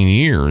 15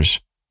 years,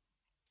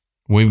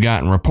 we've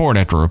gotten report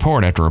after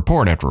report after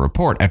report after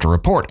report after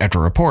report after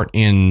report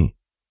in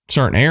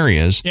certain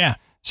areas. Yeah.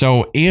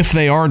 So if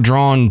they are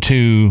drawn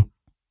to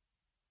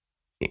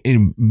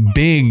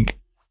big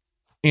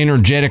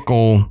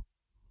energetical,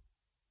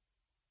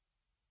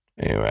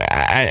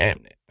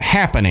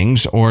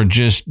 happenings or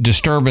just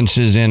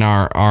disturbances in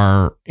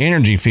our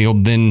energy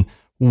field, then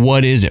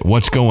what is it?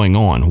 What's going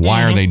on?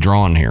 Why are they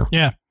drawn here?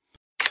 Yeah.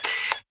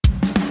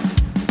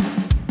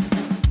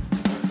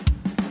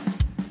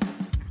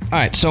 All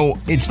right, so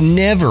it's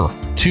never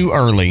too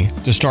early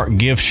to start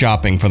gift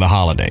shopping for the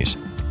holidays,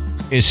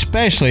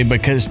 especially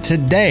because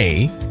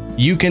today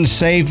you can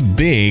save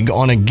big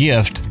on a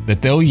gift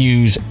that they'll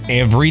use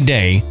every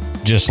day,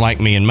 just like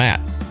me and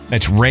Matt.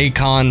 That's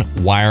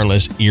Raycon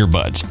wireless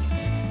earbuds.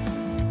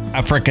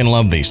 I freaking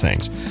love these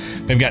things.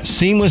 They've got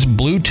seamless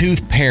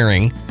Bluetooth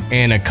pairing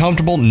and a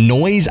comfortable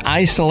noise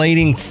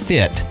isolating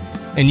fit,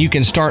 and you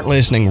can start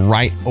listening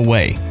right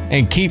away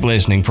and keep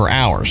listening for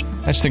hours.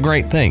 That's the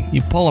great thing.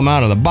 You pull them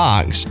out of the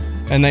box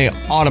and they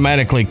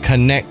automatically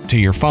connect to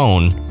your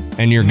phone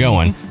and you're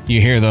going.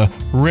 You hear the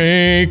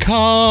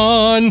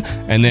Raycon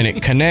and then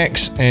it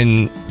connects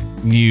and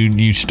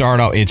you start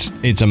out.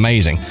 It's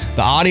amazing.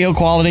 The audio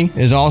quality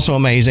is also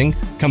amazing,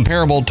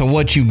 comparable to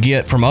what you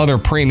get from other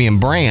premium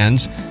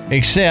brands,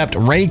 except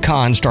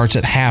Raycon starts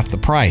at half the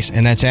price,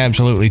 and that's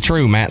absolutely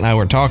true. Matt and I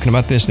were talking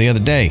about this the other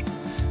day.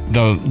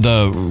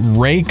 The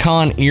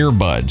Raycon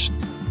earbuds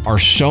are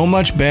so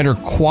much better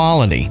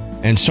quality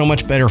and so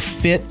much better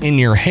fit in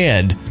your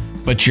head,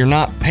 but you're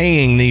not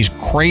paying these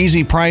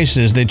crazy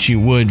prices that you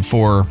would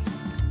for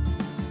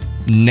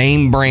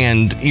name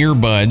brand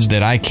earbuds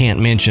that I can't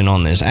mention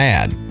on this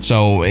ad.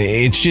 So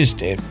it's just,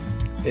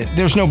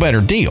 there's no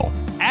better deal.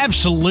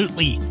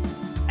 Absolutely.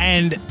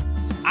 And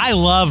I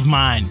love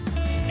mine.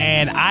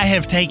 And I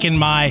have taken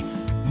my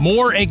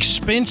more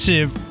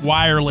expensive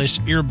wireless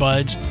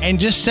earbuds and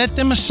just set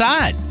them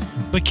aside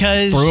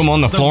because threw them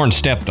on the floor and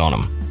stepped on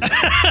them.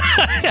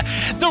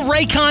 The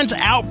Raycons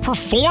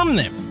outperform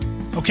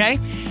them. Okay.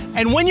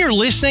 And when you're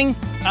listening,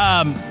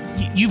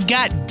 you've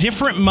got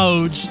different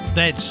modes.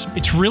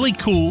 It's really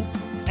cool,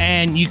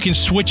 and you can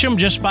switch them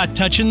just by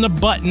touching the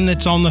button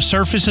that's on the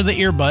surface of the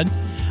earbud.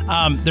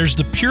 There's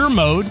the pure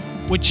mode,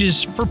 which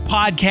is for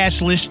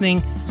podcast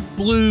listening,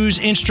 blues,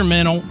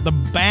 instrumental. The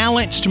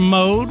balanced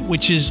mode,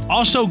 which is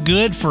also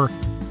good for,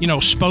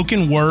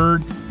 spoken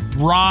word,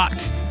 rock,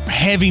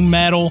 heavy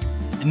metal.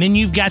 And then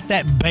you've got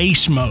that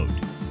bass mode.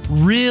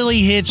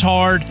 Really hits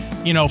hard,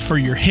 for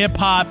your hip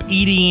hop,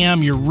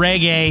 EDM, your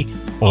reggae.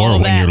 Or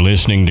when you're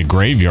listening to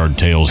Graveyard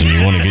Tales and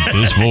you want to get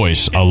this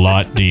voice a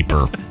lot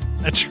deeper.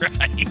 That's right.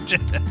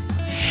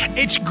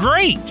 It's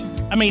great.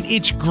 I mean,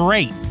 it's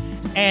great.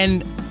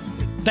 And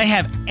they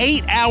have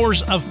 8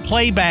 hours of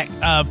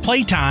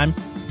playtime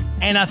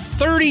and a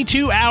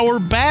 32-hour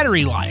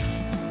battery life.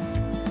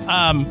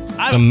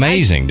 It's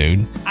amazing,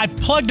 dude. I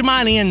plugged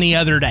mine in the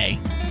other day,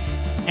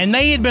 and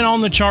they had been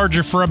on the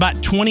charger for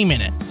about 20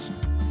 minutes.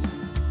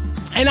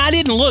 And I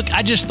didn't look.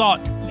 I just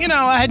thought,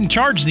 I hadn't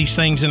charged these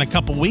things in a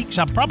couple weeks.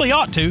 I probably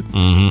ought to.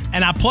 Mm-hmm.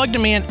 And I plugged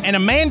them in. And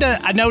Amanda,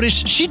 I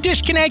noticed, she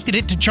disconnected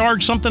it to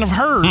charge something of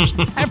hers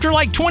after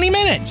like 20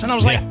 minutes. And I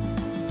was like,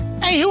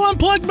 hey, who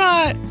unplugged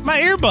my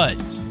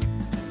earbuds?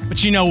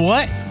 But you know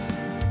what?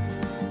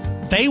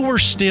 They were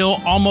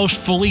still almost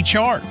fully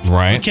charged.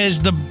 Right.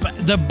 Because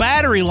the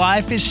battery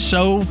life is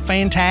so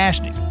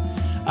fantastic.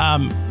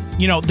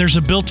 There's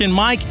a built-in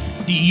mic.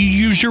 Do you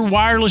use your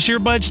wireless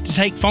earbuds to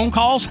take phone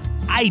calls?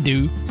 I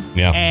do.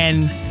 Yeah.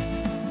 And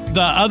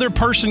the other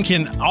person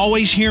can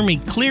always hear me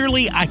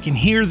clearly. I can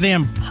hear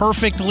them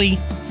perfectly.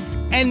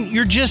 And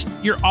you're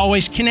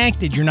always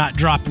connected. You're not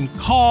dropping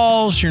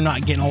calls. You're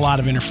not getting a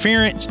lot of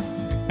interference.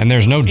 And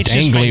there's no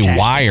dangly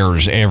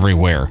wires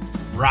everywhere.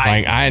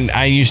 Right. Like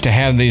I used to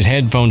have these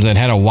headphones that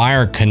had a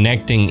wire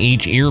connecting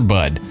each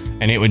earbud,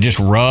 and it would just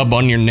rub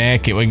on your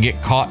neck. It would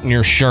get caught in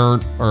your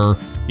shirt, or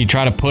you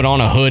try to put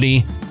on a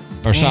hoodie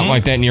or something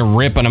like that, and you're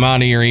ripping them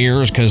out of your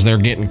ears because they're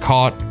getting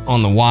caught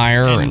on the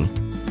wire.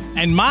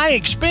 And my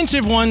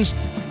expensive ones,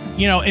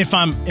 if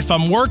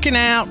I'm working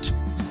out,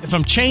 if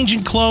I'm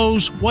changing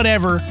clothes,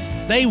 whatever,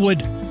 they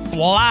would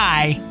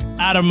fly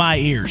out of my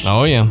ears.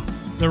 Oh yeah.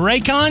 The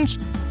Raycons,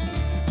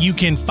 you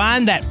can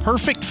find that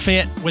perfect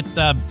fit with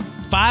the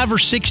 5 or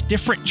 6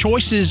 different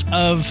choices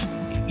of,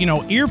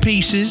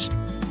 earpieces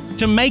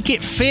to make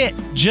it fit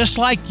just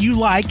like you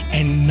like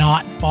and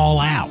not fall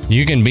out.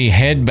 You can be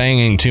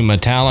headbanging to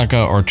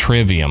Metallica or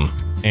Trivium,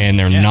 and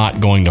they're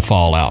not going to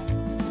fall out.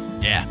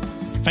 Yeah,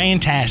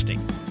 fantastic.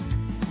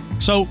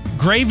 So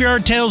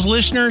Graveyard Tales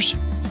listeners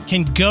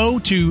can go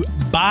to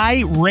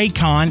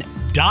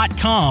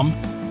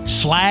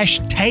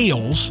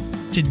buyraycon.com/tales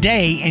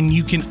today, and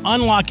you can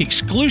unlock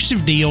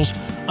exclusive deals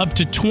up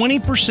to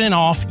 20%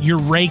 off your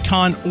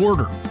Raycon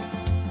order.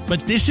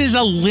 But this is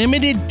a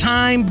limited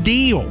time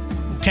deal.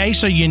 Okay,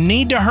 so you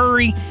need to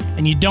hurry,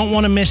 and you don't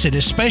want to miss it,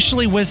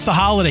 especially with the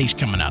holidays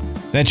coming up.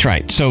 That's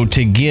right. So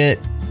to get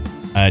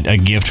a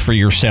gift for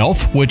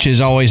yourself, which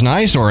is always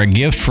nice, or a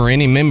gift for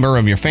any member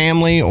of your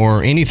family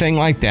or anything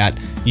like that,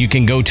 you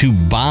can go to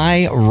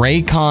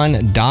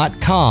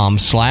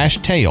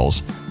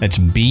buyraycon.com/tales. That's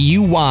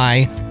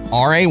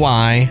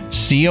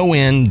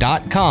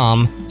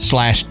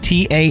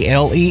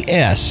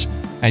buyraycon.com/TALES.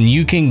 And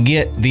you can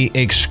get the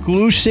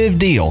exclusive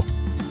deal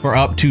for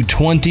up to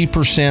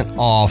 20%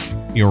 off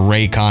your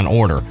Raycon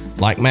order.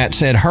 Like Matt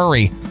said,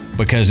 hurry,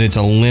 because it's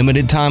a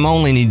limited time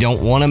only and you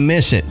don't want to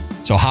miss it.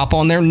 So hop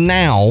on there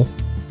now,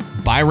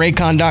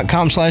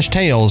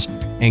 buyraycon.com/tails,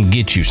 and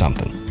get you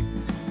something.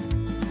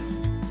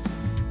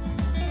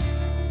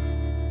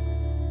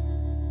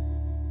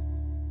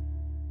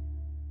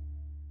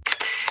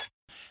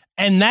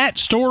 And that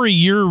story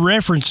you're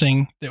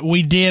referencing that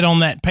we did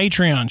on that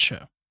Patreon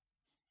show,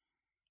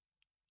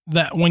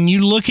 that when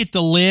you look at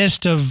the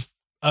list of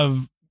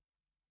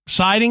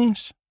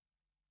sightings,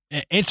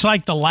 it's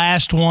like the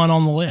last one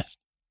on the list.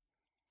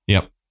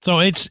 Yep. So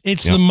it's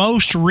the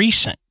most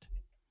recent.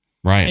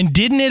 Right. And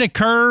didn't it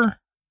occur?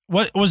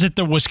 What was it?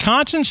 The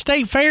Wisconsin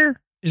State Fair?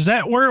 Is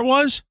that where it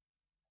was?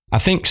 I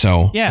think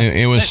so. Yeah.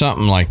 It was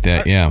something like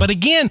that. Yeah. But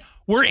again,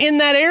 we're in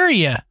that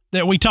area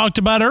that we talked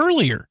about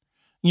earlier.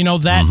 You know,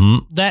 that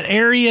that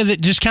area that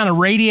just kind of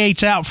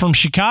radiates out from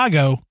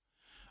Chicago.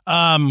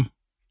 You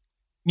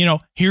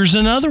know, here's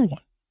another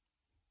one.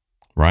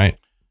 Right.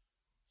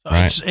 So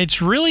right.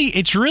 It's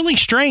really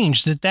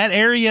strange that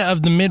area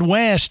of the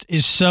Midwest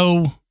is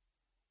so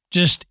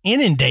just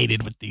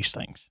inundated with these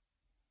things.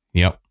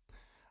 Yep.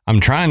 I'm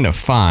trying to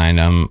find,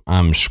 I'm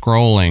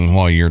scrolling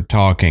while you're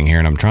talking here,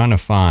 and I'm trying to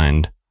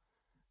find,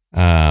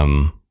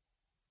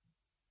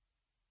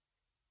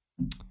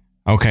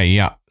 okay,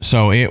 yeah.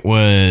 So it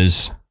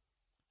was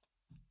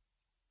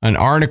an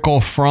article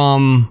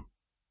from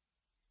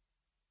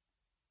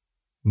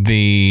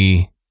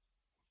the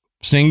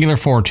Singular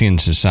Fortean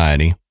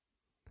Society,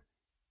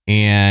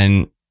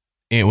 and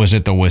it was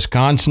at the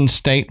Wisconsin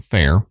State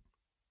Fair.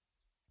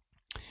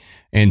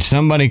 And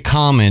somebody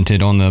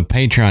commented on the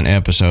Patreon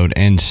episode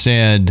and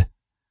said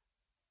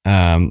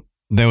there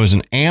was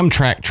an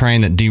Amtrak train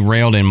that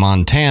derailed in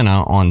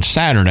Montana on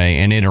Saturday,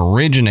 and it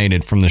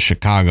originated from the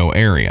Chicago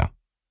area.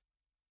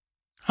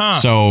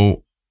 Huh.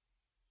 So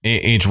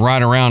it's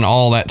right around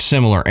all that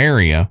similar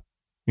area,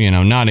 you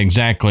know, not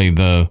exactly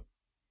the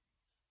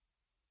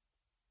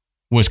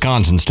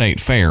Wisconsin State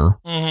Fair,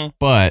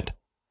 but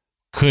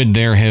could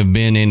there have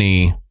been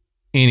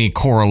any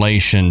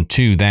correlation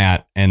to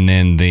that and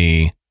then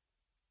the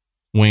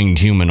winged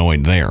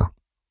humanoid there?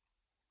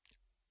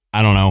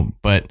 I don't know,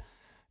 but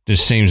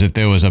just seems that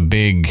there was a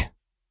big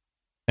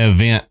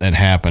event that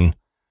happened.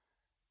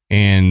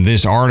 And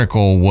this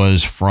article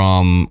was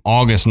from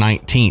August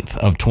 19th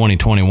of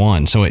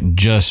 2021. So it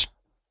just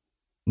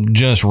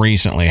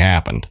recently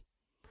happened,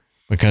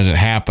 because it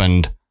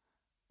happened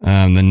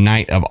the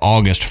night of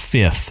August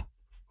 5th,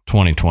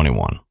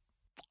 2021.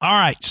 All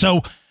right.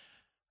 So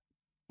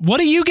what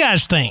do you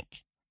guys think?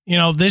 You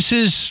know, this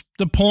is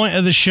the point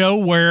of the show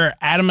where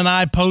Adam and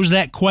I pose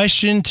that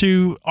question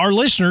to our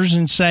listeners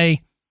and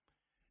say,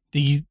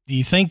 do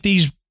you think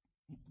these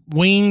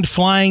winged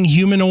flying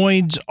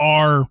humanoids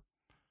are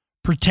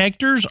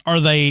protectors? Are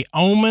they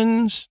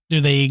omens?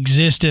 Do they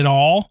exist at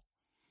all?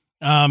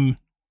 You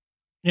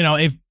know,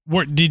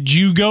 did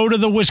you go to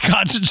the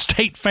Wisconsin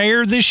State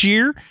Fair this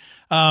year?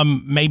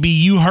 Maybe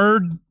you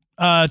heard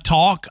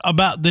talk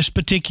about this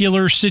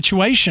particular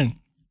situation.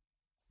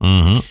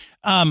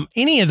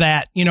 Any of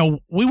that, you know,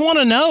 we want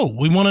to know.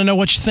 We want to know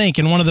what you think.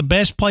 And one of the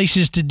best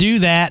places to do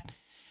that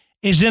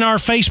is in our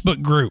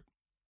Facebook group.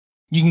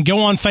 You can go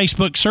on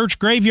Facebook, search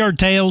Graveyard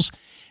Tales,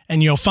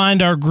 and you'll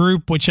find our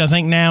group, which I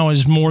think now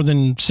is more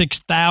than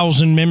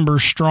 6,000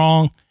 members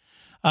strong.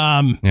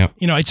 Yep.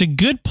 You know, it's a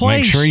good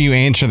place. Make sure you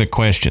answer the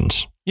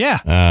questions. Yeah.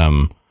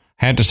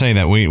 Had to say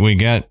that we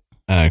got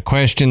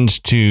questions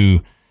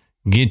to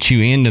get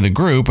you into the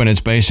group, and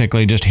it's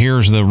basically just,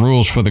 here's the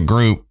rules for the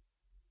group.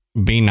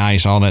 Be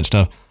nice, all that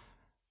stuff.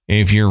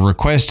 If you're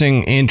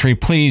requesting entry,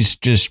 please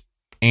just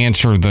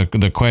answer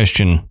the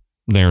question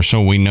there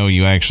so we know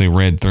you actually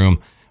read through them.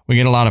 We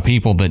get a lot of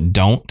people that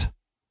don't,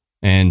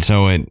 and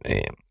so we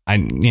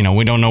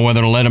don't know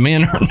whether to let them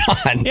in or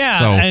not. Yeah,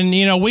 so, and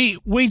you know,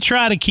 we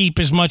try to keep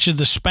as much of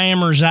the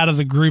spammers out of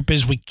the group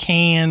as we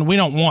can. We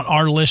don't want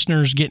our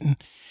listeners getting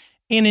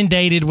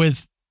inundated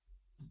with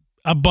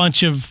a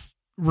bunch of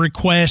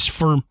requests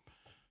for,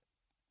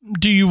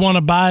 do you want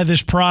to buy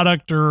this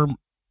product, or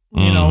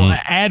you know,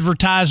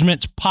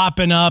 advertisements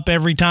popping up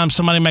every time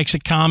somebody makes a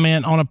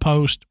comment on a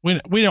post.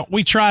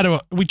 We try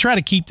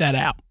to keep that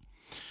out.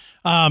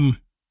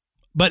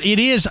 But it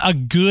is a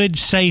good,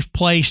 safe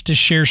place to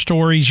share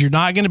stories. You're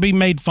not going to be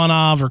made fun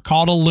of or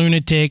called a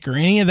lunatic or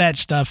any of that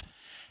stuff.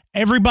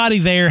 Everybody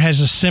there has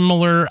a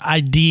similar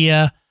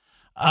idea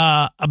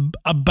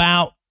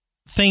about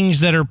things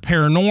that are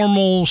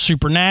paranormal,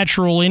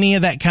 supernatural, any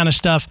of that kind of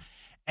stuff.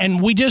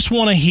 And we just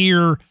want to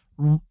hear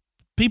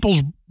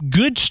people's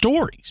good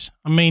stories.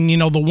 I mean, you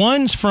know, the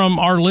ones from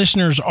our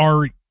listeners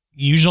are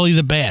usually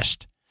the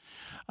best.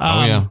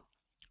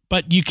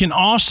 But you can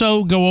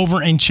also go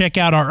over and check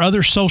out our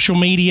other social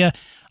media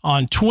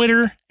on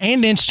Twitter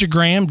and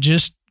Instagram.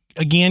 Just,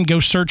 again,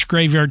 go search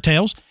Graveyard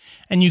Tales.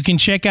 And you can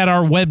check out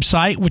our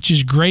website, which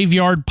is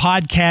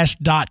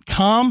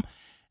graveyardpodcast.com.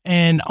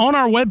 And on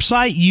our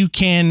website, you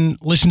can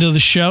listen to the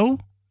show.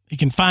 You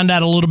can find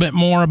out a little bit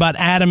more about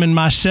Adam and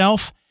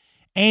myself.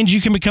 And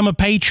you can become a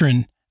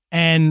patron.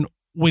 And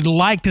we'd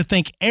like to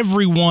thank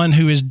everyone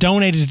who has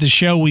donated to the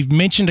show. We've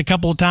mentioned a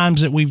couple of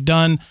times that we've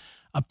done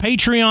a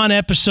Patreon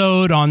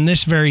episode on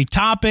this very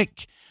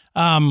topic,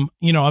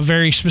 a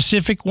very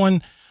specific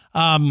one.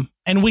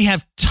 And we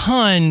have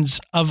tons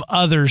of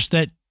others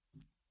that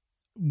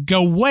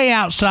go way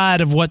outside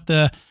of what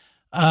the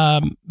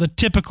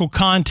typical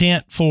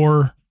content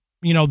for,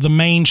 the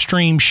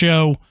mainstream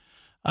show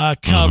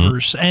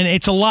covers. And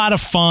it's a lot of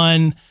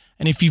fun.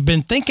 And if you've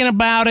been thinking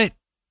about it,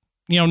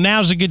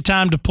 now's a good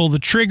time to pull the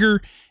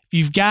trigger. If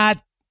you've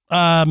got,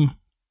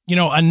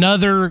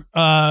 another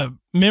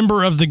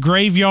member of the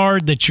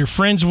graveyard that you're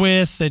friends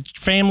with, that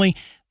family,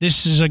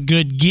 this is a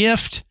good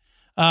gift.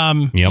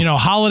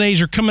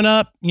 Holidays are coming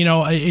up.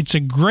 It's a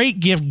great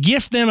gift.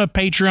 Gift them a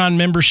Patreon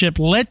membership.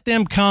 Let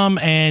them come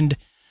and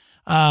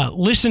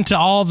listen to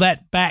all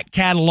that back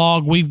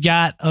catalog we've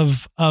got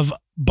of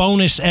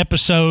bonus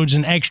episodes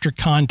and extra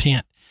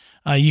content.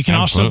 You can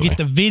also get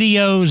the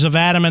videos of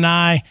Adam and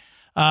I,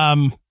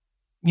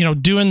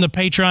 doing the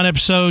Patreon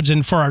episodes.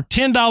 And for our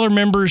 $10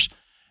 members,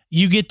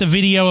 you get the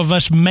video of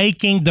us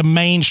making the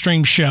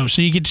mainstream show.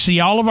 So you get to see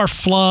all of our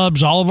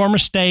flubs, all of our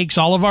mistakes,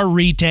 all of our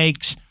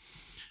retakes.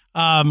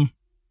 And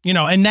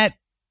that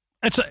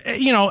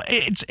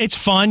it's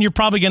fun. You're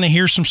probably going to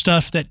hear some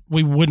stuff that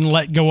we wouldn't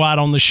let go out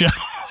on the show.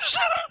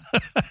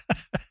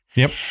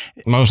 Yep,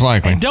 most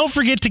likely. And don't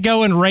forget to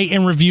go and rate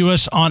and review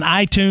us on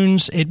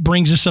iTunes. It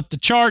brings us up the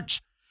charts,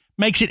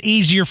 makes it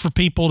easier for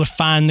people to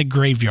find the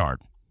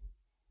graveyard.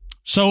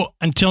 So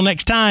until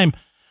next time,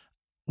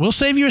 we'll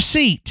save you a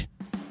seat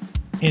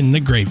in the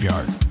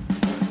graveyard.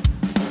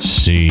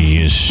 See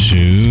you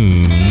soon.